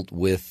adult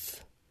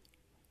with,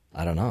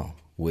 I don't know,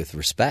 with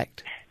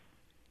respect.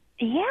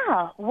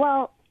 Yeah.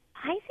 Well,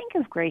 I think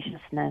of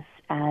graciousness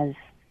as,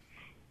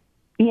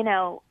 you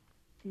know,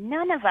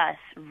 none of us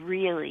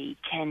really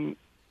can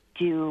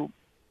do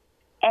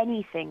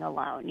anything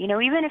alone. You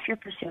know, even if you're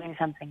pursuing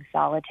something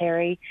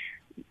solitary,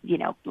 you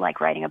know, like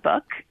writing a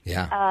book,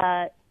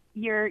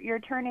 you're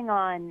turning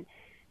on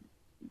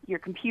your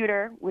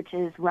computer, which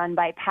is run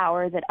by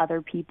power that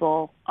other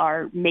people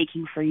are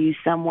making for you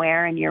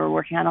somewhere, and you're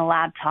working on a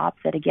laptop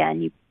that,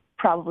 again, you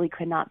probably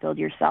could not build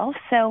yourself.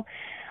 So,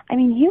 I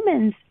mean,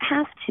 humans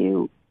have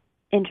to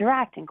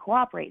interact and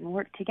cooperate and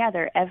work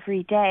together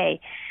every day.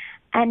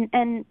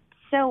 And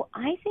so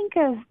I think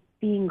of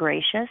being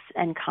gracious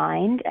and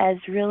kind as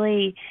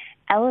really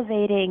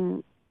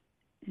elevating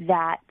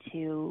that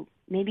to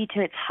maybe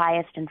to its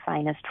highest and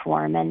finest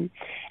form. And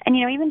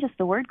you know, even just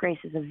the word grace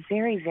is a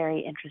very, very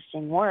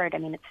interesting word. I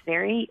mean,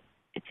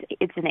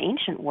 it's an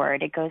ancient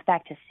word. It goes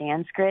back to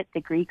Sanskrit.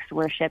 The Greeks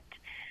worshipped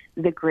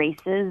the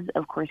graces.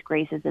 Of course,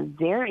 grace is a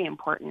very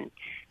important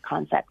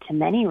concept to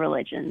many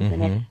religions,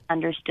 and it's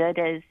understood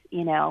as,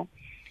 you know,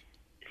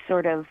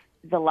 sort of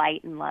the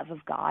light and love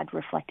of God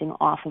reflecting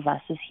off of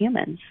us as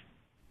humans.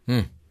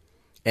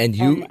 And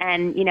you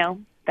and you know,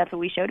 that's what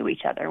we show to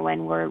each other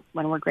when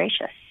we're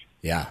gracious.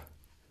 Yeah.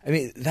 I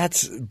mean,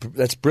 that's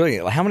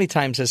brilliant. How many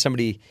times has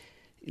somebody,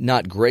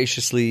 not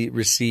graciously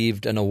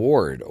received an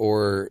award,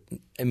 or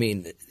I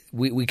mean,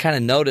 we kind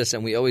of notice,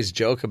 and we always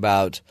joke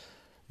about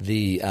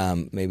the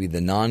maybe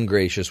the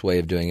non-gracious way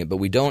of doing it, but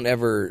we don't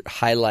ever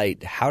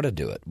highlight how to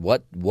do it,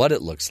 what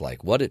it looks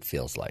like, what it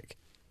feels like.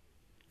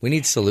 We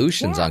need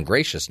solutions on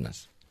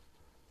graciousness.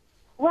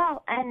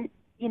 Well, and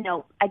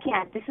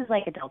again, this is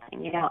like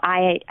adulting.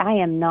 I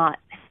am not.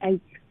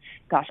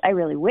 I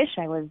really wish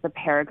I was the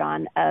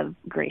paragon of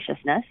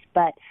graciousness,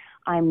 but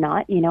I'm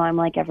not. I'm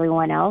like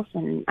everyone else,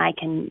 and I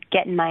can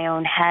get in my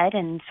own head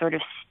and sort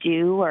of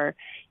stew or,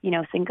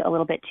 think a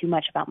little bit too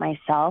much about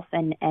myself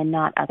and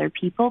not other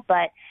people.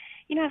 But,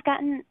 I've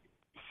gotten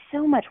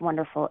so much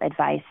wonderful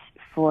advice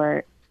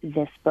for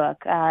this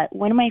book.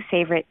 One of my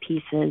favorite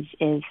pieces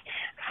is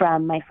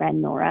from my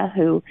friend Nora,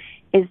 who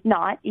is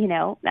not,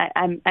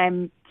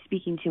 I'm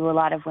speaking to a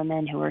lot of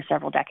women who are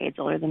several decades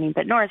older than me,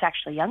 but Nora's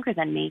actually younger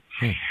than me.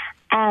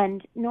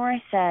 And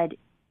Nora said,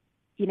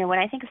 when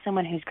I think of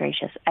someone who's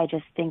gracious, I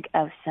just think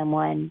of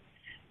someone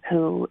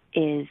who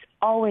is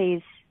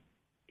always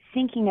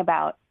thinking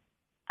about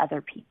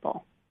other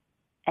people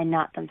and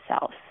not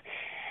themselves.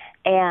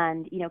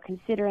 And,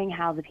 considering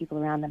how the people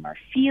around them are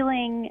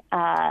feeling,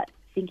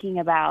 thinking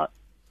about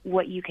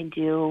what you can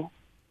do,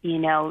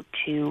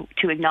 to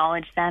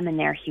acknowledge them and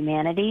their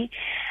humanity.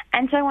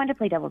 And so I wanted to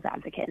play devil's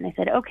advocate. And I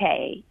said,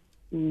 okay,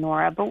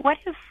 Nora, but what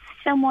if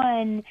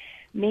someone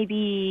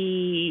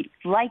maybe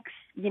likes,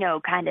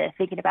 kind of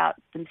thinking about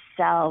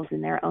themselves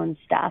and their own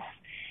stuff?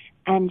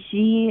 And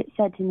she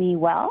said to me,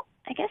 well,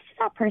 I guess to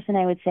that person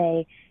I would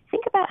say,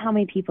 think about how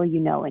many people you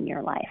know in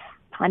your life.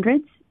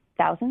 Hundreds?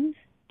 Thousands?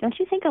 Don't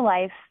you think a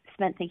life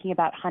spent thinking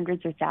about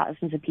hundreds or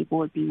thousands of people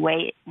would be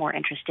way more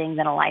interesting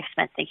than a life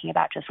spent thinking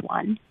about just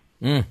one?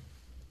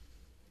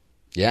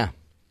 Yeah.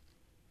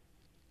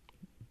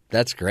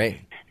 That's great.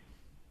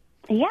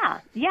 Yeah.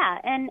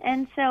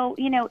 And so,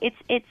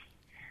 it's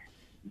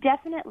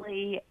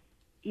definitely,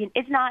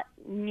 it's not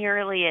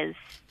nearly as,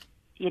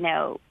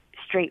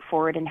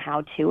 straightforward and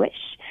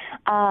how-to-ish,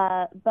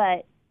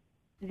 but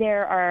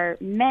there are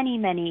many,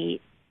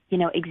 many,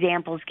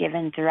 examples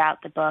given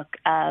throughout the book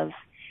of,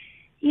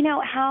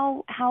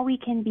 how we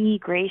can be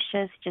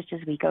gracious just as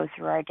we go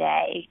through our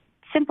day.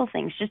 Simple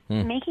things, just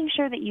making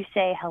sure that you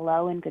say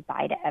hello and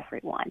goodbye to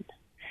everyone,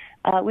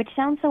 which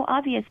sounds so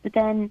obvious, but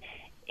then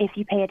if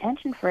you pay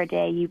attention for a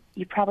day,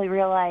 you probably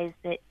realize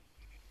that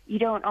you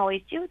don't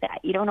always do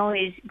that. You don't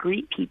always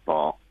greet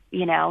people.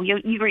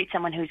 You greet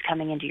someone who's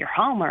coming into your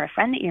home or a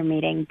friend that you're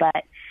meeting,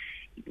 but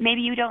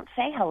maybe you don't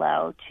say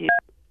hello to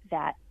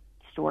that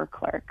store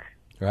clerk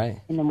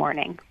in the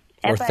morning.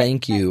 Or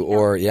thank you,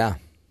 or yeah.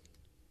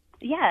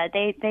 Yeah,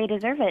 they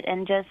deserve it.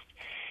 And just,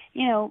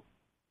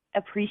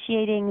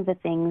 appreciating the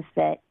things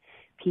that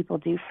people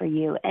do for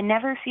you and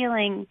never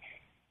feeling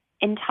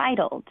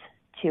entitled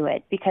to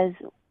it, because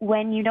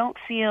when you don't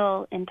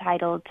feel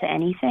entitled to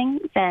anything,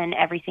 then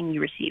everything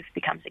you receive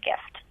becomes a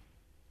gift.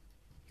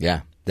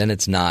 Yeah, then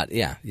it's not,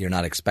 you're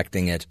not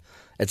expecting it.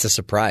 It's a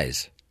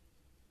surprise.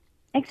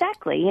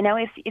 Exactly.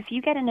 If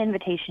you get an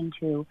invitation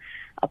to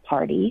a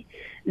party,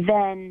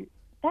 then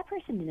that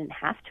person didn't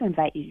have to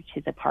invite you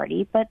to the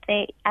party, but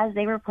as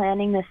they were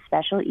planning this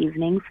special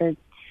evening for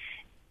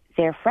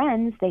their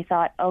friends, they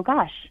thought, oh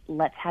gosh,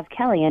 let's have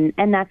Kelly.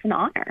 And that's an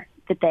honor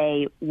that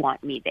they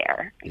want me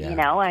there.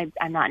 Yeah.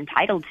 I'm not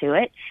entitled to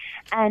it.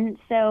 And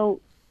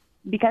so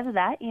because of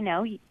that,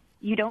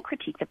 you don't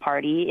critique the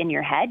party in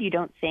your head. You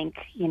don't think,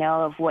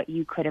 of what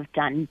you could have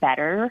done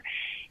better.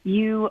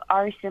 You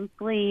are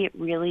simply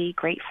really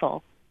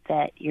grateful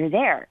that you're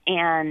there.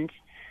 And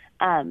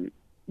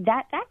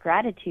that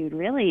gratitude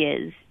really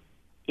is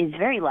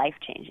very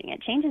life-changing.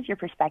 It changes your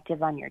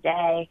perspective on your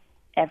day,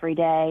 every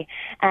day.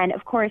 And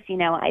of course,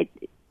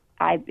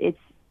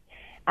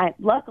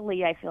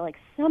 luckily I feel like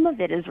some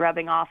of it is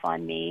rubbing off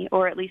on me,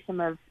 or at least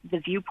some of the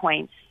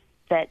viewpoints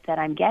that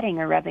I'm getting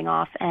are rubbing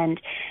off. And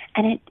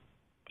it,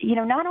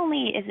 not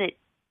only is it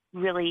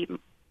really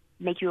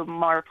make you a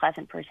more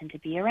pleasant person to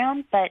be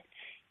around, but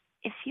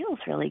it feels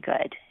really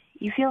good.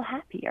 You feel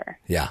happier.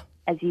 Yeah.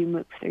 As you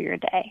move through your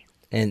day.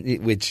 And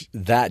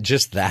that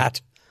just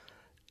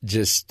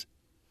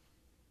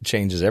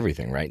changes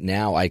everything, right?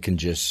 Now I can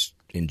just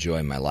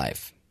enjoy my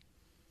life.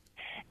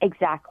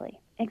 Exactly.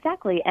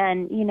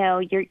 And,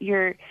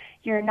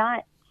 you're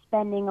not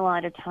spending a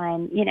lot of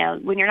time,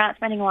 when you're not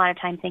spending a lot of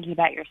time thinking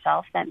about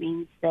yourself, that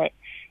means that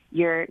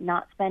you're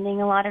not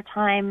spending a lot of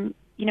time,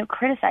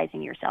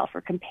 criticizing yourself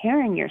or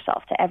comparing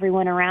yourself to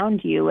everyone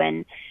around you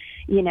and,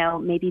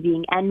 maybe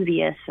being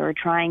envious or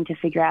trying to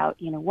figure out,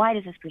 why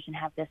does this person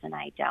have this and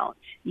I don't,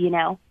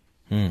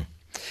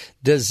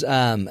 Does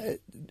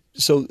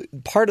so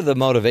part of the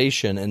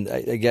motivation, and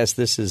I guess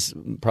this is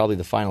probably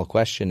the final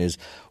question, is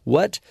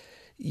what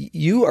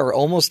you are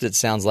almost, it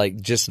sounds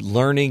like, just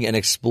learning and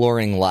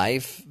exploring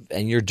life,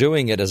 and you're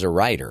doing it as a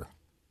writer.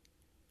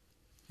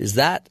 Is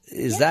that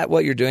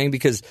what you're doing?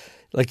 Because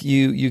like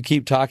you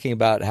keep talking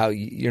about how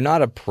you're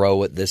not a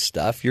pro at this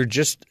stuff. You're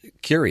just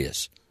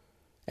curious.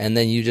 And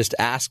then you just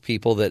ask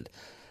people that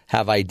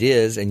have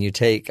ideas, and you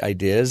take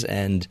ideas,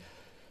 and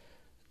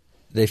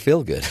they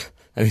feel good.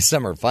 I mean,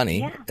 some are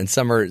funny, and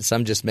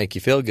some just make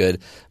you feel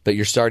good, but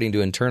you're starting to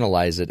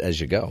internalize it as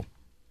you go.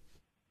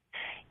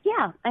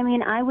 Yeah, I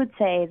mean, I would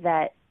say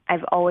that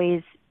I've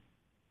always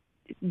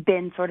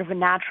been sort of a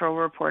natural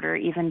reporter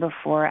even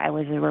before I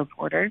was a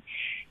reporter.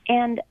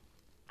 And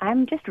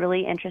I'm just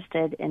really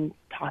interested in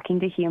talking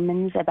to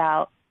humans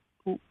about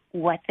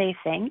what they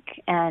think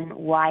and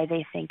why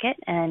they think it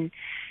and,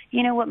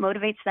 what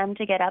motivates them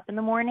to get up in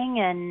the morning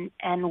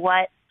and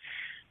what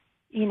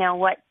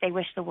they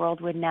wish the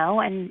world would know.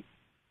 And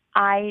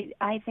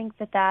I think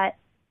that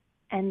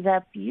ends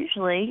up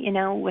usually,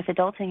 with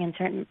adulting and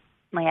certainly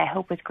I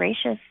hope with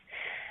Gracious,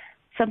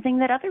 something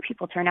that other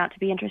people turn out to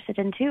be interested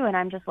in too. And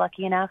I'm just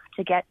lucky enough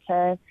to get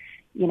to,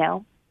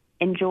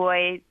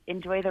 enjoy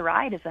the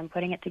ride as I'm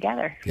putting it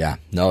together. Yeah.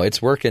 No,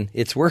 it's working.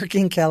 It's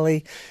working,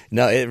 Kelly.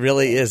 No, it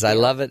really is. I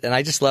love it. And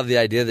I just love the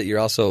idea that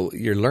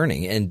you're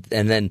learning and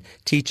then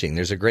teaching.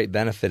 There's a great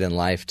benefit in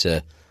life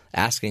to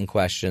asking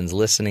questions,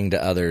 listening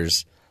to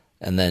others,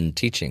 and then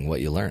teaching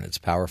what you learn. It's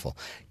powerful.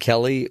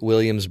 Kelly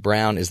Williams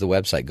Brown is the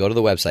website. Go to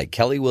the website,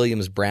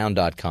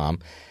 kellywilliamsbrown.com.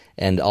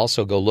 And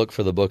also go look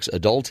for the books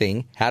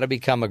Adulting, How to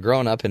Become a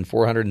Grown-Up in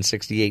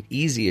 468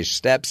 Easy-ish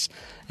Steps,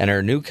 and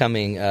her new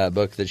coming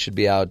book that should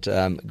be out,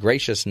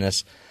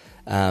 Graciousness.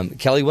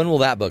 Kelly, when will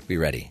that book be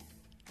ready?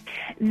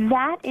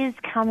 That is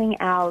coming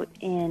out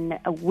in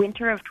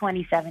winter of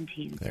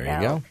 2017. There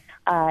you go.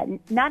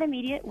 Not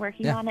immediate,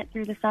 working on it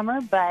through the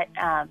summer, but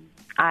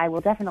I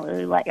will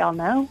definitely let y'all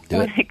know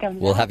when it comes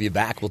out. We'll have you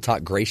back. We'll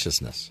talk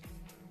graciousness.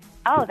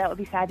 Oh, that would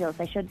be fabulous.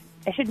 I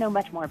should know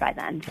much more by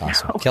then.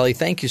 Awesome. Kelly,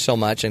 thank you so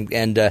much,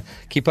 and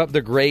keep up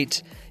the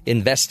great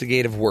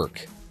investigative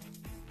work.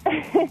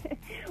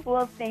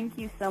 Well, thank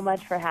you so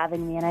much for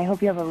having me, and I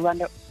hope you have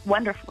a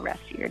wonderful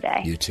rest of your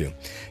day. You too.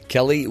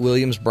 Kelly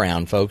Williams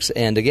Brown, folks.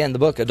 And again, the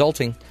book,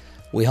 Adulting,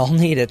 we all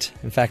need it.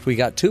 In fact, we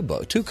got two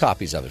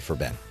copies of it for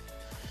Ben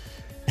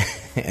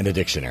and a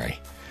dictionary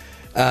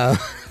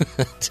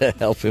to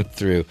help him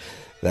through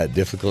that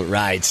difficult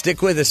ride.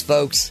 Stick with us,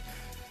 folks.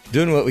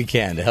 Doing what we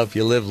can to help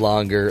you live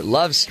longer,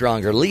 love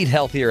stronger, lead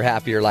healthier,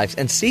 happier lives,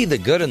 and see the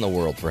good in the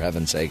world, for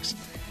heaven's sakes.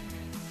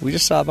 We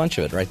just saw a bunch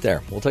of it right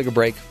there. We'll take a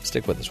break.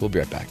 Stick with us. We'll be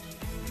right back.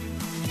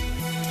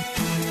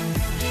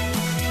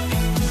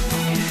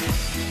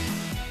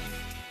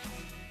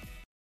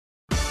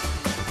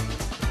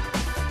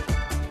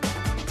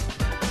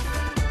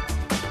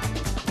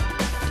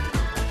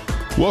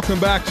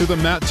 Welcome back to the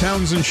Matt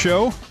Townsend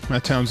Show.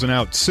 Matt Townsend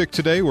out sick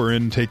today. We're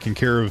in taking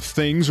care of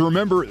things.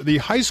 Remember the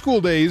high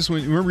school days.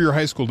 Remember your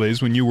high school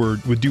days when you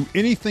would do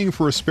anything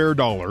for a spare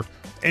dollar,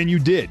 and you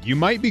did. You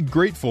might be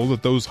grateful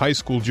that those high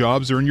school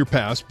jobs are in your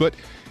past, but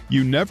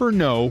you never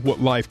know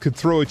what life could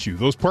throw at you.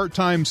 Those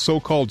part-time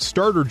so-called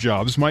starter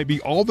jobs might be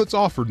all that's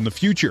offered in the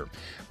future.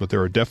 But there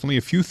are definitely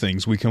a few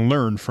things we can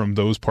learn from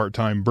those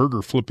part-time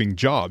burger flipping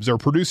jobs. Our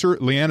producer,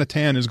 Liana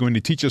Tan, is going to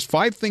teach us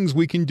 5 things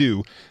we can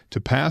do to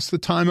pass the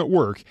time at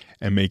work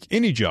and make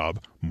any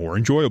job more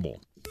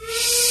enjoyable.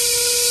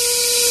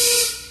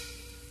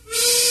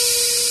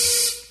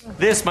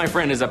 This, my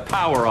friend, is a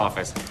power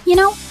office.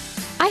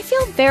 I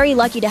feel very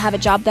lucky to have a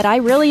job that I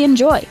really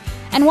enjoy,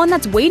 and one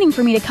that's waiting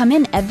for me to come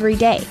in every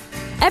day.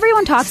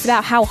 Everyone talks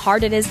about how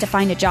hard it is to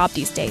find a job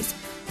these days.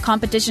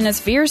 Competition is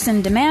fierce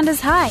and demand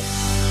is high.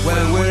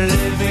 Well, we're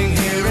living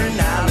here in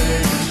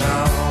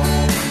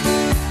Allentown,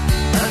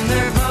 and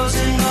they're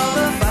closing all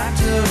the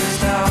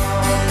factories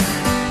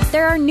down.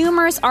 There are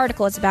numerous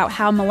articles about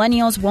how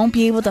millennials won't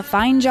be able to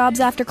find jobs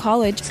after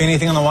college. See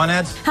anything on the want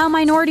ads? How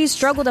minorities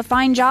struggle to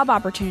find job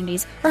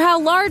opportunities, or how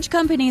large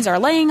companies are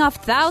laying off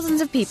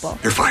thousands of people.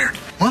 You're fired.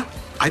 What?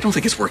 I don't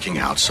think it's working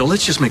out, so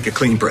let's just make a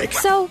clean break.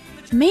 So,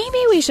 maybe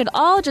we should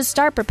all just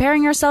start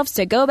preparing ourselves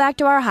to go back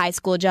to our high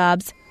school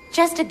jobs.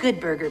 Just a good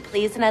burger,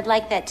 please, and I'd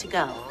like that to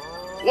go.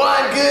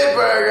 One good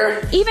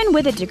burger. Even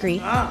with a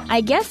degree,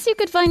 I guess you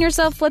could find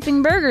yourself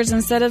flipping burgers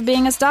instead of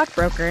being a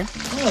stockbroker.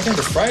 Well, I think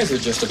the fries are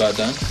just about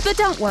done. But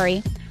don't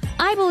worry.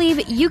 I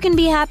believe you can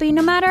be happy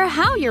no matter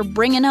how you're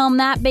bringing home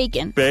that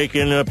bacon.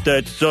 Baking up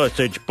that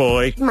sausage,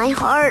 boy. My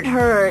heart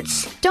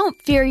hurts.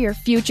 Don't fear your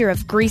future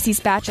of greasy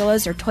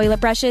spatulas or toilet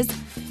brushes.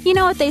 You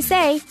know what they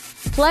say,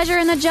 pleasure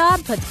in the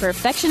job puts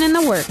perfection in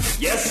the work.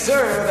 Yes,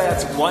 sir,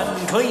 that's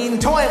one clean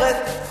toilet.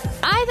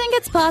 I think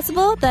it's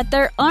possible that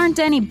there aren't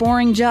any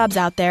boring jobs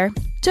out there,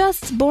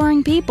 just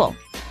boring people.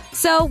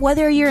 So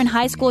whether you're in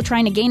high school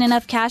trying to gain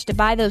enough cash to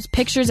buy those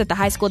pictures at the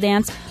high school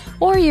dance,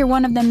 or you're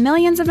one of the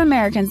millions of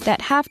Americans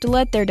that have to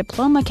let their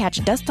diploma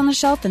catch dust on the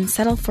shelf and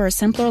settle for a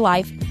simpler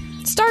life,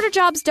 starter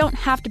jobs don't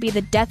have to be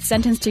the death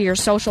sentence to your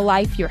social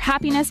life, your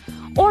happiness,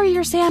 or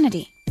your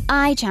sanity.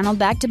 I channeled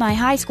back to my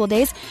high school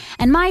days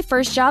and my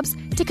first jobs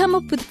to come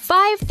up with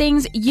 5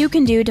 things you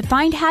can do to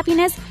find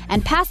happiness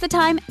and pass the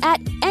time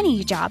at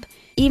any job,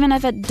 even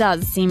if it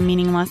does seem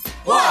meaningless.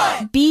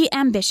 1. Be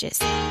ambitious.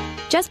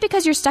 Just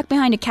because you're stuck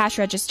behind a cash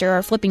register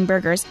or flipping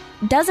burgers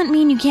doesn't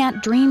mean you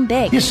can't dream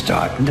big. You're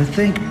starting to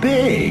think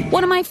big.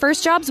 One of my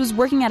first jobs was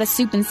working at a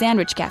soup and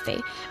sandwich cafe.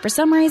 For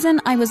some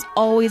reason, I was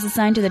always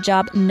assigned to the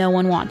job no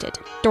one wanted.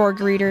 Door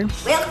greeter.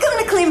 Welcome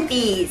to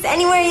Klimpy's.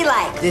 Anywhere you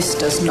like. This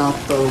does not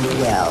bode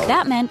well.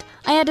 That meant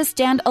I had to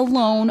stand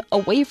alone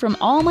away from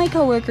all my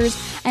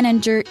coworkers and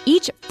endure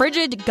each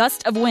frigid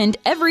gust of wind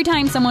every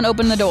time someone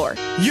opened the door.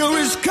 You're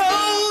as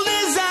cold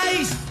as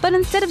ice. But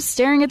instead of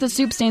staring at the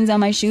soup stains on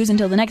my shoes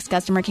until the next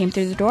customer came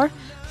through the door,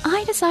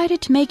 I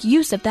decided to make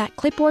use of that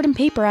clipboard and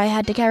paper I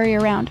had to carry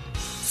around.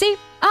 See,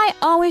 I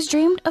always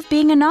dreamed of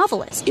being a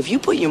novelist. If you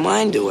put your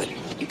mind to it,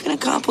 you can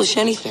accomplish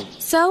anything.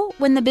 So,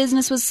 when the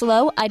business was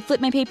slow, I'd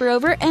flip my paper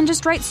over and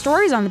just write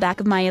stories on the back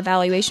of my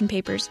evaluation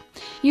papers.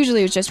 Usually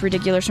it was just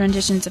ridiculous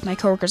renditions of my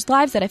coworkers'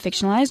 lives that I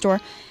fictionalized or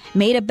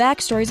made up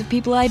backstories of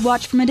people I'd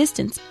watched from a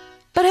distance.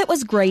 But it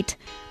was great.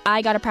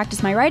 I got to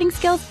practice my writing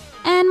skills,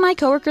 and my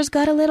coworkers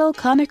got a little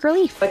comic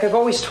relief. Like I've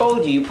always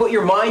told you put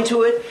your mind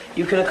to it,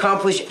 you can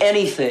accomplish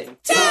anything.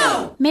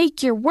 2.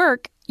 Make your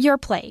work your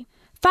play.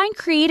 Find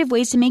creative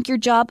ways to make your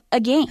job a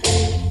game.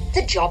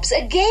 The job's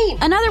a game.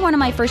 Another one of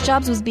my first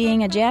jobs was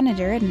being a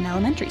janitor at an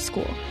elementary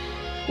school.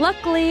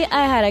 Luckily,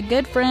 I had a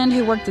good friend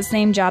who worked the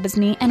same job as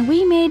me, and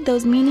we made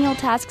those menial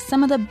tasks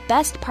some of the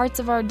best parts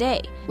of our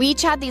day. We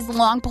each had these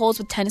long poles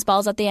with tennis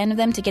balls at the end of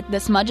them to get the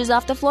smudges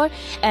off the floor,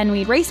 and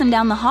we'd race them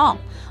down the hall.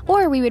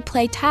 Or we would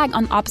play tag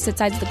on opposite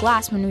sides of the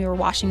glass when we were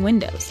washing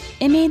windows.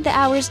 It made the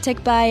hours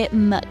tick by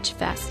much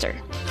faster.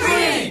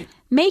 3.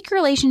 Make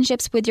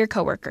relationships with your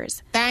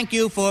coworkers. Thank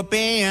you for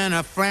being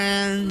a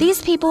friend.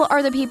 These people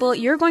are the people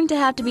you're going to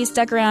have to be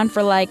stuck around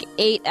for like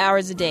 8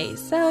 hours a day,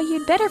 so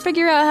you'd better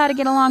figure out how to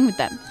get along with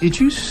them. Did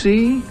you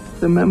see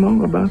the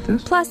memo about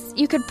this? Plus,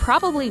 you could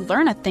probably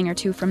learn a thing or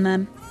two from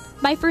them.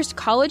 My first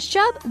college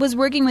job was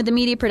working with the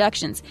media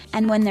productions,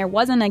 and when there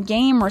wasn't a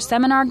game or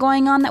seminar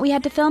going on that we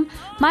had to film,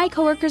 my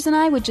coworkers and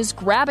I would just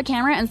grab a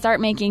camera and start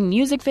making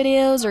music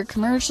videos or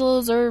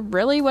commercials or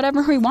really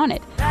whatever we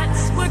wanted.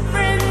 That's what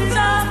friends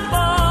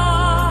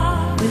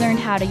are for. We learned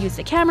how to use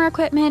the camera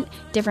equipment,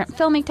 different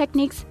filming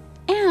techniques,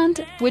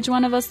 and which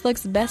one of us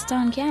looks best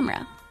on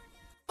camera.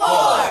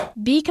 4.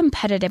 Be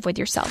competitive with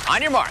yourself.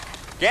 On your mark.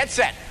 Get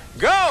set.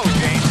 Go,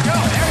 James, go.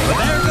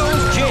 There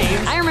goes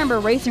James. I remember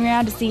racing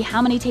around to see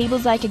how many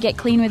tables I could get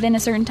clean within a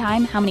certain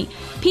time, how many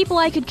people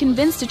I could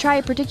convince to try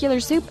a particular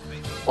soup,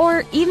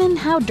 or even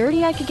how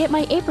dirty I could get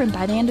my apron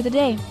by the end of the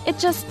day. It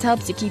just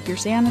helps to keep your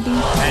sanity.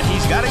 And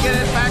he's got to get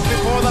it back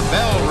before the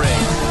bell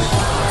rings.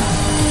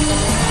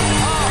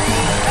 Oh,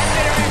 that's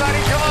it, everybody.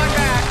 Come on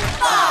back.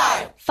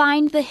 5.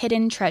 Find the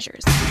hidden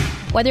treasures.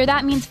 Whether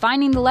that means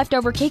finding the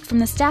leftover cake from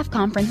the staff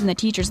conference in the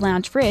teacher's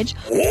lounge fridge,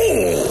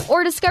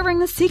 or discovering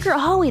the secret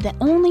hallway that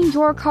only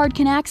your card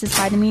can access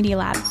by the media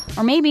lab,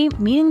 or maybe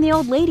meeting the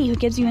old lady who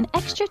gives you an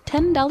extra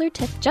 $10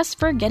 tip just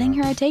for getting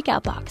her a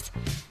takeout box.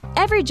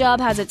 Every job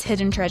has its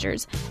hidden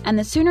treasures, and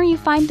the sooner you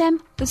find them,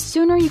 the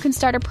sooner you can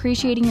start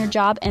appreciating your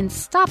job and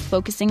stop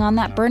focusing on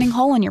that burning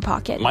hole in your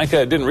pocket.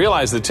 Micah didn't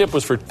realize the tip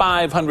was for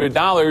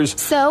 $500.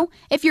 So,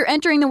 if you're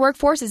entering the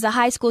workforce as a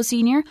high school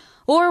senior,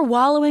 or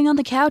wallowing on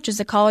the couch as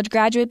a college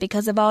graduate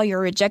because of all your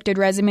rejected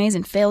resumes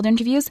and failed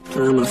interviews,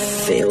 I'm a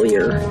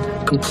failure.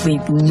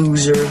 Complete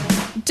loser.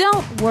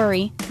 don't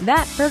worry.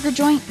 That burger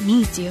joint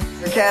needs you.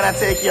 Can I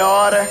take your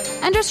order?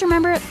 And just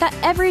remember that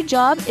every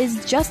job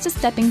is just a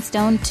stepping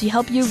stone to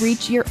help you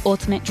reach your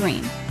ultimate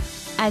dream.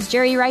 As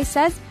Jerry Rice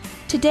says,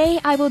 today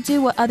I will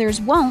do what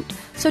others won't,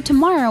 so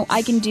tomorrow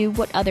I can do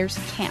what others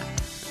can't.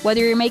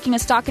 Whether you're making a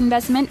stock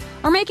investment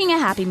or making a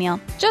Happy Meal,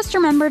 just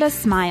remember to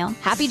smile.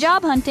 Happy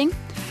job hunting.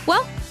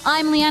 Well,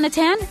 I'm Liana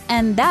Tan,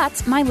 and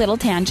that's my little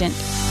tangent.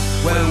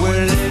 Well,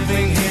 we're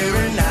living here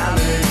in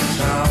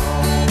Allentown,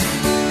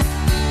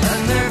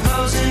 and they're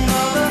closing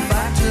all the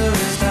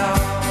factories down.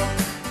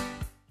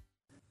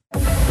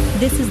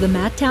 This is the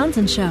Matt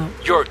Townsend Show.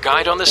 Your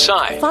guide on the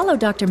side. Follow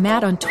Dr.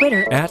 Matt on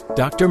Twitter At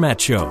Dr. Matt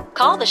Show.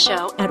 Call the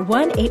show at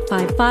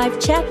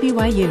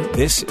 1-855-CHAT-BYU.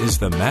 This is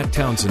the Matt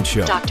Townsend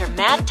Show. Dr.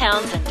 Matt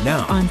Townsend.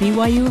 Now on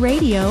BYU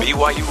Radio.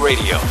 BYU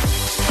Radio.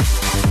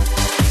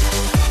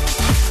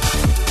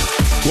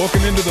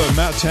 Welcome into the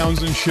Matt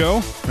Townsend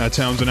Show. Matt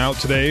Townsend out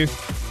today.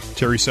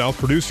 Terry South,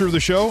 producer of the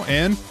show,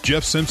 and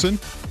Jeff Simpson.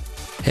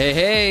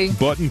 Hey.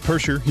 Button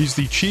pusher. He's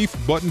the chief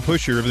button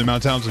pusher of the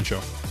Matt Townsend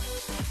Show.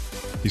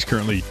 He's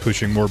currently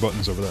pushing more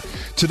buttons over there.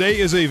 Today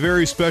is a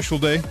very special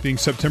day, being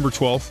September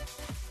 12th.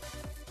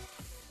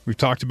 We've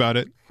talked about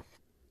it.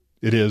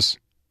 It is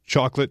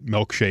Chocolate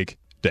Milkshake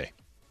Day.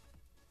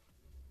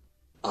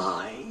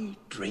 I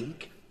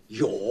drink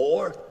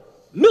your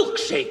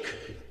milkshake.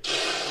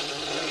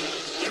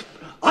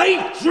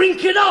 I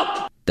drink it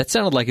up. That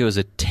sounded like it was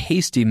a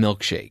tasty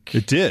milkshake.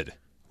 It did.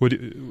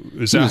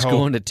 Is he that was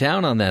going to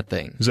town on that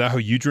thing. Is that how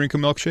you drink a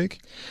milkshake?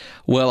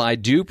 Well, I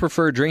do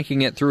prefer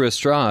drinking it through a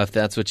straw, if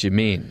that's what you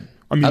mean.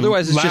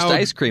 Otherwise, it's just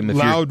ice cream.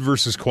 Loud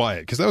versus quiet,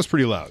 because that was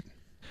pretty loud.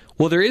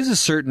 Well, there is a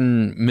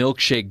certain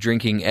milkshake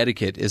drinking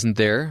etiquette, isn't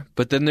there?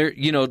 But then there,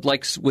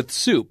 like with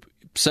soup,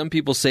 some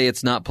people say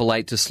it's not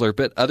polite to slurp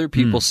it. Other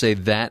people say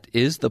that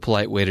is the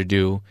polite way to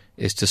do,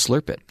 is to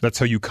slurp it. That's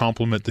how you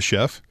compliment the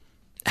chef?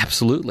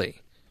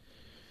 Absolutely.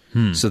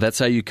 So that's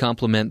how you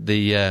compliment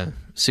the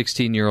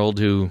 16-year-old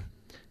who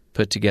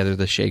put together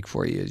the shake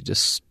for you. You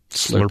just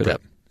slurp it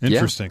up.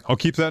 Interesting. Yeah. I'll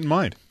keep that in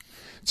mind.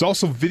 It's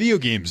also Video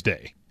Games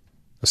Day,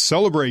 a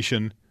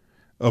celebration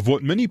of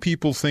what many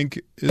people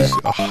think is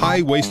a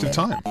high waste of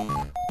time.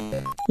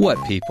 What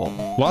people?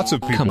 Lots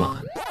of people. Come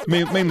on.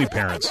 Mainly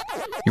parents.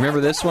 You remember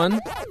this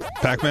one?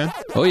 Pac-Man?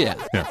 Oh, yeah.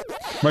 Yeah.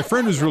 My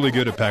friend was really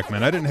good at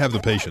Pac-Man. I didn't have the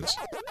patience.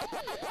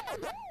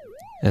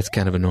 That's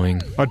kind of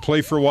annoying. I'd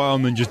play for a while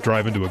and then just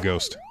drive into a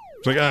ghost.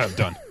 It's like, I'm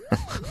done.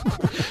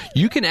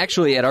 You can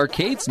actually, at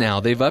arcades now,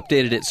 they've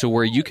updated it so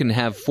where you can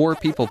have 4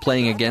 people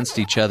playing against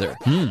each other.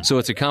 So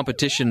it's a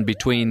competition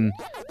between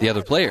the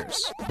other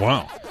players.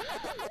 Wow.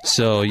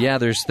 So, yeah,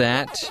 there's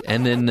that.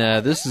 And then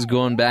this is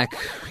going back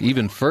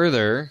even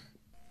further.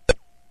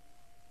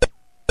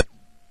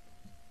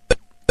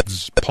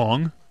 This is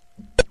Pong?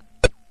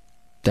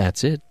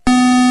 That's it.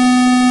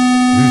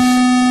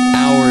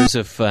 Hours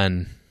of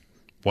fun.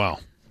 Wow.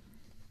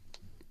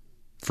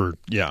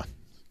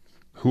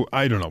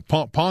 I don't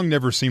know. Pong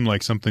never seemed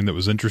like something that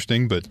was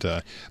interesting, but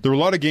there were a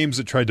lot of games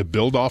that tried to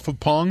build off of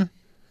Pong.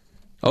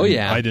 Oh,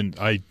 yeah.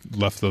 I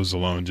left those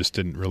alone. Just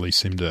didn't really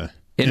seem to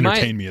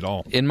entertain me at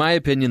all. In my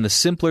opinion, the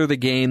simpler the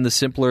game, the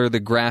simpler the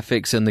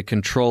graphics and the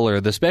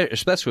controller,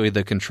 especially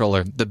the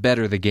controller, the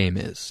better the game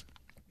is.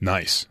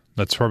 Nice.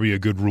 That's probably a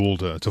good rule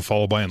to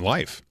follow by in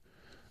life.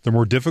 The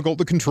more difficult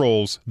the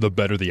controls, the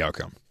better the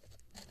outcome.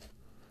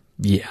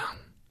 Yeah.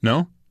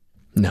 No?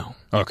 No.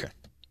 Okay.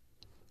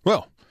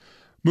 Well,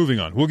 moving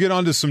on. We'll get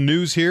on to some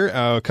news here.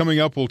 Coming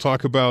up, we'll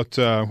talk about...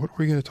 what are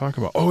we going to talk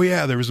about? Oh,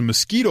 yeah, there was a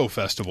mosquito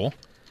festival.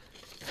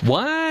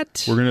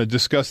 What? We're going to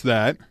discuss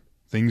that.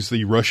 Things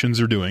the Russians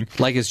are doing.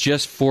 Like it's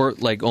just for,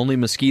 like, only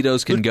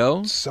mosquitoes can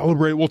go?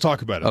 Celebrate. We'll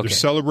talk about it. Okay. They're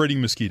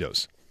celebrating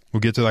mosquitoes.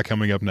 We'll get to that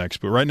coming up next.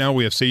 But right now,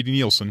 we have Sadie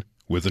Nielsen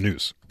with the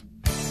news.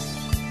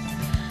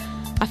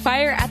 A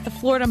fire at the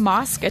Florida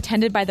mosque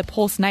attended by the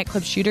Pulse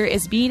nightclub shooter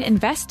is being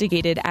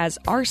investigated as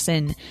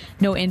arson.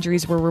 No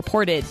injuries were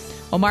reported.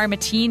 Omar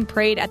Mateen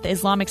prayed at the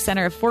Islamic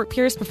Center of Fort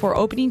Pierce before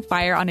opening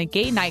fire on a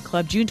gay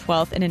nightclub June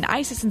 12th in an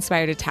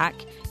ISIS-inspired attack,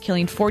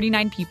 killing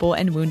 49 people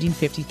and wounding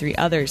 53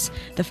 others.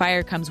 The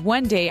fire comes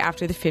one day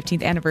after the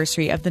 15th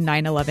anniversary of the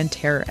 9/11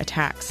 terror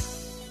attacks.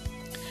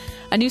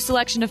 A new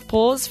selection of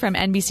polls from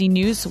NBC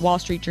News, Wall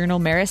Street Journal,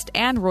 Marist,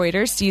 and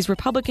Reuters sees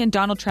Republican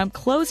Donald Trump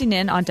closing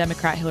in on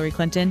Democrat Hillary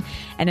Clinton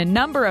and a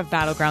number of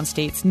battleground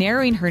states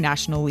narrowing her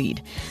national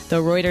lead.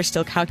 Though Reuters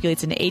still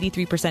calculates an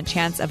 83%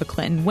 chance of a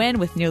Clinton win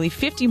with nearly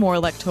 50 more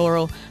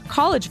electoral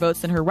college votes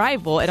than her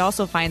rival, it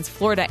also finds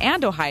Florida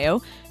and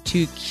Ohio,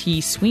 2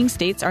 key swing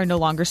states, are no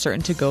longer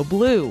certain to go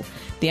blue.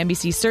 The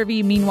NBC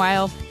survey,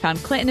 meanwhile,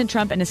 found Clinton and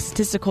Trump in a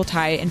statistical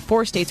tie in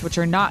 4 states which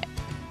were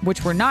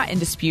not in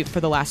dispute for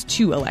the last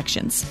 2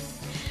 elections.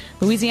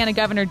 Louisiana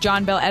Governor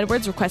John Bel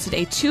Edwards requested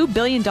a $2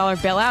 billion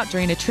bailout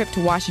during a trip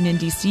to Washington,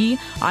 D.C.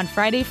 on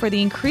Friday for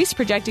the increased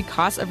projected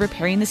cost of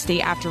repairing the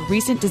state after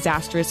recent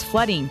disastrous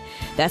flooding.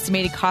 The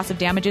estimated cost of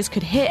damages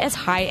could hit as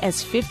high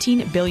as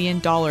 $15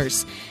 billion.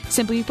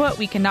 Simply put,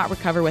 we cannot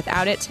recover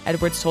without it,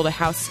 Edwards told a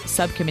House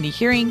subcommittee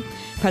hearing.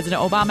 President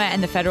Obama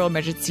and the Federal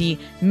Emergency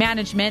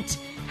Management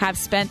have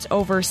spent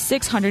over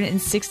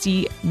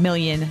 $660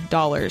 million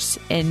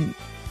in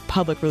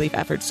public relief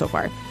efforts so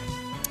far.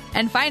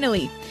 And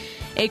finally,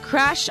 a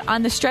crash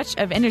on the stretch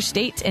of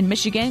interstate in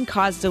Michigan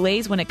caused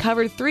delays when it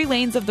covered 3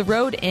 lanes of the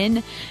road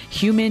in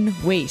human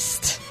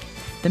waste.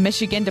 The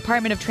Michigan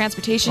Department of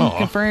Transportation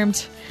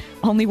confirmed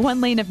only 1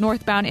 lane of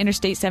northbound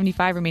Interstate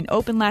 75 remained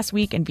open last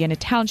week in Vienna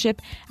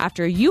Township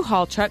after a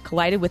U-Haul truck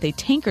collided with a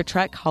tanker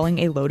truck hauling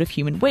a load of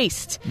human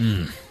waste.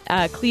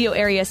 Clio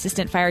Area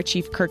Assistant Fire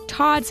Chief Kirk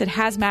Todd said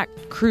hazmat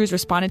crews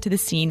responded to the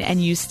scene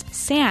and used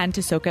sand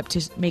to soak up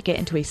to make it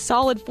into a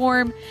solid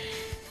form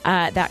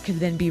that could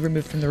then be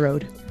removed from the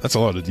road. That's a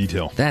lot of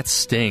detail. That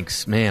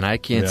stinks. Man, I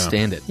can't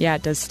stand it. Yeah,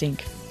 it does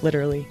stink,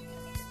 literally.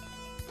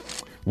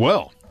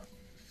 Well,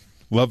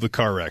 love the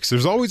car wrecks.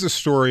 There's always a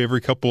story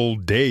every couple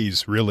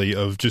days, really,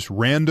 of just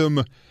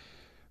random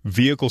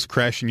vehicles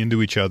crashing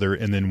into each other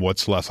and then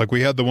what's left. Like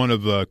we had the one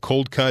of a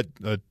cold cut,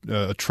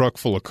 a truck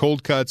full of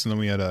cold cuts, and then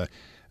we had a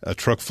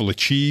truck full of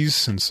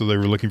cheese, and so they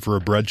were looking for a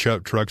bread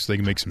truck so they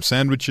can make some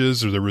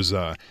sandwiches. Or there was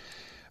a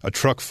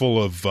truck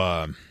full of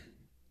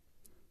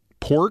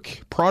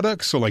pork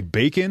products, so like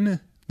bacon,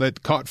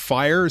 that caught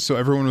fire. So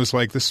everyone was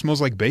like, this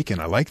smells like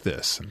bacon. I like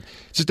this. And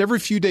just every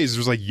few days, there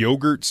was like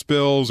yogurt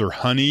spills or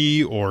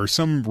honey or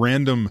some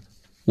random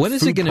When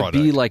is it going to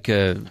product. be like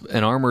an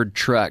armored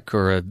truck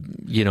or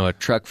a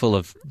truck full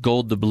of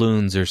gold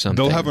doubloons or something?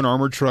 They'll have an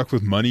armored truck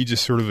with money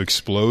just sort of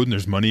explode, and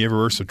there's money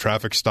everywhere, so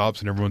traffic stops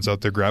and everyone's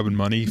out there grabbing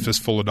money,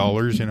 fistful of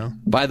dollars, you know?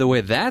 By the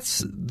way,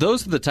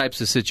 those are the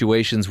types of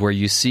situations where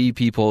you see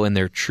people in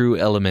their true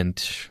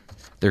element,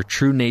 their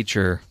true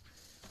nature,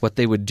 what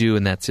they would do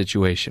in that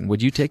situation.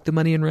 Would you take the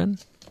money and run?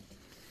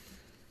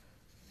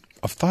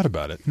 I've thought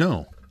about it.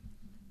 No.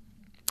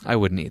 I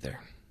wouldn't either.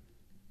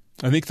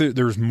 I think that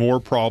there's more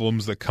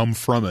problems that come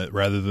from it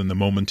rather than the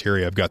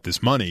momentary, I've got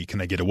this money, can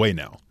I get away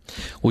now?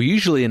 Well,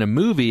 usually in a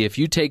movie, if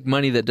you take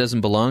money that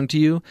doesn't belong to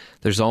you,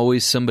 there's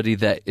always somebody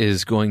that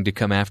is going to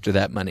come after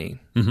that money.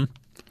 Mm-hmm.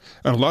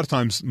 And a lot of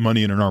times,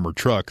 money in an armored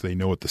truck, they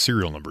know what the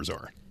serial numbers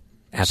are.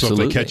 Absolutely.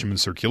 So if they catch them in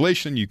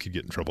circulation, you could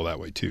get in trouble that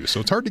way too. So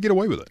it's hard to get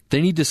away with it.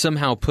 They need to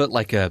somehow put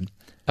like a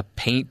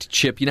paint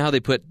chip. You know how they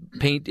put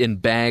paint in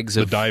bags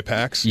of... The dye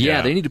packs?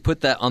 Yeah, they need to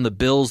put that on the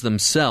bills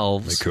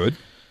themselves. They could.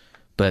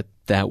 But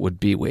that would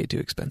be way too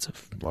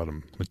expensive. A lot of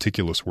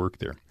meticulous work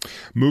there.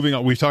 Moving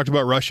on, we've talked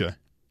about Russia.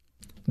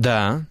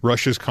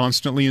 Russia's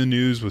constantly in the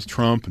news with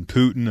Trump and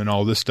Putin and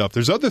all this stuff.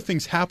 There's other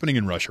things happening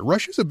in Russia.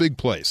 Russia's a big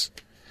place.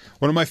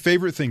 One of my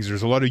favorite things,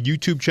 there's a lot of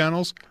YouTube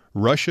channels,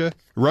 Russian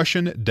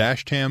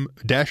dash cam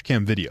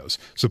videos.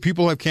 So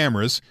people have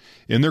cameras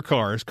in their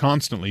cars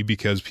constantly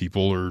because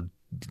people are,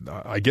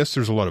 I guess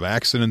there's a lot of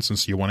accidents, and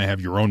so you want to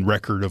have your own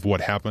record of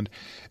what happened.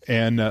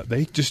 And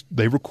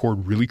they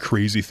record really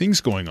crazy things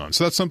going on.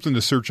 So that's something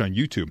to search on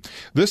YouTube.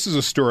 This is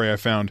a story I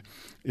found.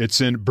 It's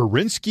in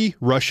Berinsky,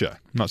 Russia.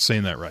 I'm not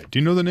saying that right. Do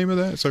you know the name of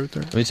that? It's right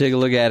there. Let me take a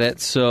look at it.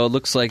 So it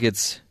looks like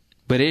it's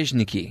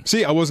Berezhniki.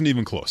 See, I wasn't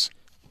even close.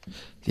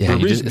 Yeah,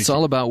 it's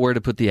all about where to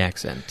put the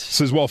accent. It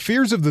says, while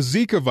fears of the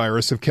Zika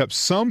virus have kept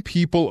some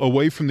people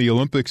away from the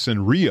Olympics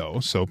in Rio,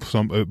 so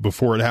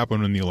before it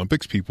happened in the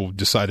Olympics, people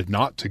decided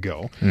not to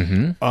go.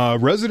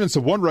 Mm-hmm. Residents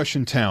of one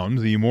Russian town,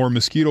 the more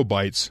mosquito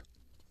bites,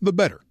 the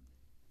better.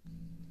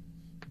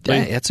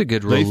 That's a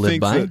good rule to live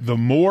by. They think that the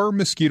more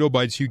mosquito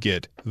bites you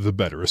get, the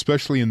better,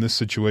 especially in this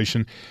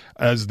situation,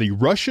 as the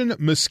Russian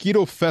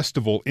Mosquito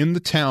Festival in the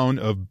town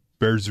of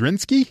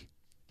Berezhniki.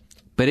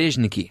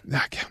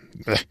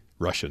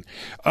 Russian.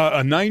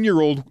 A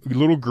 9-year-old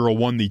little girl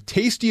won the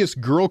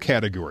tastiest girl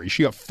category.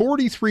 She got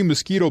 43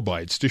 mosquito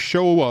bites to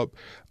show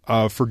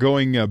up for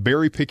going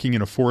berry picking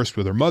in a forest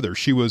with her mother.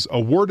 She was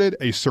awarded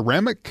a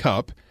ceramic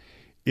cup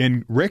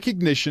in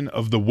recognition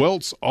of the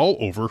welts all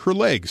over her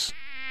legs.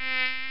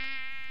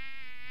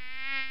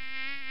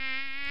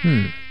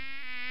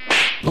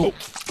 Oh.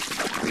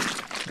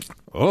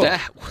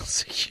 That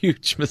was a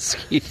huge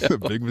mosquito. A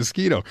big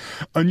mosquito.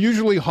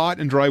 Unusually hot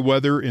and dry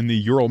weather in the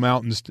Ural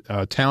Mountains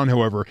town,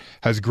 however,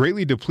 has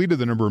greatly depleted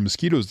the number of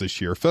mosquitoes this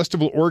year.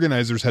 Festival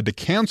organizers had to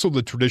cancel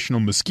the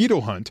traditional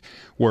mosquito hunt,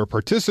 where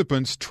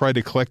participants try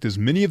to collect as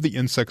many of the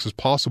insects as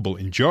possible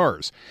in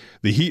jars.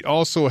 The heat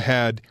also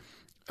had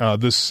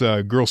this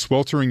girl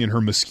sweltering in her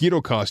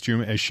mosquito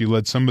costume as she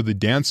led some of the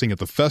dancing at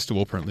the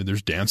festival. Apparently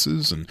there's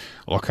dances and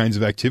all kinds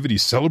of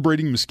activities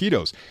celebrating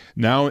mosquitoes.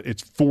 Now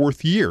it's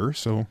 4th year,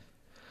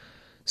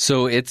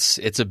 So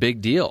it's a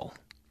big deal.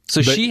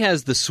 So she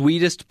has the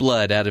sweetest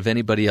blood out of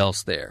anybody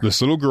else there.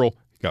 This little girl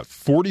got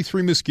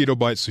 43 mosquito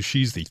bites, so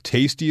she's the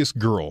tastiest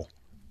girl.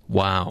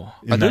 Wow.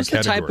 Are those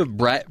the type of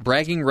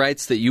bragging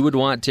rights that you would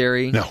want,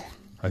 Terry? No.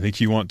 I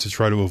think you want to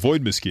try to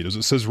avoid mosquitoes.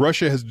 It says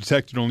Russia has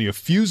detected only a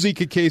few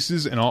Zika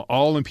cases, and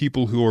all in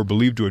people who are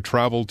believed to have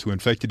traveled to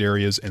infected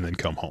areas and then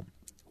come home.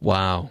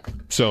 Wow.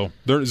 So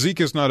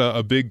Zika is not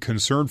a big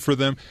concern for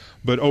them,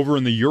 but over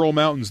in the Ural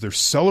Mountains, they're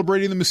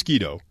celebrating the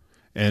mosquito.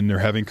 And they're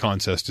having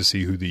contests to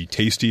see who the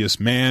tastiest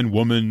man,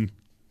 woman,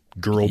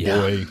 girl,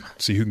 boy,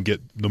 see who can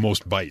get the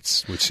most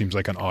bites, which seems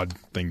like an odd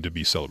thing to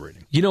be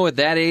celebrating. You know, at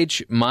that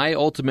age, my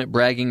ultimate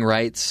bragging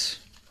rights,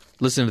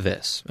 listen to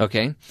this,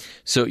 okay?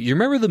 So you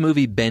remember the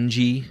movie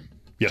Benji?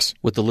 Yes.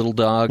 With the little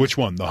dog? Which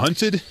one? The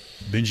Hunted?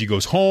 Benji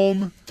Goes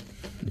Home?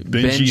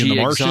 Benji and the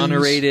Martians?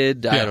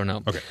 Exonerated? Yeah. I don't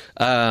know. Okay.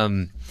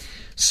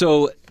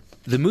 So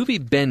the movie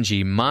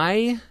Benji,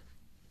 my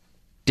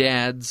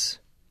dad's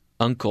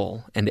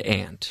uncle and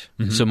aunt.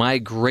 Mm-hmm. So my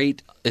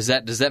does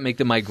that make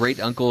them my great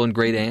uncle and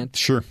great aunt?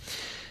 Sure.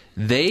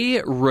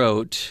 They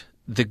wrote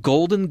the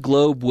Golden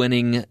Globe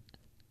winning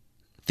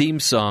theme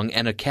song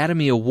and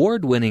Academy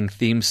Award winning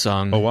theme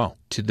song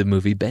to the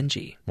movie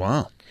Benji.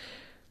 Wow.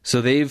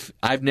 So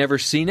I've never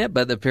seen it,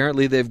 but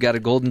apparently they've got a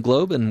Golden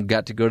Globe and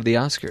got to go to the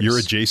Oscars. You're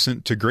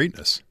adjacent to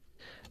greatness.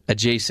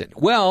 Adjacent.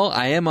 Well,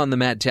 I am on the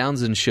Matt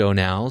Townsend show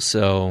now,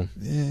 so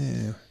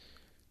yeah.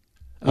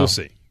 We'll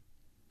see.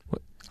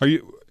 Are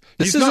you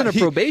This isn't a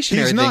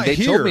probationary thing. They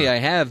told me I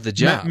have the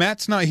job.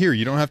 Matt's not here.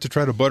 You don't have to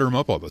try to butter him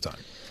up all the time.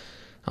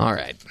 All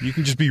right. You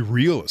can just be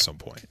real at some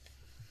point.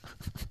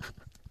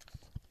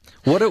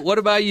 What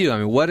about you?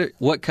 I mean,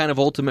 what kind of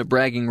ultimate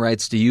bragging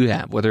rights do you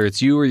have? Whether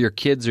it's you or your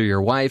kids or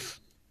your wife?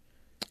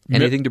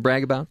 Anything to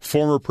brag about?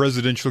 Former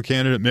presidential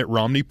candidate Mitt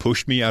Romney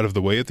pushed me out of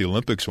the way at the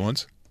Olympics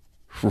once.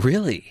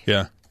 Really?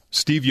 Yeah.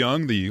 Steve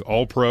Young, the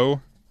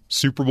all-pro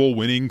Super Bowl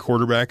winning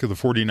quarterback of the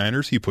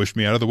 49ers, he pushed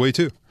me out of the way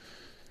too.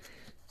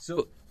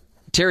 So,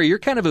 Terry, you're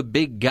kind of a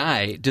big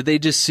guy. Did they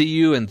just see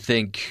you and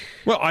think,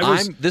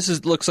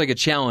 this looks like a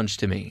challenge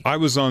to me? I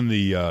was on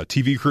the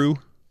TV crew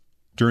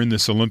during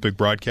this Olympic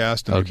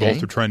broadcast, and they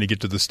both were trying to get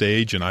to the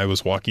stage, and I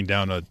was walking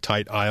down a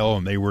tight aisle,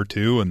 and they were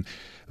too, and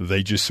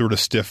they just sort of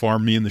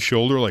stiff-armed me in the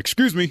shoulder, like,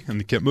 excuse me, and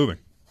they kept moving.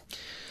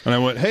 And I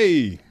went,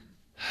 hey,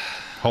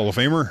 Hall of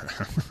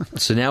Famer.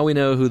 So now we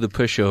know who the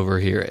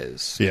pushover here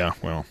is. Yeah,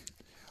 well,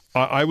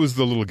 I was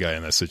the little guy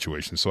in that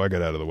situation, so I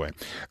got out of the way.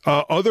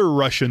 Other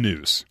Russia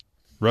news.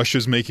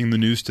 Russia's making the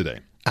news today.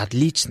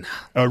 Отлично.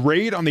 A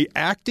raid on the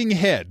acting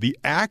head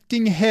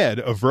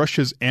of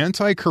Russia's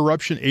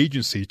anti-corruption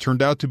agency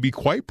turned out to be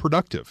quite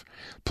productive.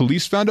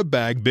 Police found a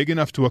bag big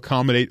enough to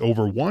accommodate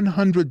over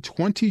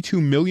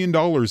 $122 million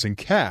in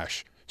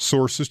cash,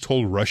 sources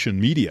told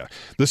Russian media.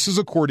 This is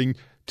according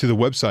to the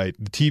website,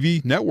 the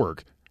TV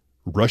network,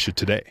 Russia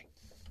Today,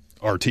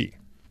 RT.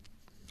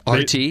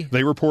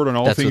 They report on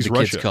all things Russia. That's what the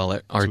Russia. kids call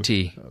it,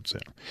 RT. So,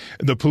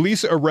 the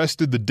police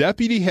arrested the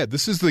deputy head.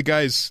 This is the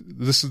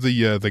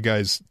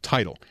guy's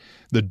title.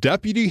 The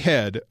deputy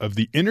head of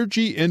the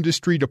Energy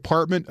Industry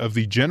Department of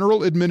the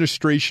General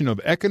Administration of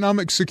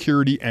Economic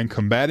Security and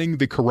Combating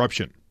the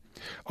Corruption,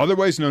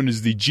 otherwise known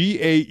as the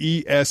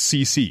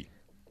GAESCC.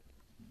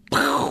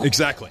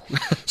 Exactly.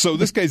 So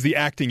this guy's the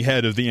acting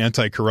head of the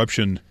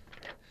anti-corruption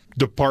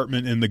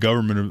department in the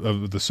government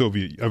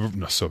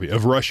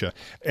of Russia,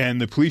 and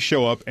the police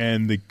show up,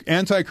 and the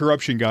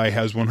anti-corruption guy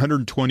has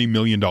 $120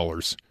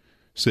 million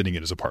sitting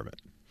in his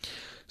apartment.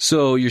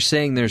 So you're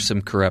saying there's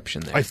some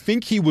corruption there? I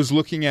think he was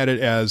looking at it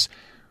as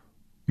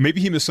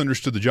maybe he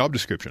misunderstood the job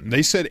description.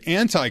 They said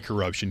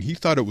anti-corruption. He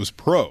thought it was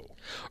pro.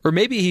 Or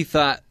maybe he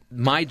thought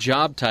my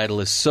job title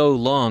is so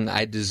long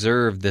I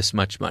deserve this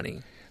much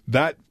money.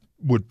 That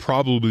would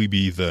probably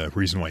be the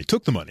reason why he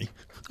took the money.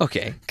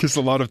 Okay. Because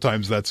a lot of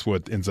times that's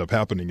what ends up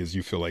happening is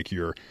you feel like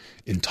you're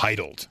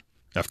entitled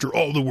after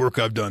all the work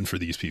I've done for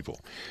these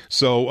people.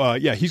 So,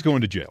 he's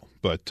going to jail.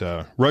 But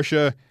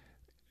Russia,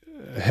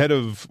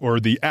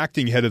 the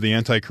acting head of the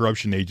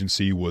anti-corruption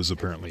agency was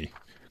apparently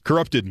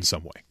corrupted in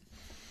some way.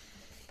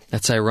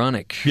 That's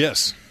ironic.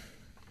 Yes,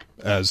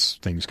 as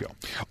things go.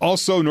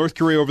 Also, North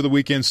Korea over the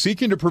weekend,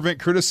 seeking to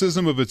prevent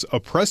criticism of its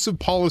oppressive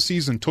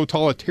policies and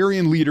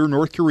totalitarian leader,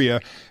 North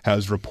Korea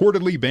has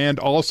reportedly banned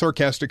all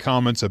sarcastic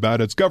comments about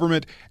its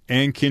government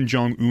and Kim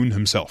Jong-un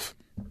himself.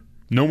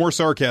 No more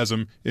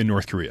sarcasm in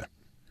North Korea.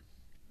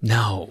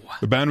 No.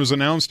 The ban was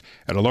announced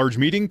at a large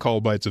meeting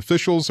called by its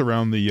officials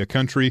around the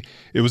country.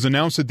 It was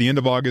announced at the end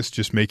of August,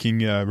 just making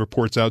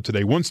reports out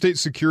today. One state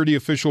security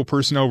official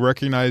personnel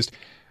organized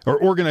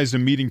a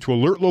meeting to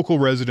alert local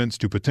residents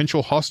to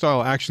potential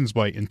hostile actions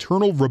by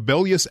internal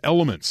rebellious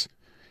elements,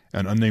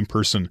 an unnamed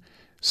person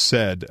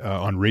said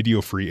on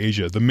Radio Free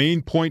Asia. The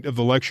main point of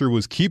the lecture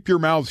was keep your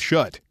mouth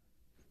shut.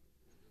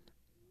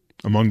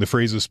 Among the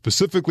phrases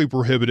specifically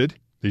prohibited,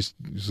 these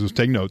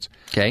take notes.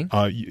 Okay.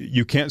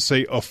 You can't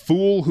say a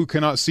fool who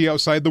cannot see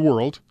outside the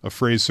world, a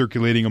phrase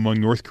circulating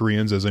among North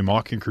Koreans as a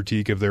mock and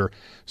critique of their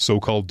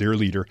so-called dear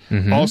leader.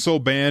 Mm-hmm. Also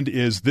banned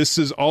is this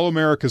is all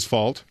America's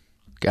fault.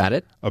 Got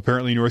it.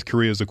 Apparently, North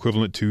Korea is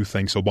equivalent to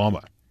thanks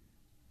Obama.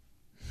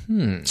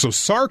 So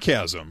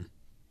sarcasm.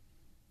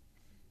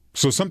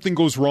 So something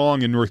goes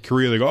wrong in North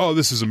Korea. They go, oh,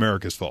 this is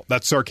America's fault.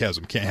 That's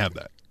sarcasm. Can't have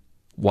that.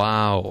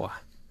 Wow.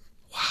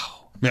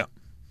 Yeah.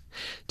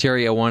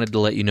 Terry, I wanted to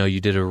let you know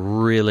you did a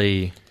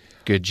really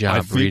good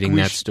job reading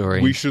that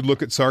story. We should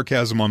look at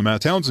sarcasm on the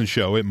Matt Townsend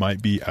Show. It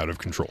might be out of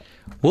control.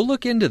 We'll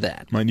look into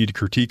that. Might need to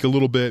critique a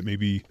little bit,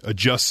 maybe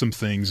adjust some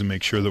things and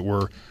make sure that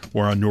we're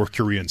on North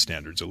Korean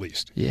standards at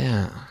least.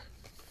 Yeah.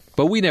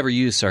 But we never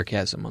use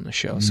sarcasm on the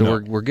show,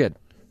 so we're good.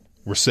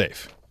 We're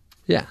safe.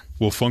 Yeah.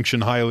 We'll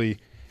function highly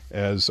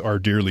as our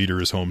dear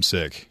leader is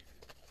homesick.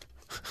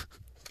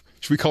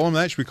 Should we call him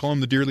that? Should we call him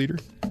the dear leader?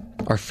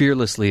 Our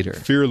fearless leader.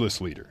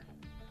 Fearless leader.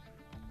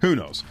 Who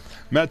knows?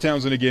 Matt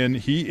Townsend again.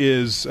 He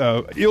is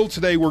ill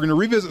today. We're going to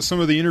revisit some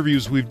of the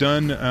interviews we've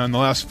done in the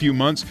last few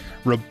months.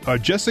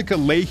 Jessica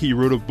Lahey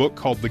wrote a book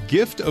called The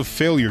Gift of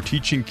Failure,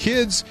 teaching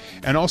kids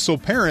and also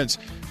parents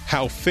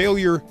how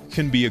failure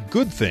can be a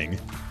good thing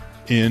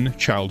in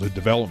childhood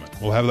development.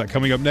 We'll have that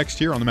coming up next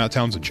here on The Matt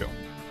Townsend Show.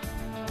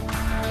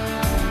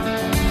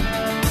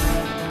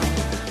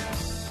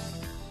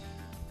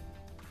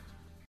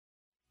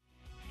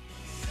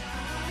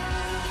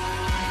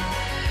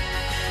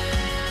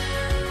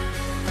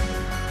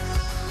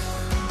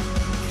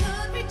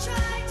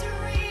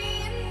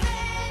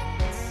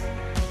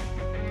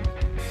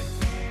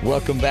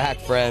 Welcome back,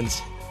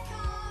 friends,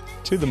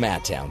 to the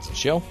Matt Townsend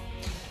Show.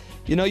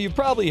 You know, you've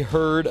probably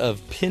heard of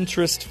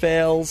Pinterest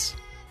fails.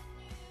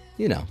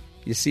 You know,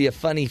 you see a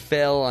funny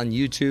fail on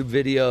YouTube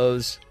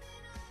videos.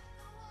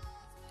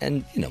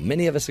 And, you know,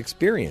 many of us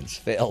experience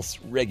fails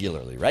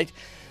regularly, right?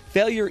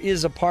 Failure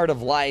is a part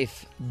of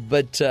life,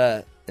 but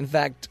in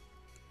fact,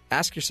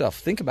 ask yourself,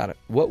 think about it.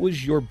 What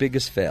was your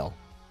biggest fail?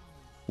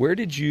 Where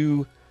did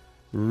you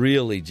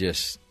really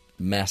just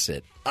mess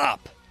it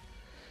up?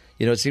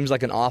 You know, it seems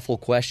like an awful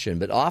question,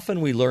 but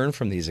often we learn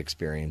from these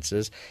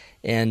experiences,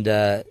 and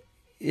it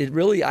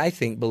really, I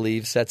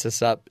believe, sets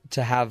us up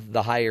to have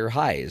the higher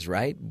highs,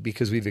 right?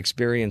 Because we've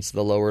experienced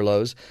the lower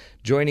lows.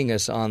 Joining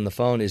us on the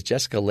phone is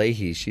Jessica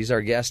Lahey. She's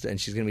our guest, and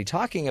she's going to be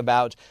talking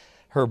about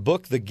her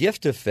book, The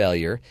Gift of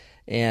Failure,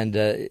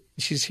 and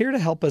she's here to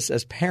help us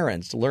as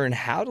parents learn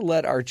how to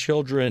let our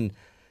children,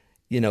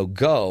 you know,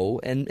 go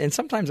and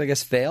sometimes, I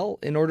guess, fail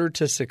in order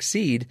to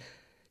succeed.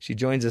 She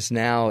joins us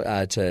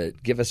now to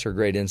give us her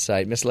great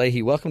insight. Miss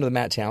Lahey, welcome to the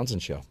Matt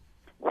Townsend Show.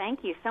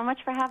 Thank you so much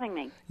for having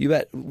me. You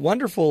bet.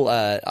 Wonderful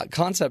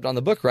concept on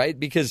the book, right?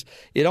 Because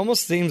it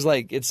almost seems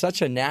like it's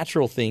such a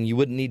natural thing. You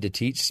wouldn't need to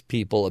teach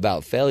people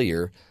about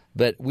failure,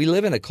 but we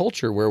live in a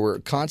culture where we're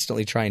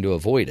constantly trying to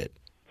avoid it.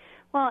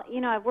 Well,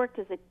 I've worked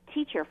as a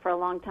teacher for a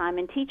long time,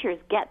 and teachers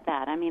get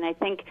that. I mean, I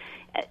think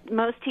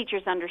most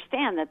teachers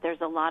understand that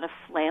there's a lot of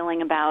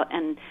flailing about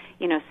and,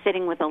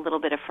 sitting with a little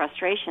bit of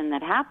frustration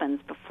that happens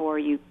before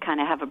you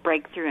kind of have a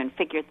breakthrough and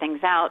figure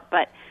things out.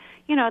 But,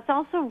 it's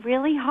also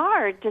really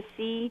hard to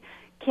see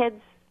kids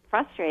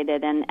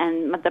frustrated,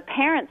 and the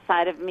parent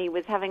side of me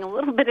was having a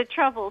little bit of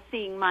trouble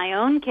seeing my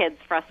own kids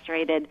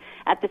frustrated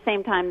at the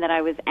same time that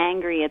I was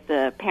angry at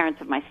the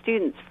parents of my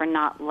students for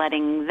not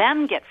letting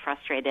them get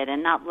frustrated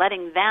and not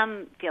letting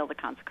them feel the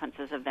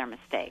consequences of their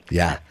mistakes.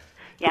 Yeah.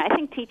 Yeah, I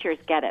think teachers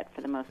get it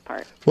for the most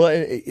part. Well,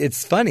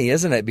 it's funny,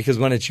 isn't it? Because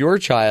when it's your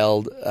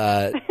child,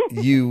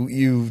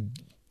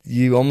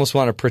 you almost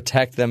want to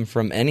protect them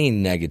from any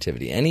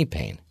negativity, any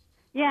pain.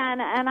 Yeah,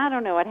 and I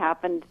don't know what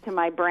happened to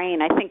my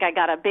brain. I think I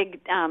got a big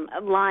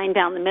line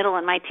down the middle,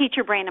 and my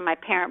teacher brain and my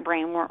parent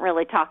brain weren't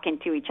really talking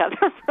to each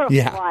other for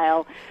a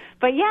while.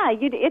 But yeah,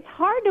 it's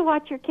hard to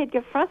watch your kid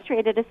get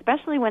frustrated,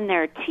 especially when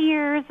there are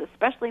tears,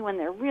 especially when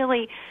they're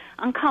really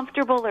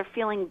uncomfortable or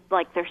feeling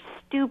like they're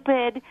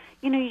stupid.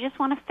 You just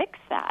want to fix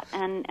that,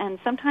 and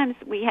sometimes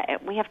we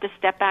have to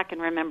step back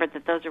and remember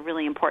that those are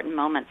really important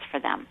moments for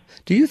them.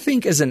 Do you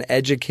think, as an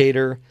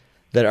educator,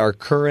 that our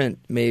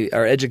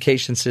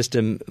education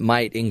system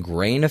might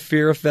ingrain a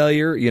fear of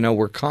failure?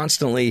 We're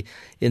constantly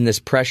in this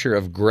pressure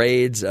of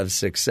grades, of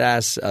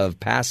success, of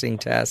passing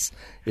tests.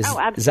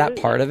 Is that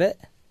part of it?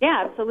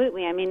 Yeah,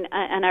 absolutely. I mean,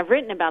 and I've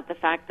written about the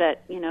fact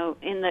that,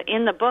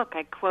 in the book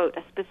I quote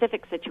a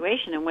specific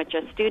situation in which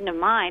a student of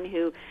mine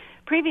who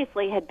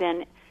previously had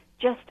been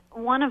just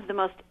one of the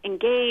most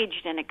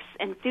engaged and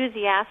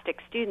enthusiastic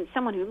students,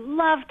 someone who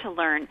loved to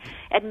learn,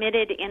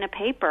 admitted in a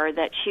paper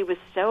that she was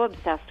so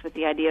obsessed with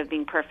the idea of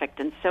being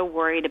perfect and so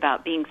worried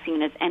about being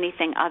seen as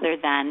anything other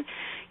than,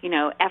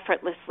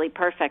 effortlessly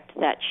perfect,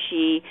 that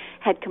she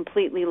had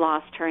completely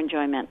lost her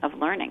enjoyment of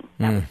learning.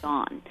 That was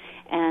gone.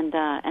 And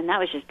that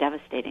was just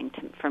devastating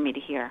for me to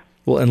hear.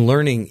 Well, and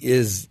learning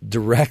is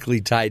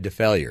directly tied to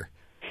failure.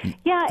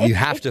 Yeah, you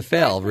have to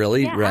fail,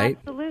 really, yeah, right?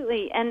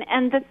 Absolutely.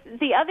 And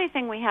the other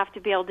thing we have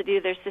to be able to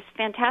do, there's this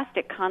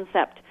fantastic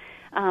concept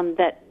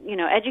that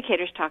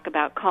educators talk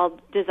about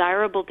called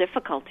desirable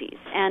difficulties,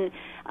 and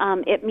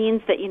it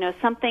means that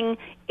something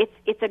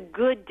it's a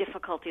good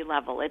difficulty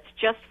level. It's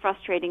just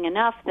frustrating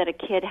enough that a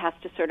kid has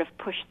to sort of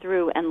push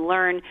through and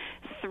learn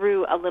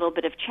through a little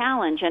bit of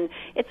challenge, and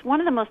it's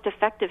one of the most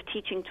effective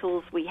teaching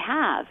tools we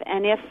have.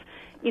 And if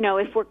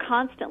we're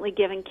constantly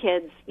giving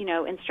kids,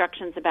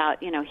 instructions about,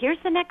 here's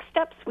the next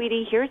step,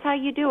 sweetie, here's how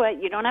you do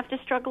it, you don't have to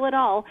struggle at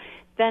all,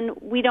 then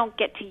we don't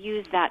get to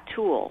use that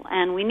tool.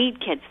 And we need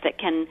kids that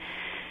can,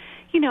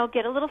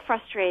 get a little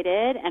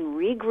frustrated and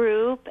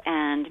regroup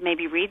and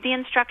maybe read the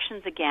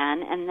instructions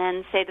again and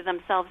then say to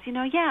themselves,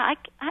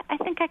 I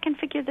think I can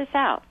figure this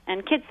out.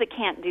 And kids that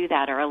can't do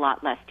that are a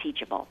lot less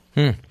teachable.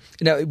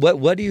 Now,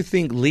 what do you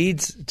think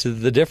leads to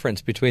the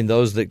difference between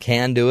those that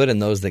can do it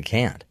and those that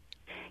can't?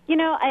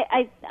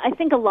 I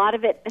think a lot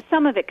of it,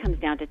 some of it comes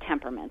down to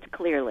temperament,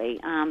 clearly,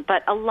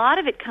 but a lot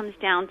of it comes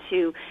down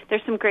to,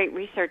 there's some great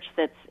research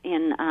that's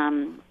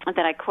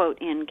that I quote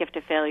in Gift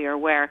of Failure,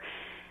 where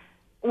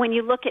when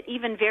you look at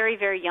even very,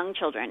 very young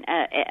children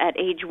at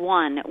age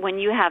 1, when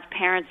you have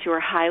parents who are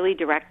highly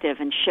directive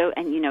and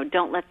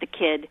don't let the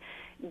kid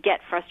get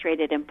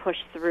frustrated and push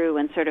through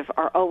and sort of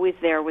are always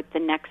there with the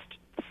next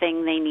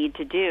thing they need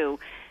to do,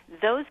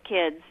 those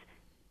kids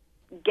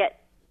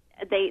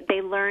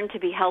they learn to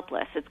be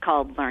helpless. It's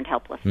called learned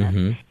helplessness.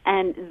 Mm-hmm.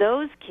 And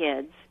those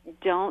kids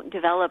don't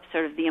develop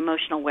sort of the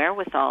emotional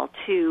wherewithal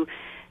to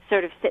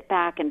sort of sit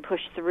back and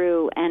push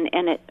through. And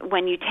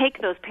when you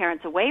take those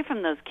parents away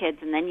from those kids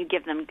and then you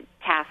give them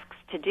tasks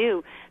to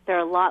do, they're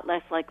a lot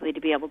less likely to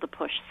be able to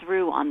push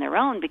through on their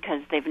own because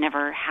they've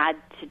never had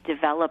to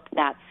develop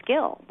that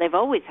skill. They've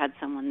always had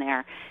someone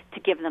there to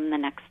give them the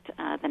next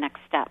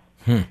step.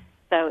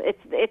 So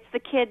it's the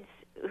kids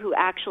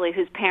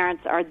whose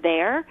parents are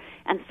there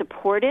and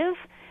supportive,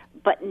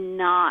 but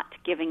not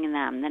giving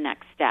them the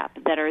next step,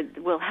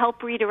 will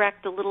help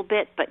redirect a little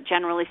bit, but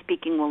generally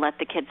speaking will let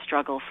the kids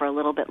struggle for a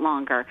little bit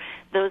longer.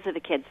 Those are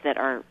the kids that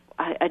are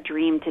a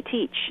dream to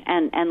teach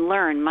and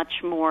learn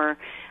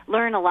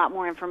a lot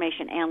more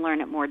information and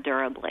learn it more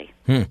durably.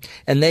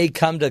 And they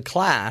come to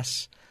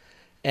class,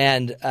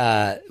 and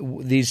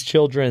these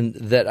children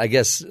that I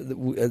guess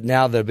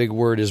now the big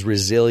word is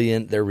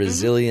resilient. They're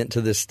resilient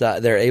to this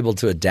stuff. They're able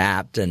to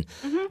adapt. And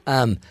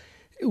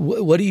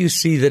what do you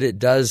see that it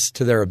does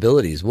to their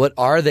abilities? What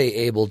are they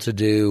able to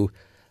do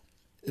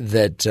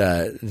that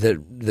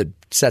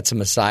sets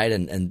them aside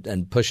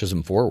and pushes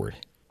them forward?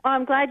 Well,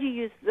 I'm glad you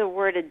used the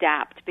word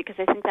adapt, because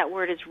I think that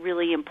word is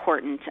really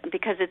important,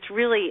 because it's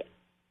really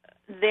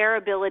their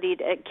ability,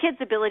 kids'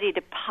 ability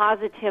to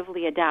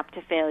positively adapt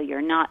to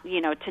failure, not,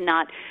 to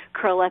not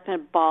curl up in a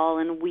ball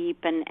and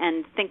weep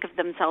and think of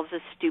themselves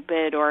as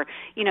stupid, or,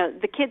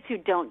 the kids who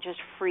don't just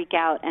freak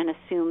out and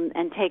assume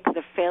and take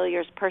the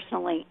failures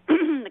personally,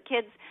 the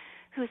kids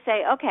who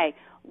say, okay,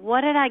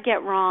 what did I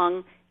get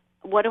wrong?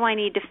 What do I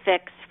need to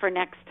fix for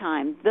next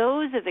time?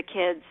 Those are the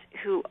kids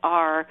who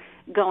are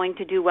going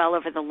to do well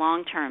over the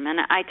long term. And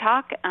I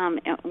talk,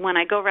 when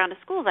I go around to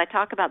schools, I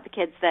talk about the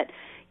kids that,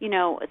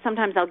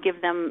 sometimes I'll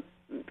give them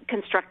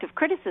constructive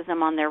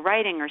criticism on their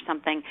writing or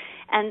something,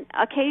 and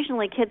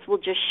occasionally kids will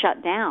just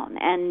shut down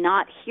and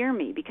not hear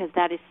me because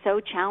that is so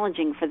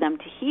challenging for them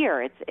to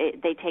hear.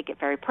 They take it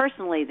very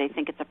personally. They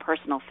think it's a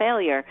personal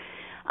failure.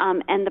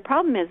 And the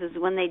problem is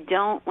when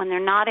they're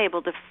not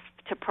able to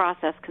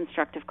process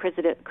constructive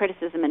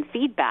criticism and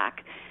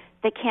feedback,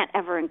 they can't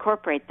ever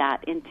incorporate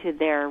that into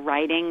their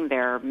writing,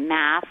 their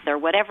math, or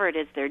whatever it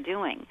is they're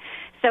doing.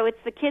 So it's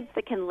the kids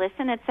that can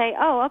listen and say,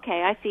 oh,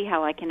 okay, I see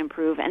how I can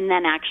improve, and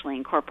then actually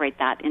incorporate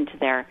that into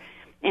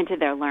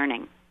their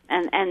learning.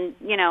 And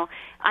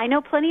I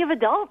know plenty of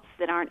adults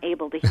that aren't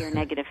able to hear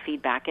negative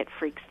feedback. It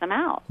freaks them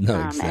out.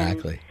 No,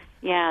 exactly.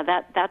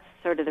 That's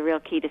sort of the real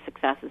key to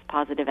success is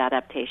positive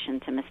adaptation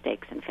to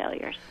mistakes and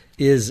failures.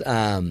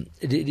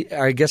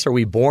 Are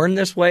we born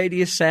this way, do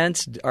you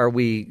sense? Are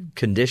we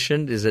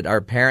conditioned? Is it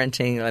our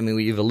parenting? I mean,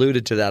 you've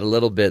alluded to that a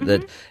little bit,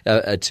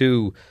 that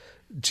too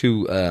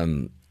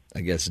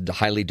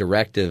highly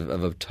directive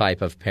of a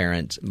type of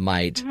parent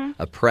might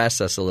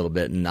oppress us a little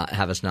bit and not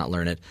have us not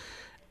learn it.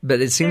 But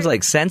it seems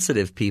like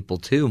sensitive people,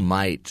 too,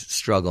 might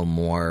struggle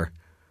more.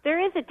 There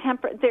is a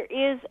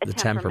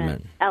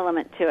temperament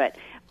element to it.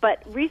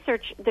 But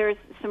there's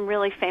some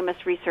really famous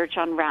research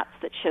on rats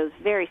that shows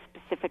very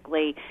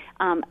specifically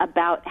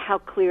about how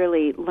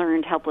clearly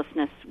learned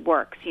helplessness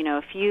works.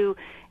 If you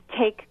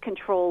take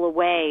control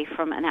away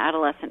from an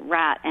adolescent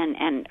rat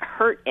and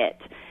hurt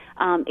it,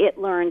 it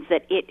learns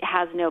that it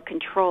has no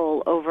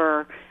control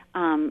over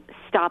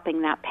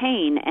stopping that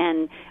pain,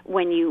 and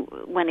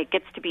when it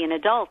gets to be an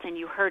adult and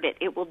you hurt it,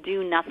 it will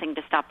do nothing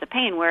to stop the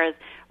pain. Whereas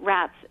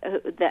rats,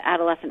 the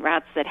adolescent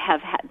rats that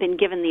have been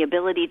given the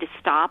ability to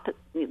stop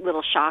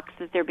little shocks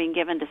that they're being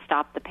given to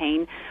stop the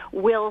pain,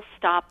 will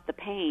stop the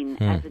pain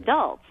as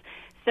adults.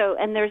 So,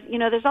 and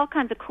there's all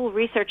kinds of cool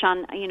research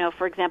on,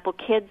 for example,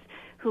 kids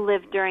who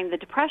lived during the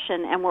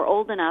Depression and were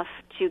old enough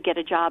to get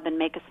a job and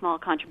make a small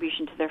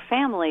contribution to their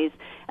families,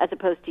 as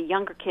opposed to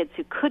younger kids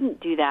who couldn't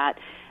do that.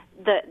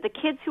 The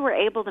kids who were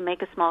able to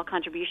make a small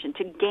contribution,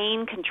 to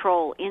gain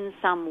control in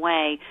some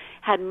way,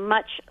 had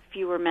much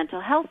fewer mental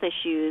health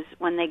issues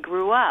when they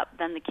grew up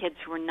than the kids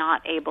who were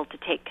not able to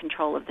take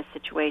control of the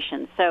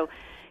situation. So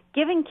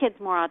giving kids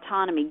more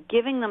autonomy,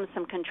 giving them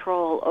some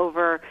control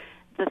over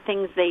the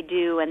things they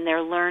do and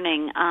their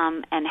learning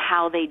and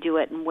how they do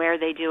it and where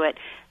they do it,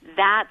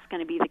 that's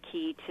going to be the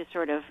key to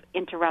sort of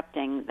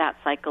interrupting that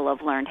cycle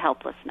of learned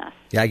helplessness.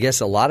 Yeah, I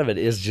guess a lot of it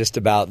is just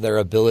about their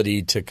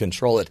ability to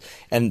control it.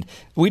 And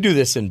we do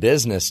this in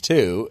business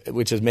too,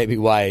 which is maybe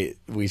why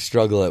we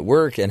struggle at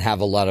work and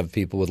have a lot of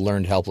people with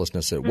learned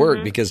helplessness at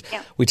work, because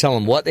we tell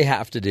them what they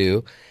have to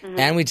do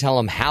and we tell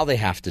them how they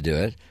have to do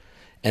it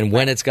and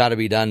when it's got to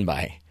be done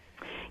by.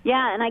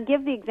 Yeah, and I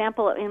give the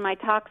example in my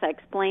talks. I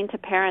explain to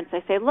parents,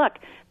 I say, look,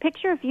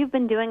 picture if you've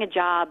been doing a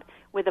job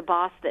with a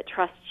boss that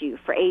trusts you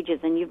for ages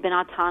and you've been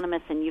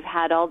autonomous and you've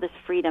had all this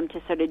freedom to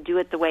sort of do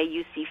it the way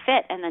you see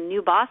fit, and a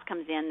new boss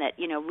comes in that,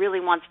 really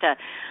wants to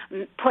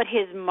put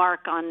his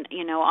mark on,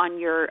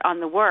 on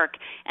the work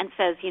and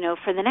says,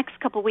 for the next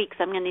couple of weeks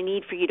I'm going to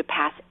need for you to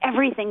pass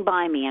everything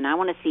by me and I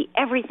want to see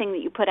everything that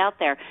you put out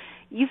there.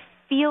 You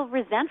feel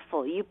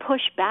resentful. You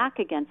push back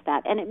against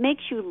that, and it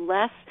makes you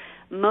less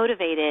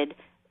motivated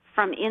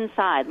from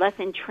inside, less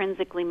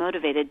intrinsically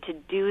motivated to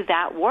do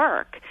that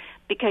work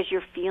because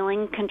you're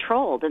feeling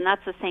controlled. And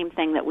that's the same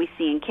thing that we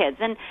see in kids.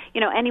 And,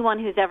 anyone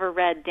who's ever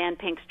read Dan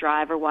Pink's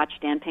Drive or watched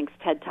Dan Pink's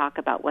TED Talk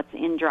about what's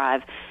in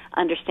Drive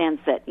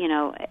understands that,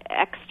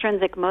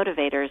 extrinsic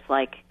motivators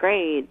like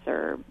grades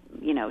or,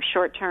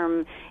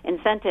 short-term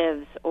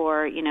incentives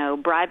or,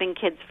 bribing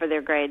kids for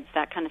their grades,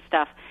 that kind of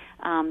stuff,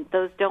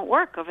 those don't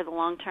work over the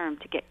long term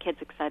to get kids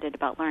excited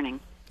about learning.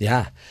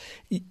 Yeah.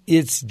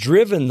 It's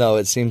driven, though,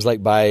 it seems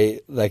like, by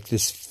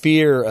this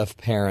fear of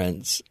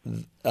parents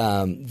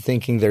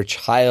thinking their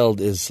child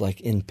is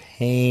in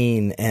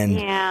pain. And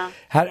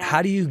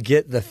how do you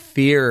get the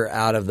fear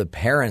out of the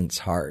parent's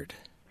heart?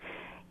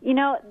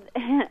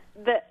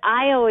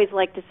 I always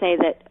like to say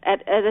that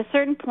at a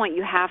certain point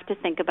you have to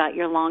think about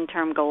your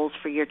long-term goals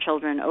for your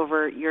children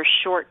over your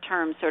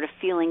short-term sort of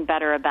feeling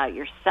better about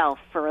yourself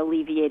for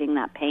alleviating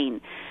that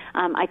pain.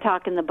 I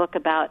talk in the book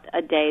about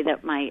a day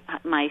that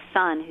my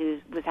son, who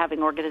was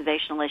having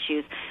organizational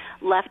issues,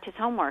 left his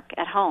homework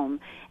at home.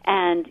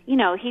 And,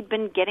 he'd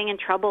been getting in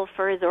trouble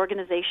for his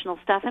organizational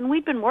stuff, and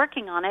we'd been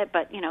working on it,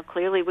 but,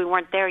 clearly we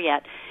weren't there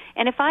yet.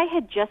 And if I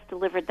had just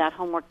delivered that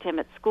homework to him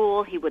at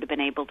school, he would have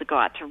been able to go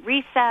out to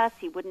recess.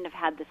 He wouldn't have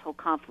had this whole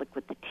conflict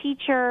with the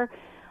teacher.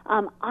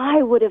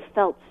 I would have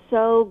felt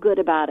so good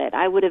about it.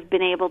 I would have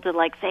been able to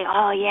say,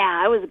 oh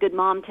yeah, I was a good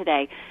mom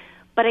today.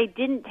 But I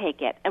didn't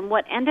take it. And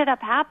what ended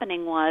up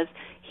happening was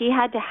he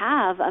had to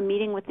have a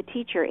meeting with the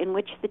teacher in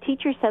which the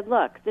teacher said,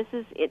 look, this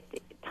is it.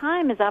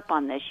 Time is up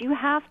on this. You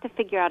have to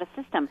figure out a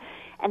system.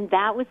 And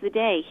that was the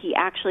day he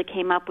actually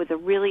came up with a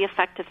really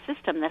effective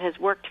system that has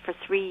worked for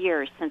 3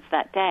 years since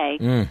that day.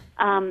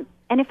 And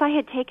if I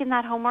had taken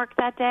that homework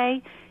that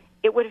day,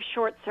 it would have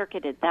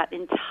short-circuited that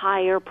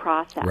entire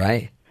process.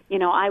 Right.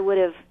 I would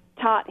have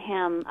taught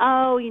him,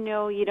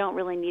 you don't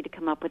really need to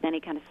come up with any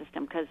kind of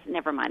system because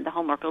never mind, the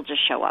homework will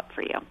just show up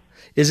for you.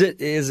 Is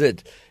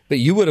it, but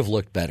you would have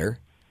looked better.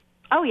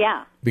 Oh,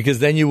 yeah. Because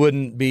then you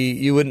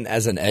wouldn't,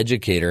 as an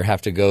educator,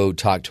 have to go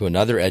talk to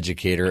another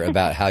educator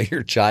about how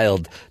your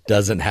child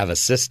doesn't have a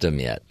system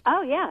yet.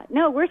 Oh, yeah.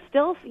 No, we're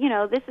still,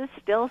 this is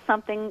still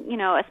something,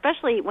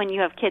 especially when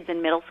you have kids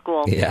in middle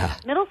school. Yeah.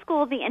 Middle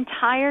school the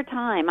entire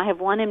time. I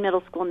have one in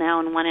middle school now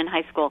and one in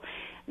high school.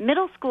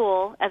 Middle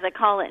school, as I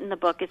call it in the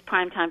book, is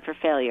prime time for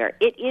failure.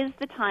 It is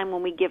the time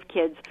when we give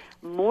kids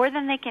more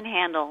than they can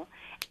handle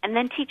and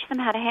then teach them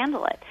how to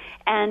handle it.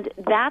 And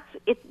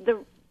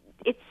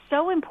it's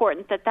so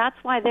important that's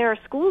why there are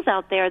schools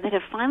out there that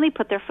have finally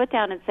put their foot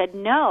down and said,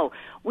 no,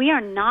 we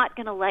are not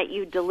going to let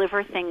you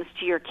deliver things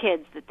to your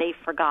kids that they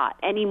forgot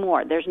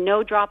anymore. There's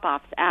no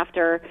drop-offs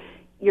after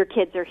your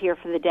kids are here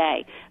for the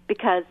day,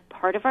 because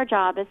part of our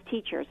job as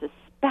teachers,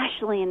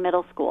 especially in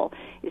middle school,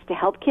 is to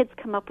help kids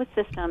come up with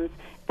systems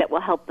that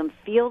will help them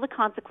feel the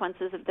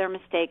consequences of their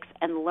mistakes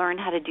and learn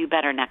how to do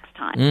better next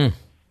time.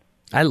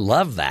 I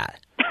love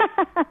that.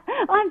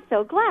 I'm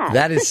so glad.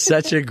 That is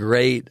such a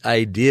great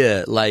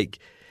idea.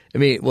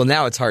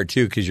 Now it's hard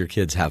too because your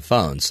kids have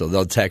phones, so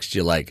they'll text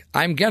you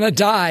I'm going to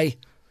die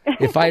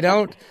if I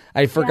don't.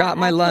 I forgot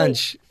my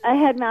lunch. A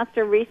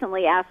headmaster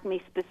recently asked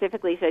me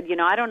specifically, said,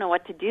 I don't know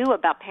what to do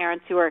about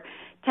parents who are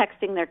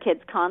texting their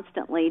kids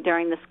constantly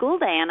during the school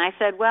day. And I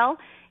said, well,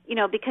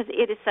 because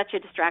it is such a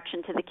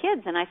distraction to the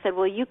kids. And I said,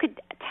 well, you could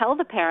tell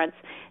the parents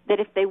that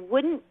if they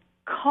wouldn't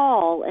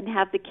call and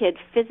have the kid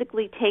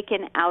physically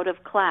taken out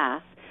of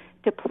class,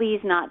 to please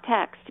not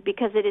text,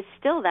 because it is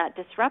still that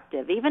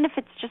disruptive. Even if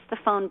it's just the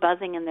phone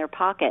buzzing in their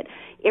pocket,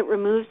 it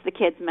removes the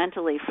kids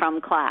mentally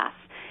from class.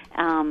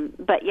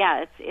 But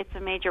yeah, it's a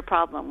major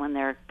problem when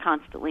they're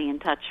constantly in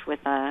touch with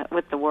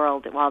the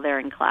world while they're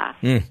in class.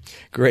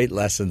 Great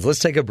lessons. Let's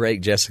take a break,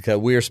 Jessica.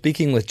 We are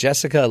speaking with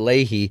Jessica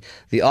Lahey,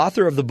 the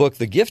author of the book,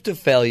 The Gift of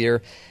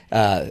Failure.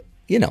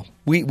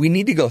 We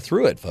need to go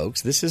through it,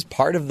 folks. This is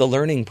part of the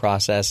learning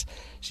process.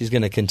 She's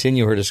going to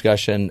continue her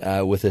discussion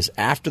with us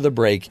after the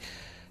break.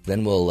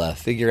 Then we'll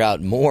figure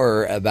out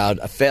more about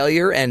a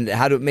failure and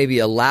how to maybe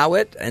allow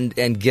it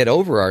and get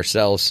over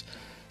ourselves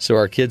so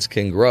our kids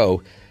can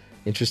grow.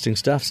 Interesting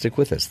stuff. Stick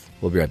with us.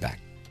 We'll be right back.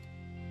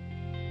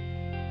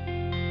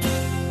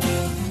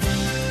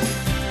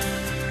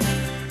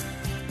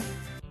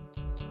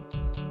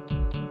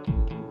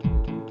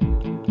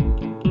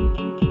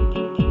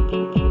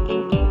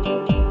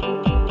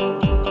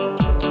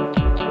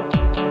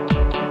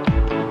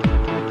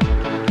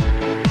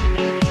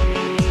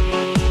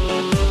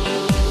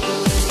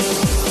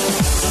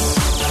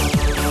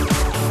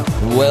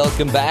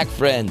 Welcome back,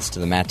 friends, to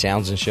the Matt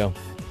Townsend Show.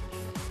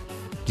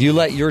 Do you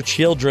let your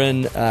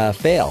children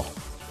fail?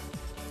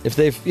 If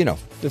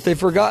they've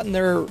forgotten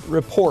their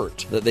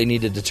report that they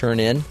needed to turn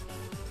in,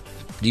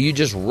 do you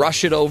just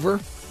rush it over?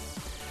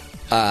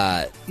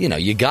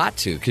 You got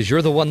to, because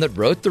you're the one that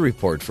wrote the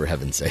report, for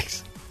heaven's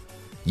sakes.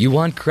 You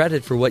want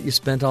credit for what you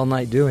spent all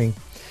night doing.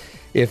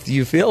 If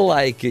you feel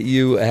like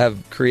you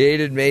have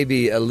created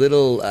maybe a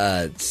little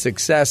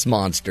success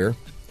monster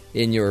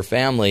in your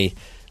family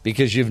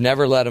because you've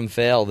never let them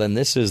fail, then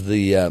this is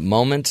the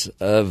moment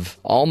of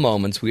all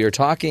moments. We are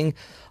talking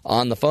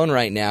on the phone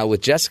right now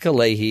with Jessica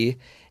Lahey,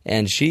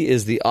 and she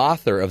is the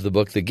author of the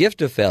book, The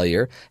Gift of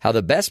Failure, How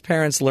the Best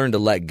Parents Learn to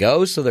Let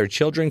Go So Their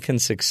Children Can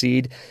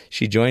Succeed.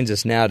 She joins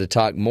us now to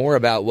talk more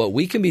about what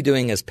we can be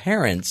doing as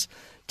parents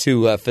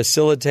to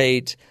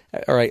facilitate,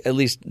 or at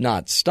least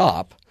not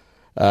stop,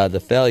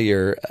 the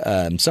failure,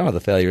 some of the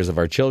failures of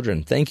our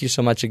children. Thank you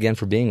so much again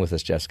for being with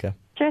us, Jessica.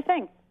 Sure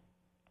thing.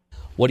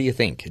 What do you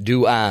think?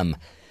 Do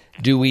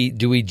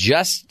we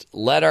just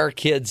let our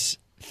kids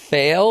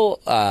fail?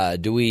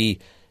 Do we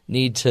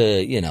need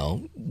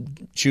to,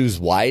 choose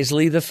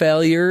wisely the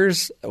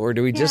failures, or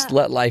do we just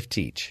let life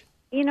teach?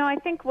 I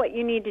think what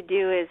you need to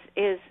do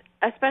is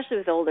especially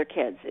with older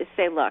kids, is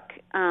say, look,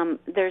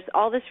 there's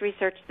all this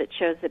research that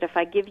shows that if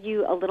I give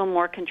you a little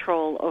more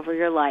control over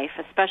your life,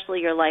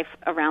 especially your life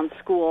around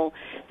school,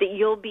 that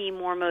you'll be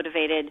more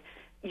motivated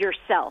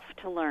yourself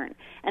to learn.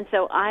 And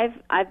so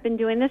I've been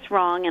doing this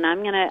wrong, and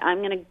I'm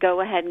gonna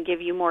go ahead and give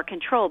you more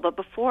control. But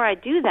before I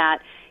do that,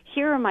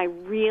 here are my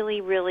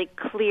really, really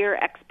clear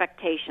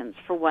expectations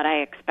for what I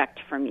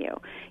expect from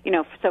you.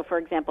 So for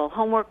example,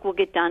 homework will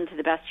get done to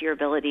the best of your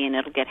ability, and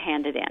it'll get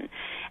handed in.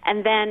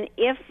 And then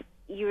if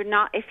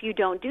if you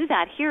don't do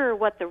that, here are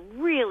what the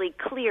really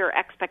clear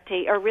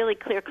really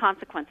clear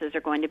consequences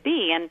are going to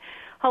be, and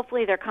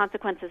hopefully they're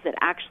consequences that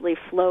actually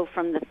flow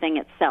from the thing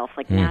itself,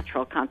 like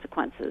natural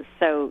consequences.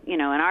 So,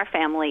 in our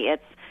family,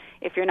 it's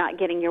if you're not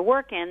getting your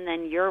work in,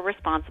 then you're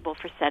responsible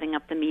for setting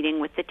up the meeting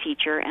with the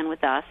teacher and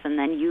with us, and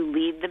then you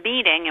lead the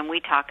meeting, and we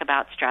talk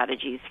about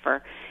strategies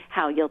for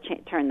how you'll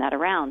turn that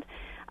around.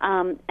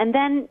 And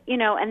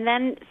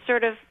then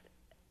sort of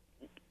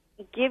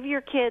give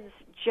your kids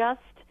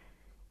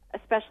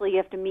especially you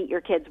have to meet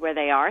your kids where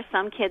they are.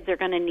 Some kids are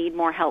going to need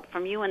more help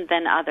from you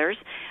than others,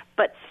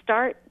 but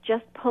start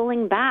just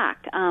pulling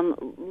back.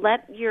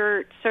 Let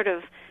your sort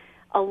of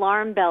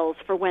alarm bells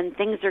for when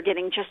things are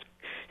getting just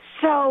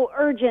so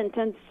urgent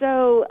and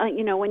so,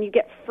 when you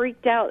get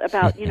freaked out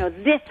about,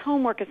 this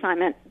homework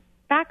assignment,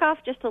 back off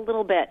just a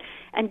little bit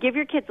and give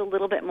your kids a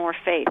little bit more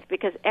faith,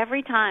 because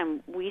every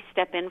time we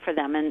step in for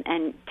them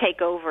and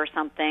take over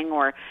something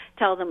or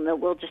tell them that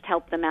we'll just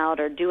help them out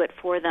or do it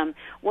for them,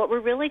 what we're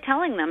really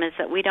telling them is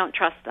that we don't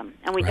trust them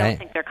and we don't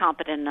think they're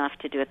competent enough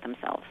to do it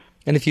themselves.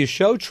 And if you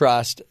show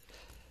trust,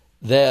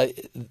 they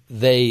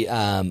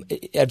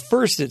at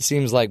first it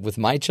seems like with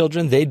my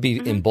children, they'd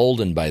be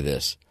emboldened by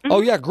this. Mm-hmm.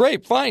 Oh, yeah,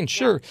 great, fine,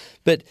 sure.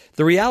 But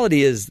the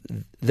reality is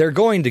they're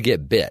going to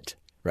get bit.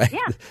 Right?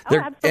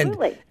 Yeah,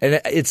 absolutely. And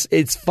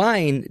it's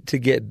fine to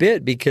get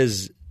bit,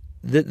 because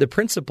the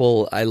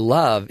principle I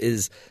love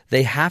is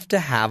they have to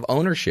have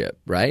ownership,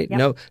 right?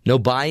 Yep. No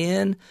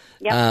buy-in.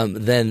 Yep.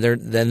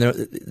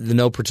 Then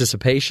no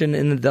participation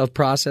in the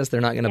process.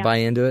 They're not going to buy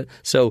into it.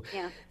 So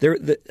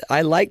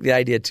I like the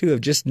idea too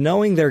of just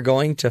knowing they're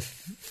going to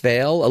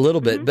fail a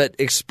little bit, but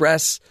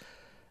express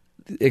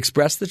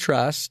the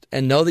trust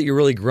and know that you're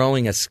really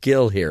growing a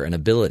skill here, an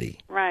ability.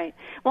 Right.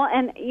 Well,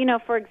 and,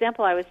 for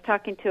example, I was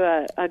talking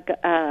to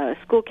a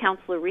school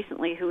counselor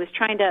recently who was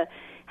trying to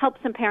help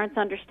some parents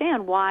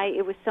understand why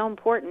it was so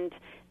important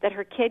that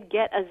her kid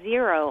get a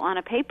 0 on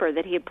a paper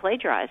that he had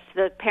plagiarized.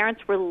 The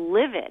parents were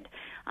livid,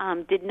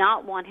 did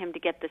not want him to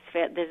get this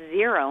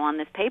 0 on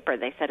this paper.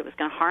 They said it was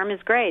going to harm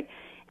his grade.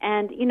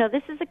 And,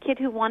 this is a kid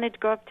who wanted to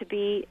grow up to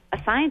be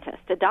a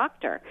scientist, a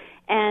doctor.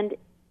 And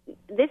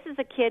this is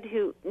a kid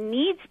who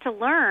needs to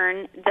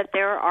learn that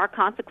there are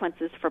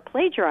consequences for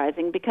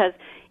plagiarizing, because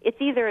it's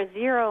either a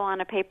 0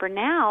 on a paper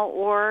now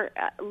or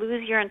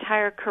lose your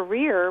entire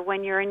career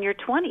when you're in your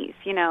 20s.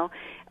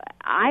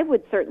 I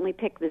would certainly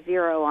pick the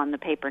 0 on the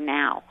paper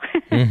now.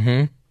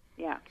 Mm-hmm.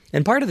 Yeah.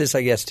 And part of this,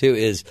 I guess, too,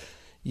 is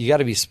you got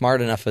to be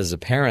smart enough as a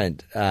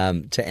parent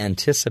to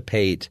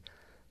anticipate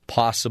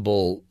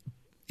possible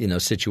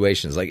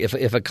situations, like if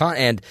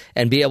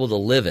and be able to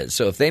live it.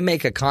 So if they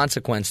make a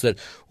consequence that,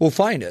 well,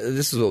 fine,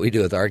 this is what we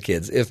do with our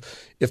kids.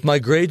 If my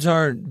grades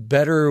aren't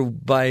better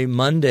by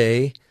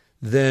Monday,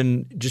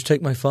 then just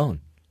take my phone.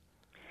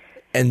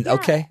 And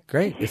okay,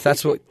 great. If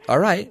that's what, all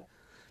right.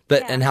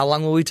 But and how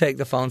long will we take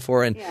the phone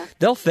for? And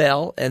they'll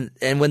fail, and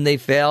when they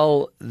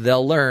fail,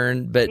 they'll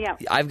learn. But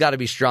I've got to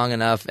be strong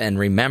enough and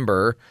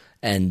remember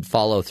and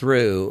follow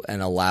through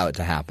and allow it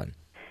to happen.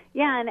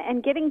 Yeah,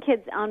 and getting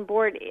kids on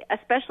board,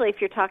 especially if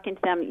you're talking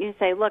to them, you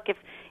say, look,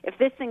 if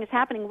this thing is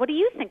happening, what do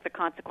you think the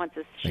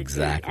consequences should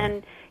be?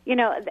 And,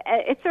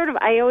 it's sort of,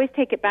 I always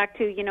take it back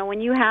to, when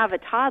you have a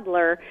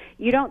toddler,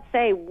 you don't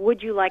say,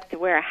 would you like to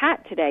wear a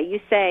hat today? You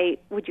say,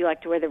 would you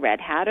like to wear the red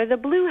hat or the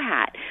blue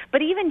hat?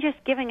 But even just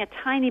giving a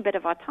tiny bit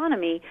of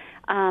autonomy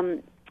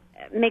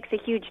makes a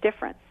huge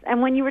difference.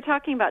 And when you were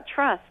talking about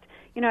trust,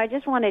 I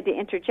just wanted to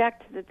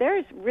interject that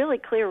there's really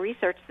clear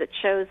research that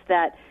shows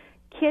that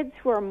kids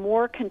who are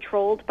more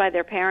controlled by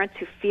their parents,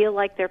 who feel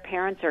like their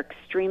parents are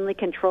extremely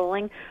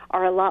controlling,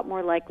 are a lot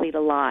more likely to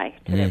lie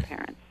to their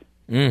parents.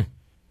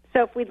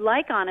 So if we'd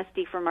like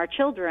honesty from our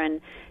children,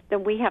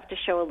 then we have to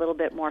show a little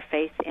bit more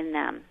faith in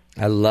them.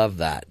 I love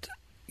that.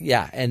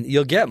 Yeah, and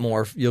you'll get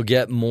more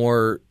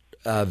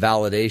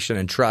validation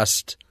and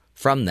trust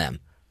from them.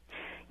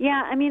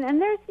 Yeah, I mean,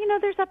 and there's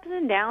ups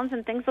and downs,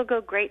 and things will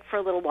go great for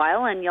a little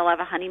while, and you'll have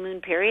a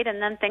honeymoon period,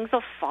 and then things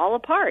will fall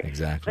apart.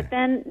 Exactly. But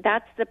then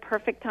that's the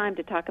perfect time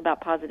to talk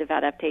about positive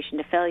adaptation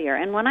to failure.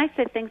 And when I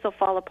say things will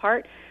fall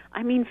apart,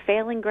 I mean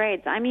failing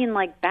grades. I mean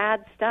like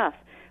bad stuff.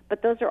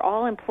 But those are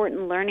all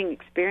important learning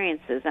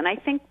experiences, and I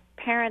think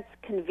parents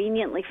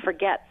conveniently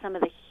forget some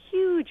of the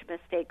huge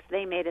mistakes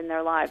they made in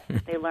their lives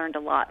that they learned a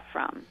lot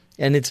from.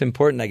 And it's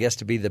important, I guess,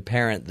 to be the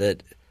parent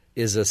that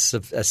is a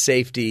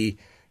safety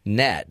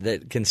net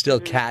that can still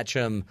catch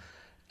them,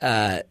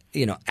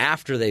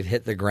 after they've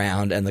hit the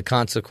ground and the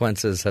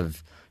consequences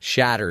have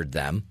shattered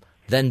them,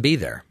 then be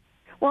there.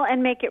 Well,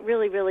 and make it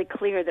really, really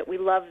clear that we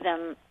love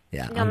them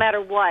no matter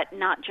what,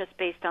 not just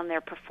based on their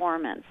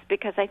performance.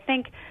 Because I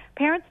think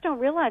parents don't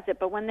realize it,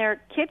 but when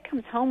their kid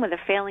comes home with a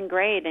failing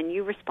grade and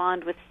you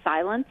respond with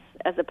silence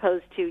as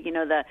opposed to,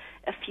 the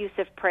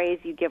effusive praise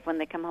you give when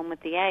they come home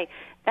with the A,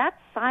 that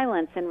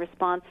silence in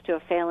response to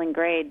a failing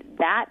grade,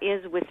 that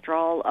is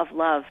withdrawal of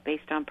love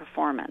based on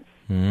performance.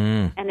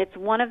 And it's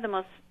one of the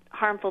most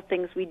harmful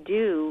things we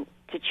do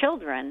to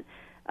children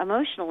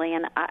emotionally,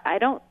 and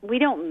we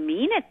don't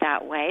mean it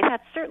that way.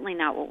 That's certainly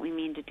not what we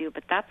mean to do,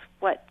 but that's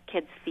what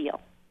kids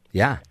feel.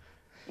 Yeah.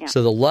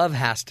 So the love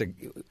has to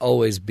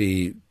always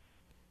be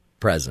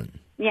present.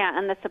 Yeah,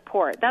 and the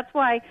support. That's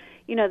why,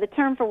 the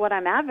term for what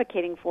I'm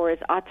advocating for is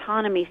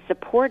autonomy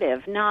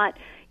supportive, not,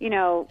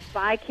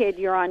 bye kid,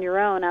 you're on your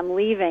own, I'm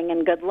leaving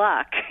and good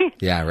luck.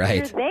 Yeah, right.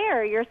 You're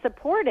there, you're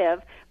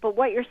supportive, but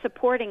what you're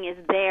supporting is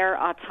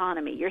their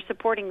autonomy. You're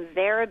supporting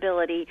their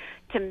ability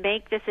to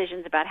make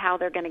decisions about how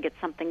they're going to get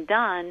something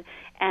done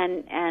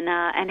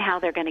and how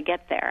they're going to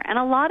get there. And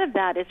a lot of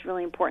that is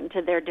really important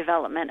to their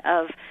development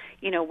of,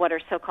 what are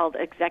so-called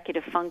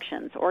executive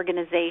functions,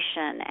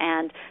 organization,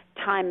 and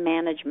time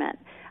management.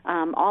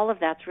 All of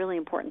that's really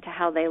important to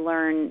how they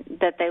learn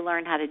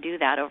how to do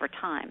that over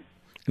time.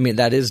 I mean,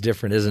 that is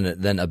different, isn't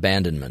it, than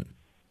abandonment?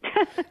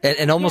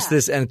 and almost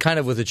this, and kind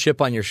of with a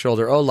chip on your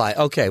shoulder. Oh,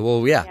 okay,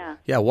 well,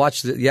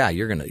 watch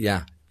you're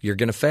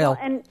gonna fail.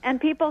 Well, and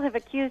people have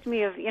accused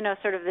me of,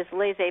 sort of this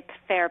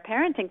laissez-faire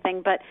parenting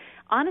thing, but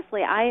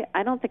honestly, I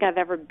don't think I've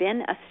ever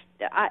been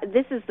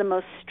this is the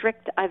most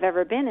strict I've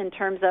ever been in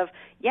terms of,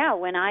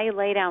 when I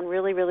lay down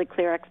really, really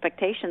clear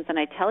expectations and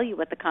I tell you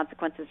what the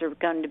consequences are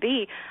going to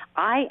be,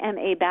 I am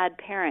a bad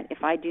parent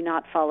if I do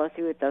not follow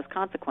through with those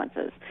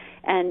consequences.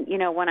 And,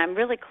 when I'm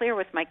really clear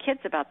with my kids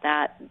about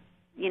that,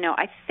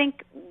 I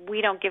think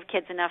we don't give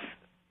kids enough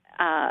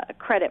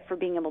credit for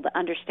being able to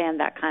understand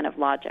that kind of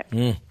logic.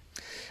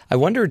 I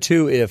wonder,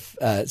 too, if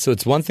so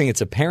it's one thing, it's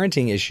a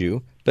parenting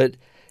issue, but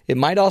it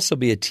might also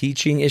be a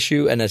teaching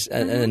issue and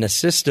a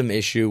system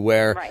issue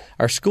where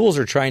our schools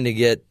are trying to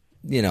get,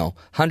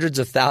 hundreds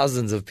of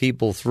thousands of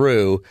people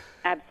through.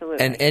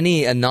 Absolutely. And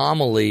any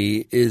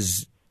anomaly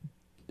is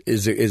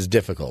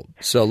difficult.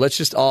 So let's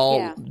just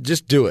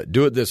just do it.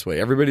 Do it this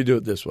way. Everybody do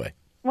it this way.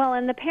 Well,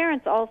 and the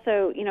parents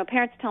also,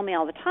 parents tell me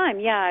all the time,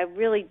 I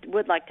really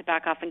would like to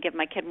back off and give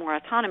my kid more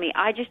autonomy.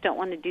 I just don't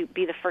want to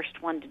be the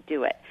first one to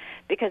do it,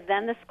 because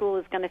then the school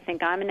is going to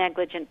think I'm a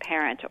negligent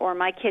parent, or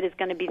my kid is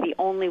going to be the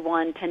only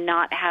one to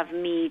not have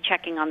me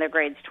checking on their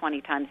grades 20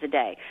 times a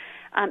day.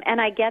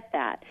 And I get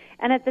that.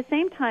 And at the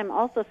same time,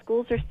 also,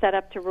 schools are set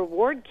up to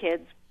reward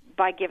kids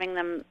by giving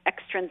them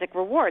extrinsic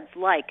rewards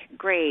like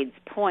grades,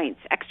 points,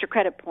 extra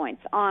credit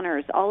points,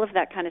 honors, all of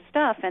that kind of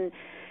stuff. And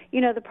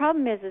the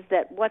problem is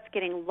that what's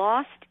getting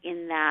lost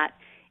in that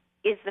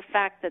is the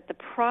fact that the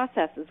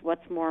process is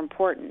what's more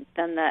important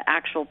than the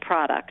actual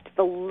product.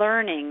 The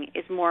learning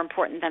is more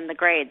important than the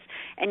grades.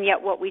 And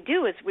yet what we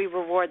do is we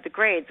reward the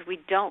grades. We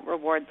don't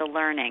reward the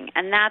learning.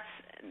 And that's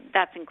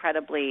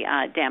incredibly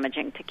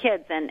damaging to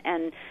kids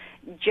and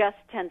just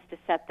tends to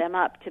set them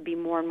up to be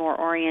more and more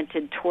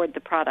oriented toward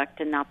the product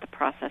and not the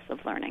process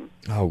of learning.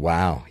 Oh,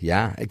 wow.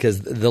 Yeah,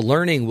 because the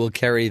learning will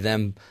carry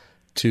them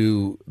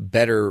to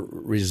better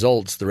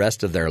results the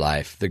rest of their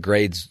life. The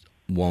grades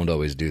won't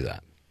always do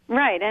that.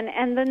 Right,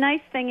 and the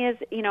nice thing is,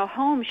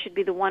 home should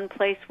be the one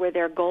place where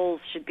their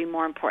goals should be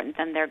more important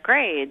than their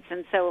grades.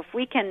 And so if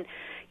we can,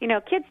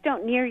 kids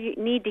don't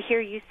need to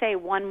hear you say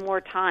one more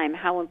time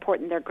how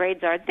important their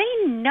grades are.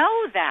 They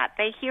know that.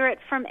 They hear it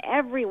from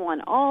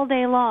everyone all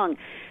day long.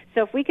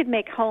 So if we could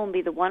make home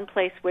be the one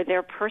place where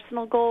their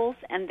personal goals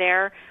and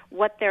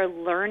what they're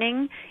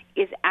learning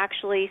is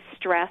actually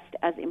stressed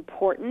as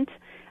important,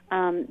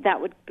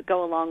 that would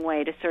go a long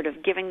way to sort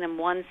of giving them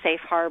one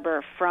safe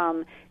harbor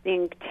from the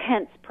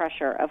intense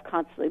pressure of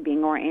constantly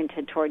being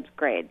oriented towards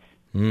grades.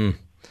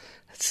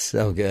 That's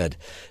so good.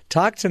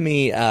 Talk to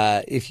me,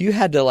 if you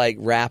had to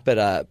wrap it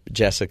up,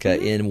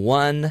 Jessica,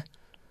 in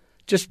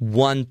just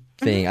one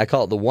thing. I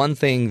call it the one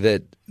thing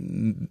that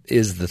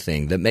is the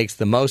thing that makes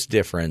the most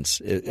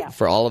difference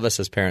for all of us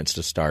as parents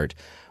to start.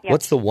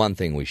 What's the one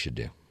thing we should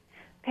do?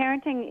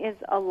 Parenting is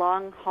a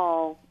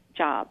long-haul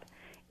job.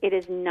 It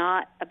is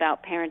not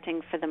about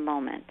parenting for the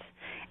moment.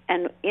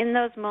 And in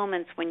those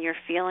moments when you're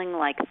feeling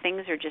like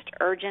things are just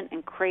urgent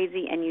and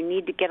crazy and you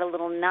need to get a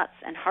little nuts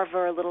and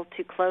hover a little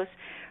too close,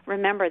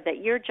 remember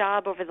that your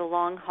job over the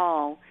long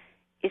haul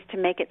is to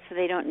make it so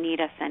they don't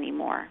need us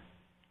anymore.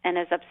 And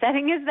as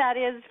upsetting as that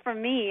is for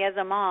me as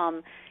a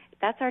mom,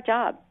 that's our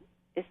job,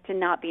 is to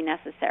not be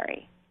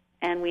necessary.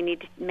 And we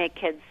need to make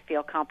kids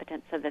feel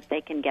competent so that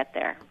they can get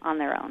there on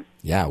their own.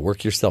 Yeah,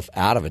 work yourself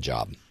out of a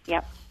job.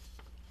 Yep.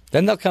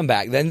 Then they'll come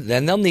back. Then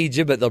they'll need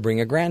you, but they'll bring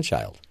a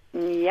grandchild.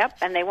 Yep,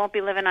 and they won't be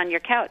living on your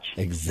couch.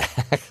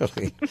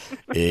 Exactly.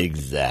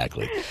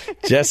 Exactly.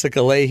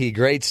 Jessica Lahey,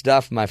 great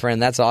stuff, my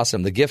friend. That's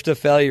awesome. The Gift of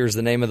Failure is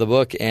the name of the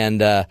book,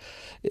 and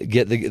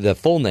get the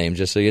full name,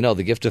 just so you know.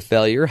 The Gift of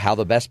Failure, How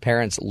the Best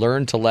Parents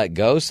Learn to Let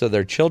Go so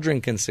Their Children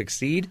Can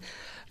Succeed.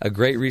 A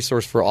great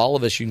resource for all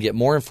of us. You can get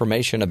more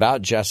information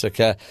about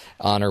Jessica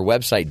on her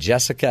website,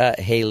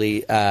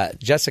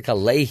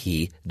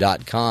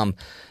 jessicalahey.com.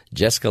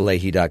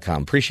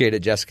 jessicalahey.com. Appreciate it,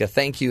 Jessica.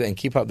 Thank you, and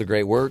keep up the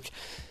great work.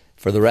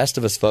 For the rest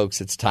of us, folks,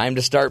 it's time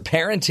to start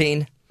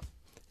parenting.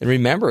 And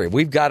remember,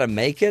 we've got to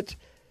make it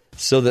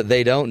so that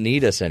they don't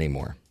need us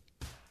anymore.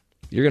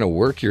 You're going to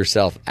work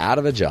yourself out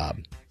of a job.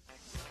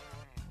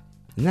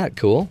 Isn't that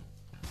cool?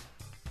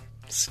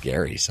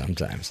 Scary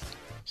sometimes.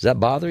 Does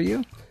that bother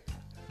you?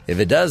 If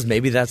it does,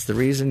 maybe that's the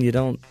reason you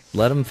don't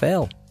let them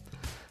fail.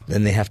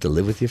 Then they have to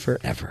live with you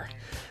forever.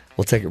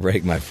 We'll take a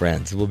break, my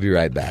friends. We'll be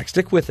right back.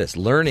 Stick with us,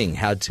 learning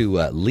how to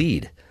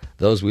lead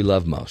those we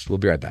love most. We'll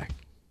be right back.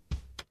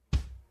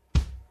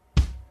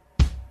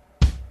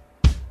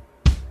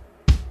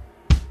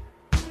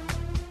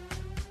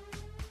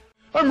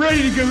 I'm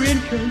ready to go in,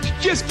 Coach.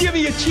 Just give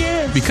me a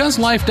chance. Because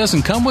life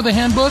doesn't come with a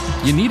handbook,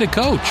 you need a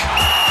coach.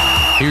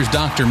 Here's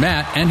Dr.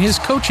 Matt and his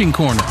coaching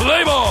corner.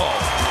 Play ball!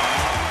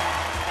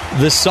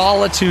 The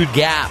solitude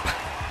gap.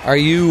 Are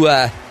you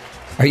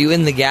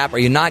in the gap? Are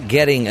you not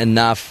getting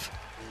enough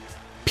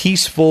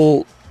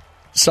peaceful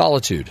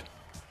solitude?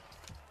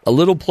 A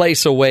little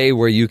place away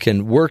where you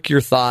can work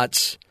your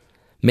thoughts,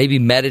 maybe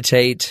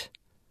meditate,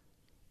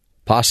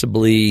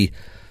 possibly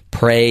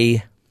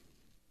pray,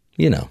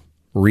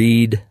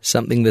 read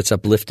something that's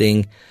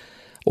uplifting,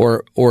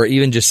 or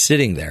even just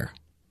sitting there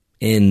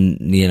in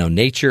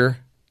nature.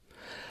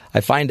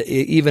 I find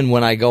even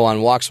when I go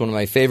on walks, one of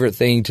my favorite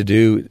things to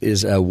do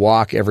is a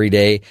walk every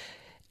day,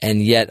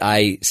 and yet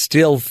I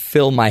still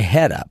fill my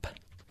head up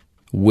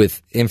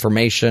with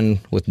information,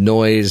 with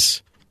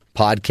noise,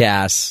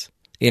 podcasts,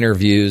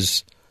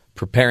 interviews,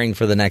 preparing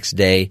for the next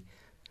day.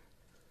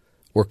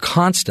 We're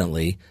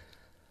constantly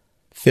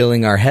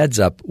filling our heads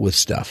up with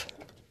stuff.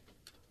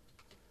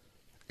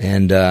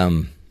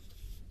 And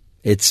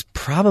it's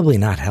probably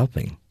not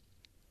helping.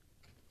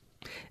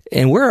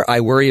 And where I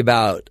worry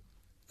about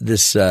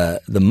this the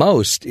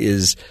most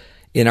is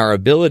in our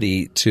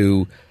ability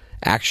to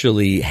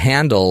actually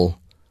handle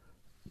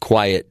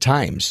quiet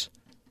times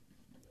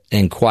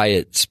and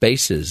quiet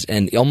spaces.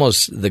 And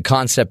almost the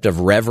concept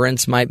of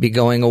reverence might be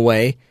going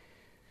away,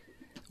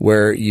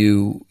 where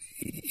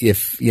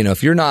if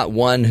you're not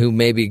one who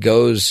maybe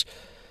goes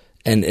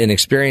and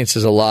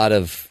experiences a lot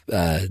of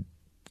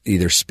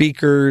either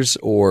speakers,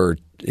 or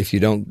if you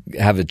don't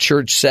have a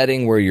church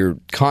setting where you're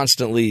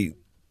constantly,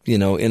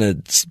 in a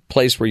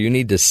place where you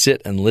need to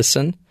sit and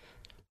listen,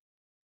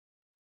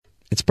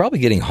 it's probably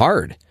getting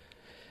hard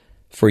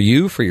for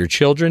you, for your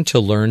children, to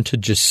learn to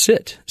just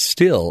sit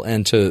still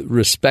and to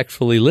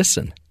respectfully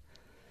listen.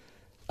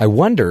 I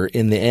wonder,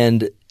 in the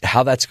end,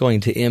 how that's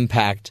going to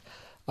impact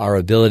our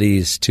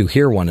abilities to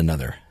hear one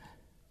another.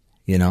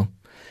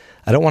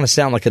 I don't want to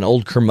sound like an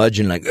old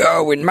curmudgeon, like,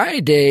 oh, in my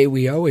day,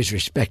 we always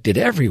respected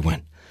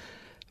everyone.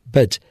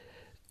 But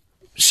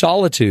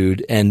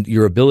solitude and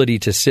your ability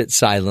to sit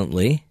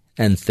silently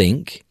and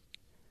think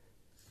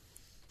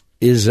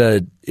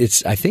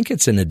I think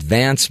it's an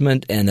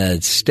advancement and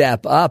a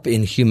step up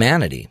in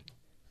humanity.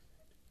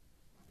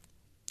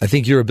 I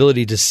think your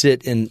ability to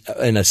sit in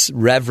a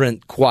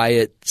reverent,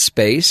 quiet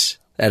space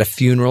at a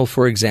funeral,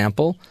 for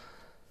example,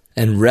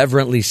 and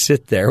reverently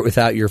sit there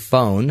without your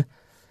phone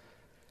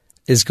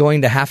is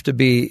going to have to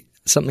be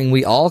something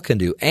we all can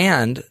do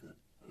and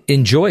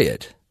enjoy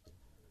it,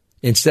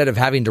 instead of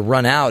having to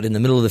run out in the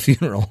middle of the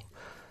funeral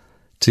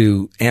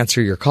to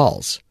answer your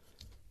calls.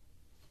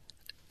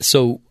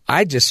 So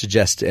I just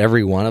suggest to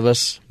every one of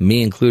us,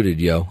 me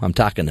included, I'm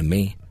talking to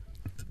me.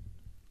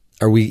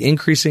 Are we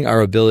increasing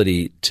our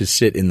ability to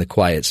sit in the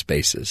quiet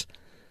spaces?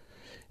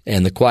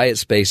 And the quiet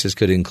spaces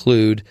could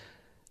include,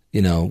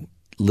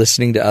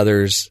 listening to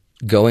others,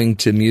 going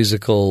to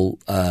musical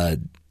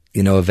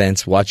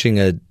events, watching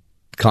a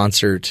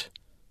concert,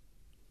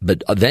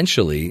 but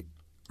eventually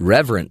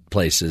reverent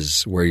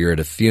places where you're at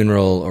a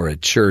funeral or a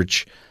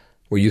church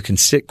where you can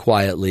sit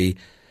quietly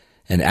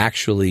and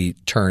actually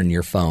turn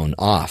your phone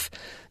off.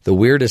 The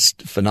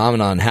weirdest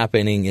phenomenon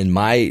happening in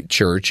my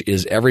church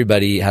is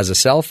everybody has a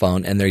cell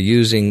phone and they're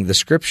using the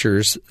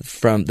scriptures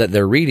that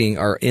they're reading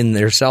are in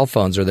their cell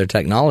phones or their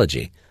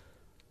technology.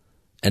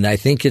 And I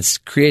think it's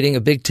creating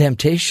a big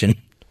temptation.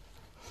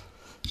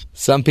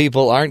 Some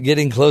people aren't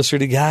getting closer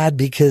to God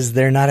because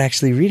they're not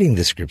actually reading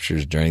the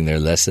scriptures during their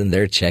lesson.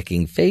 They're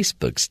checking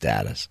Facebook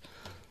status.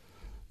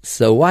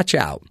 So watch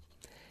out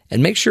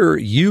and make sure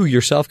you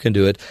yourself can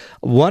do it.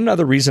 One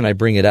other reason I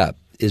bring it up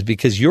is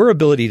because your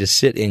ability to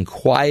sit in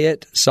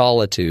quiet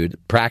solitude,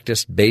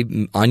 practiced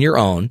on your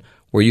own,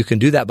 where you can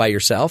do that by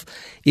yourself,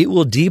 it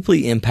will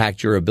deeply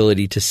impact your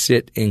ability to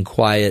sit in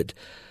quiet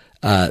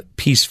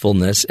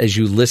peacefulness as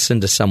you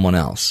listen to someone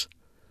else.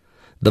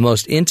 The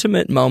most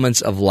intimate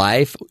moments of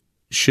life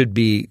should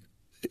be,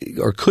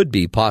 or could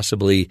be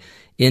possibly,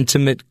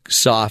 intimate,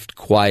 soft,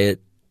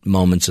 quiet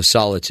moments of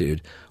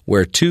solitude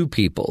where two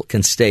people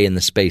can stay in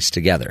the space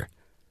together.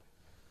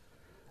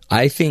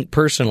 I think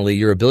personally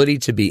your ability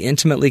to be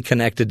intimately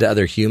connected to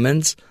other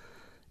humans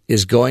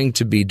is going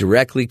to be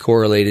directly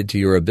correlated to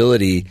your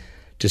ability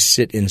to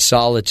sit in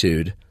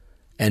solitude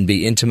and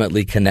be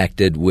intimately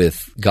connected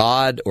with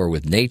God or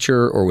with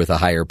nature or with a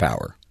higher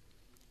power.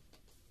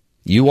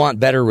 You want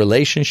better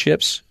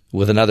relationships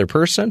with another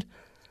person?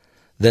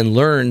 Then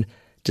learn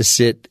to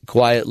sit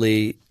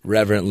quietly,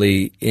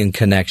 reverently in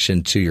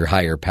connection to your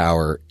higher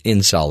power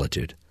in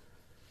solitude.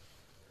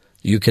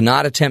 You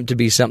cannot attempt to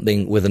be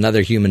something with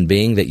another human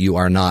being that you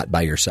are not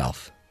by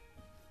yourself.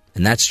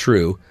 And that's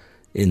true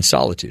in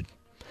solitude.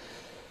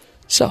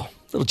 So,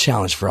 little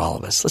challenge for all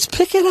of us. Let's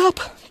pick it up.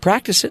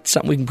 Practice it.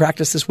 Something we can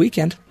practice this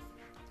weekend.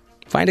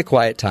 Find a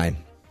quiet time.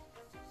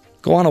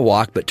 Go on a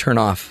walk, but turn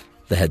off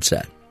the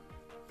headset.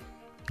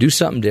 Do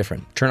something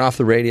different. Turn off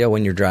the radio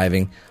when you're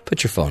driving.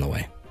 Put your phone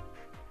away.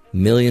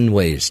 Million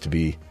ways to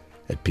be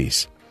at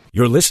peace.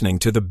 You're listening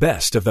to the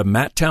best of the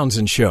Matt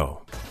Townsend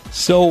Show.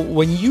 So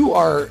when you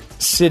are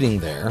sitting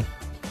there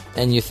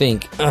and you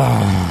think, oh,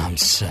 I'm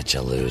such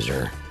a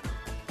loser.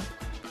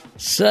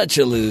 Such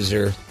a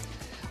loser.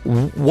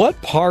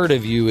 What part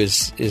of you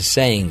is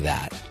saying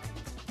that?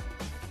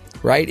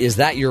 Right? Is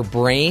that your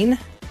brain?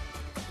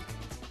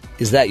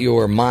 Is that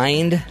your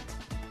mind?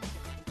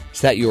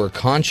 Is that your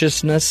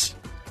consciousness?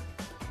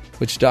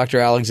 Which Dr.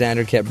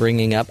 Alexander kept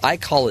bringing up. I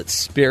call it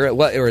spirit.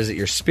 What, or is it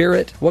your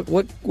spirit? What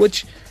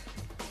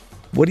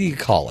do you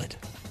call it?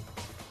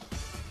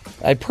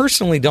 I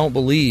personally don't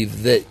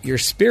believe that your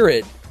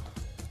spirit,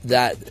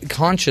 that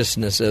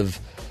consciousness of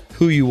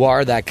who you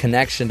are, that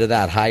connection to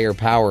that higher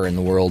power in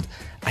the world,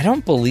 I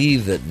don't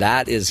believe that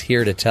that is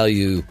here to tell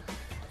you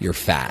you're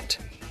fat.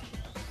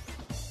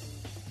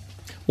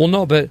 Well,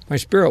 no, but my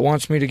spirit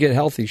wants me to get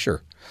healthy,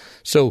 sure.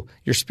 So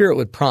your spirit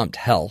would prompt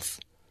health.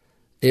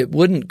 It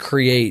wouldn't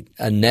create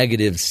a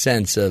negative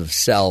sense of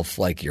self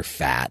like you're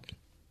fat.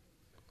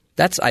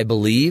 That's, I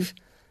believe,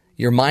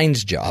 your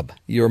mind's job.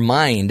 Your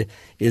mind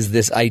is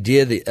this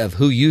idea of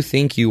who you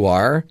think you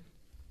are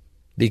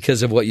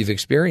because of what you've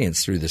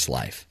experienced through this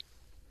life.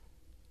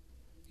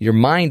 Your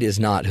mind is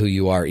not who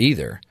you are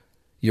either.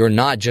 You're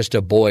not just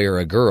a boy or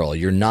a girl.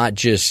 You're not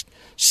just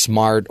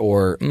smart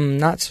or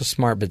not so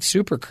smart, but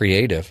super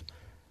creative.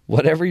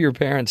 Whatever your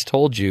parents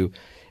told you,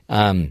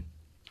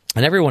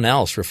 and everyone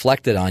else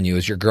reflected on you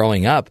as you're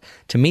growing up,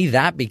 to me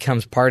that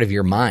becomes part of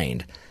your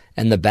mind.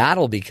 And the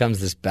battle becomes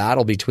this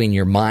battle between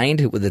your mind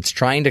that's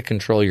trying to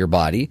control your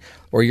body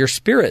or your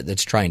spirit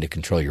that's trying to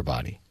control your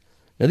body.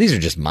 Now, these are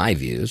just my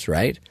views,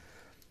 right?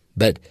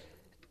 But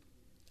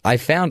I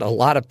found a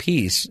lot of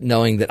peace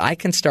knowing that I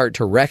can start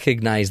to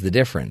recognize the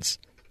difference.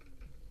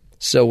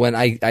 So when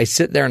I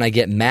sit there and I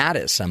get mad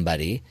at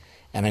somebody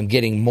and I'm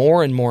getting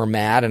more and more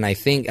mad and I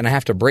think, and I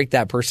have to break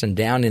that person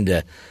down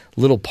into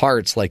little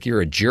parts like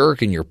you're a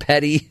jerk and you're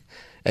petty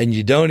and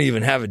you don't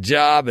even have a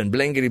job and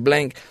blankety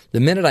blank. The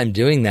minute I'm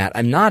doing that,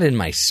 I'm not in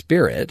my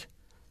spirit,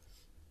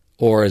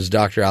 or as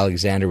Dr.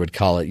 Alexander would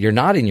call it, you're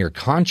not in your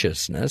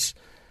consciousness.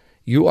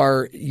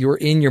 You're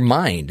in your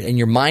mind, and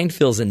your mind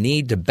feels a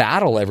need to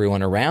battle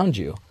everyone around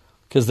you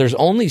because there's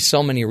only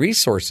so many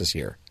resources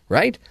here,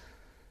 right?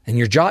 And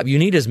your job, you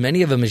need as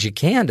many of them as you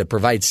can to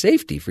provide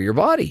safety for your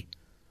body.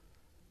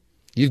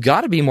 You've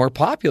got to be more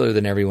popular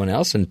than everyone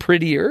else and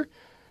prettier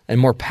and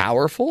more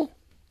powerful.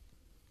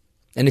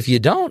 And if you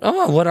don't,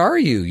 what are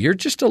you? You're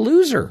just a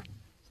loser.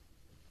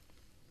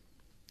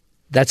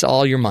 That's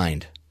all your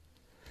mind.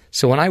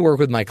 So when I work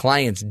with my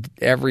clients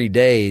every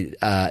day,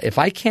 if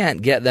I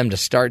can't get them to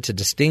start to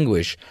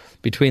distinguish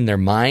between their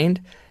mind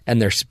and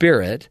their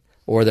spirit,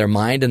 or their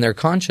mind and their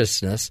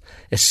consciousness,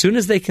 as soon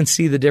as they can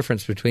see the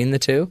difference between the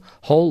two,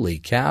 holy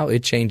cow,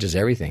 it changes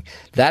everything.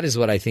 That is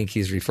what I think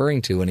he's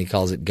referring to when he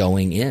calls it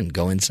going in,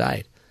 go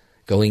inside,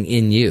 going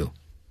in you.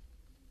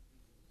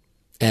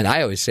 And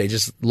I always say,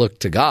 just look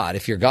to God.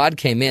 If your God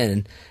came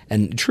in,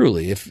 and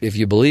truly, if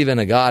you believe in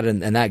a God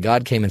and that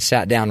God came and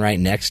sat down right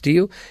next to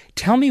you,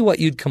 tell me what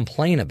you'd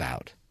complain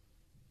about.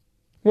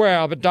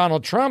 Well, but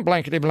Donald Trump,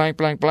 blankety blank,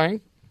 blank,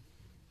 blank.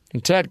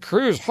 And Ted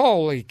Cruz,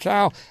 holy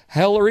cow,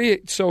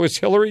 Hillary, so is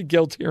Hillary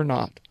guilty or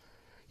not?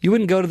 You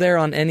wouldn't go there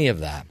on any of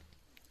that.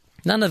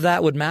 None of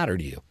that would matter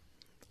to you.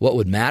 What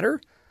would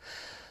matter?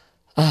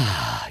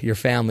 Your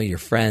family, your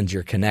friends,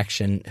 your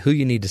connection, who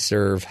you need to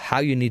serve, how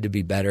you need to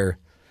be better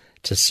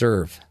to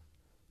serve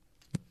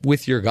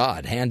with your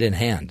God, hand in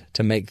hand,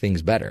 to make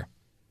things better.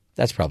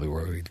 That's probably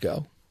where we'd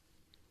go.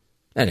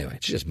 Anyway,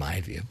 it's just my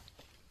view.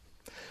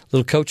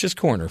 Little coach's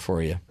corner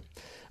for you.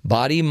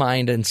 Body,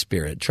 mind, and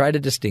spirit. Try to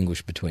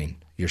distinguish between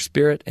your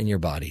spirit and your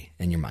body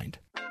and your mind.